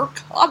capes are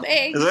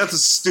coming. That's a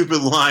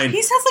stupid line.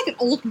 He sounds like an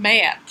old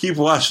man. Keep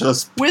watching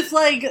us. With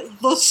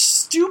the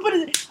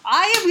stupid...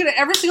 I am going to...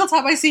 Every single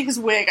time I see his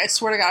wig, I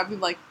swear to God, I'm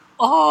like,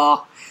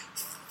 oh,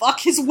 fuck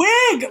his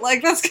wig.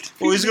 That's going to be...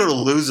 Well, he's going to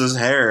lose his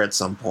hair at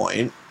some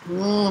point.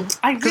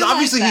 Because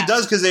obviously he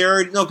does, because they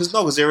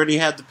already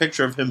had the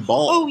picture of him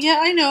bald. Oh, yeah,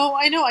 I know.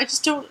 I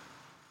just don't...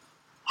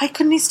 Why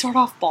couldn't he start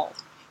off bald?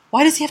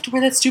 Why does he have to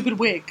wear that stupid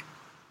wig?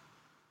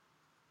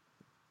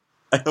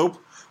 I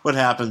hope what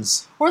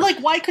happens... Or,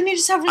 why couldn't he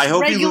just have his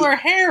regular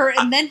hair,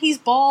 and then he's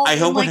bald? I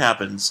hope what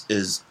happens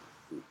is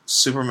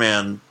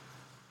Superman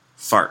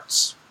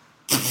farts.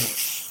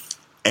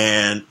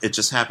 And it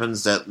just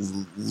happens that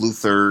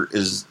Luthor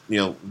is,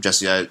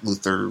 Jesse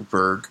Luthor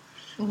Berg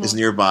is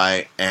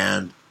nearby,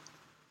 and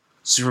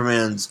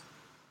Superman's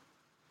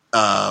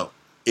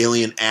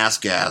alien ass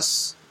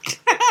gas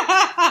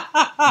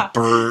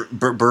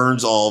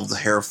burns all of the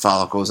hair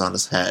follicles on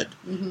his head,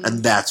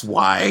 and that's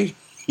why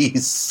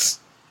he's...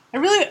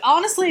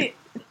 honestly,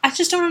 I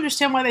just don't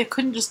understand why they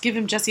couldn't just give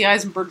him Jesse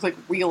Eisenberg's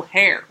real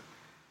hair.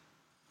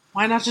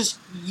 Why not just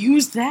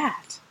use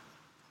that?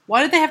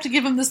 Why did they have to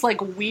give him this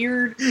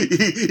weird...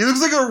 He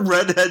looks like a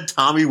redhead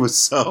Tommy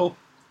Wiseau.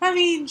 I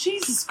mean,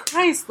 Jesus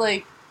Christ,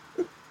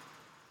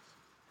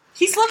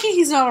 he's lucky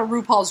he's not on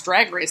RuPaul's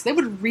Drag Race. They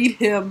would read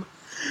him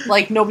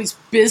like nobody's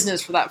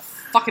business for that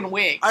fucking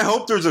wig. I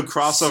hope there's a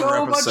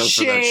crossover episode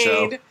for that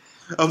show.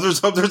 I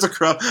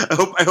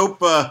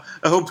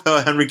hope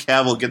Henry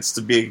Cavill gets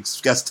to be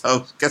guest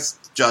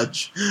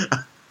judge.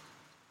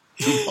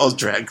 RuPaul's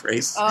Drag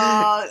Race.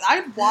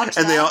 I'd watch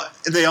and that.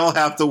 They all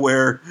have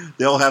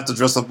to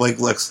dress up like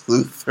Lex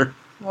Luthor.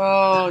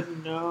 Oh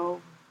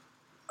no!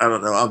 I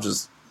don't know.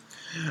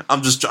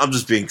 I'm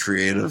just being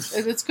creative.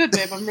 It's good,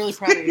 babe. I'm really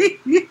proud of you.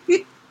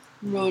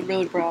 I'm really,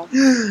 really proud.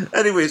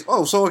 Anyways,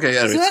 so that's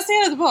the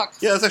end of the book.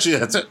 Yeah, that's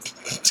it.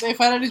 They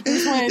find out he's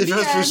Bruce Wayne. They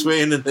find out Bruce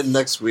Wayne, and then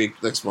next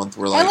month,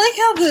 we're like... I like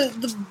how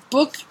the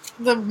book,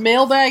 the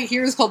mailbag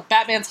here is called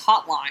Batman's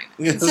Hotline.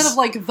 Yes.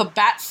 Instead of, the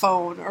Bat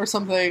Phone or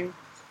something.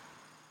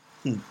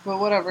 But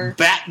whatever.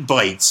 Bat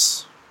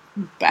Bites.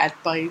 Bat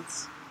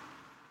Bites.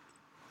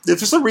 If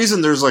for some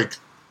reason there's,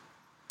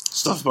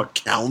 stuff about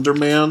Calendar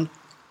Man,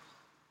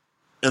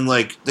 and,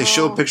 they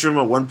show a picture of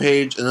him on one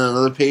page, and then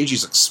another page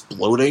he's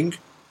exploding.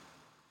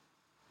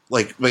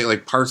 Like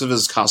parts of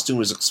his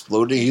costume is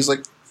exploding. He's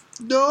like,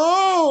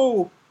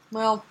 no!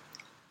 Well,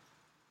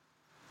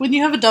 when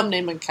you have a dumb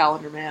name like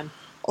Calendar Man.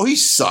 Oh, he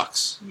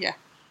sucks. Yeah.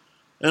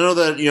 I know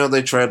that,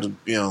 they tried to,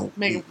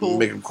 make him cool.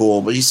 Make him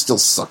cool, but he still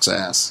sucks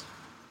ass.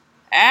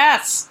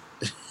 Ass!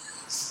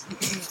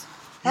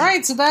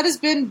 Alright, so that has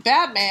been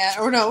Batman,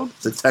 Batman's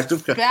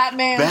Detective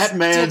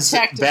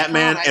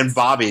Batman Comics. And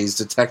Bobby's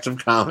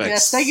Detective Comics.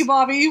 Yes, thank you,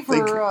 Bobby,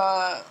 for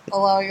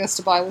allowing us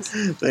to buy this.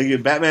 Thank you.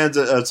 Batman's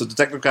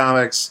Detective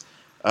Comics,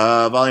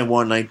 Volume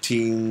 1,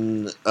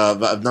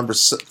 number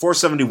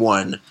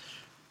 471,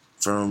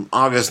 from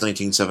August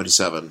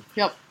 1977.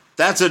 Yep.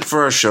 That's it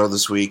for our show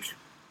this week.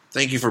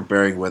 Thank you for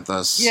bearing with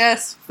us.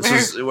 Yes.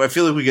 I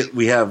feel like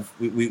we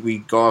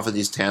go off of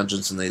these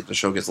tangents, and the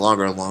show gets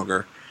longer and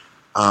longer.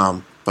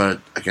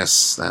 But I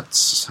guess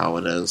that's just how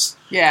it is.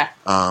 Yeah.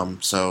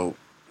 So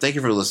thank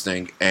you for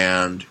listening,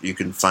 and you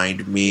can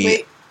find me.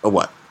 Wait.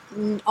 What?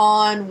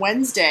 On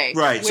Wednesday.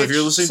 Right. So if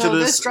you're listening to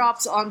this,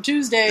 drops on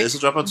Tuesday. This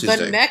will drop on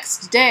Tuesday. The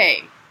next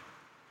day,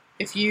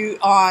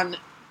 on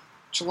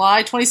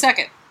July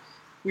 22nd,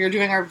 we are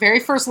doing our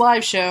very first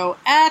live show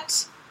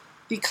at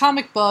the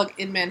Comic Bug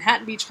in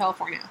Manhattan Beach,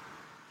 California.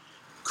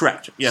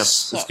 Correct. Yes,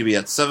 So. it's going to be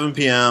at 7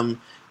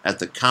 p.m. at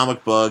the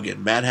Comic Bug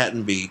in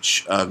Manhattan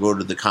Beach. Go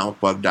to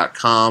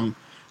thecomicbug.com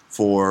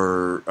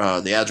for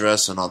the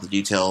address and all the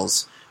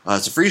details.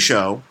 It's a free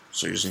show,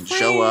 so you just need to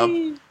show up.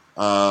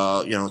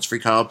 It's free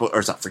comic book, or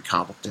it's not free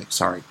comic book day.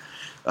 Sorry,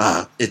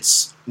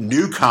 it's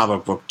New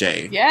Comic Book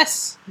Day.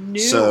 Yes, new.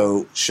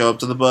 So show up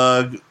to the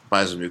Bug,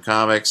 buy some new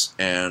comics,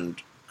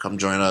 and come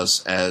join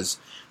us as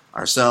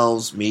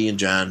ourselves, me and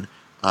Jen,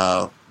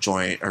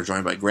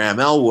 joined by Graham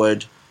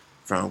Elwood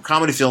from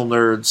Comedy Film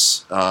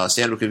Nerds,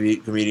 stand-up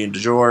comedian du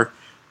jour.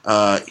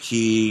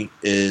 He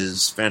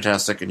is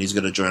fantastic, and he's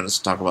going to join us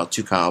to talk about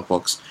 2 comic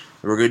books.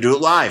 And we're going to do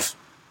it live.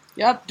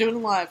 Yep, doing it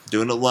live.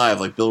 Doing it live,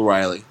 like Bill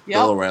O'Reilly. Yep.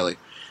 Bill O'Reilly.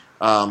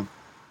 But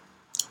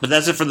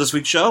that's it for this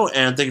week's show,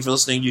 and thank you for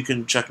listening. You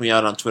can check me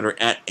out on Twitter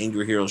at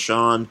Angry Hero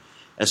Sean,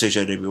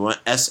 SHAWN.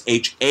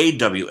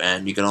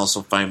 You can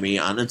also find me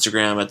on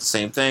Instagram at the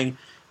same thing,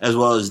 as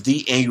well as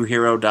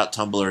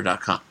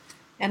theangryhero.tumblr.com.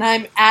 And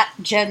I'm at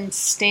Jen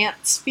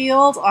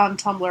Stansfield on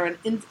Tumblr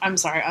and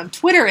on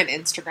Twitter and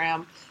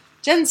Instagram.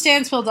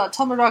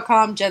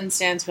 JenStansfield.tumblr.com,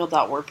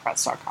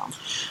 JenStansfield.wordpress.com.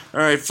 All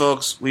right,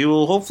 folks. We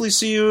will hopefully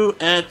see you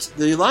at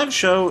the live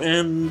show,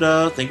 and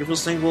thank you for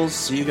listening. We'll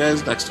see you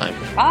guys next time.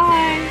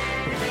 Bye.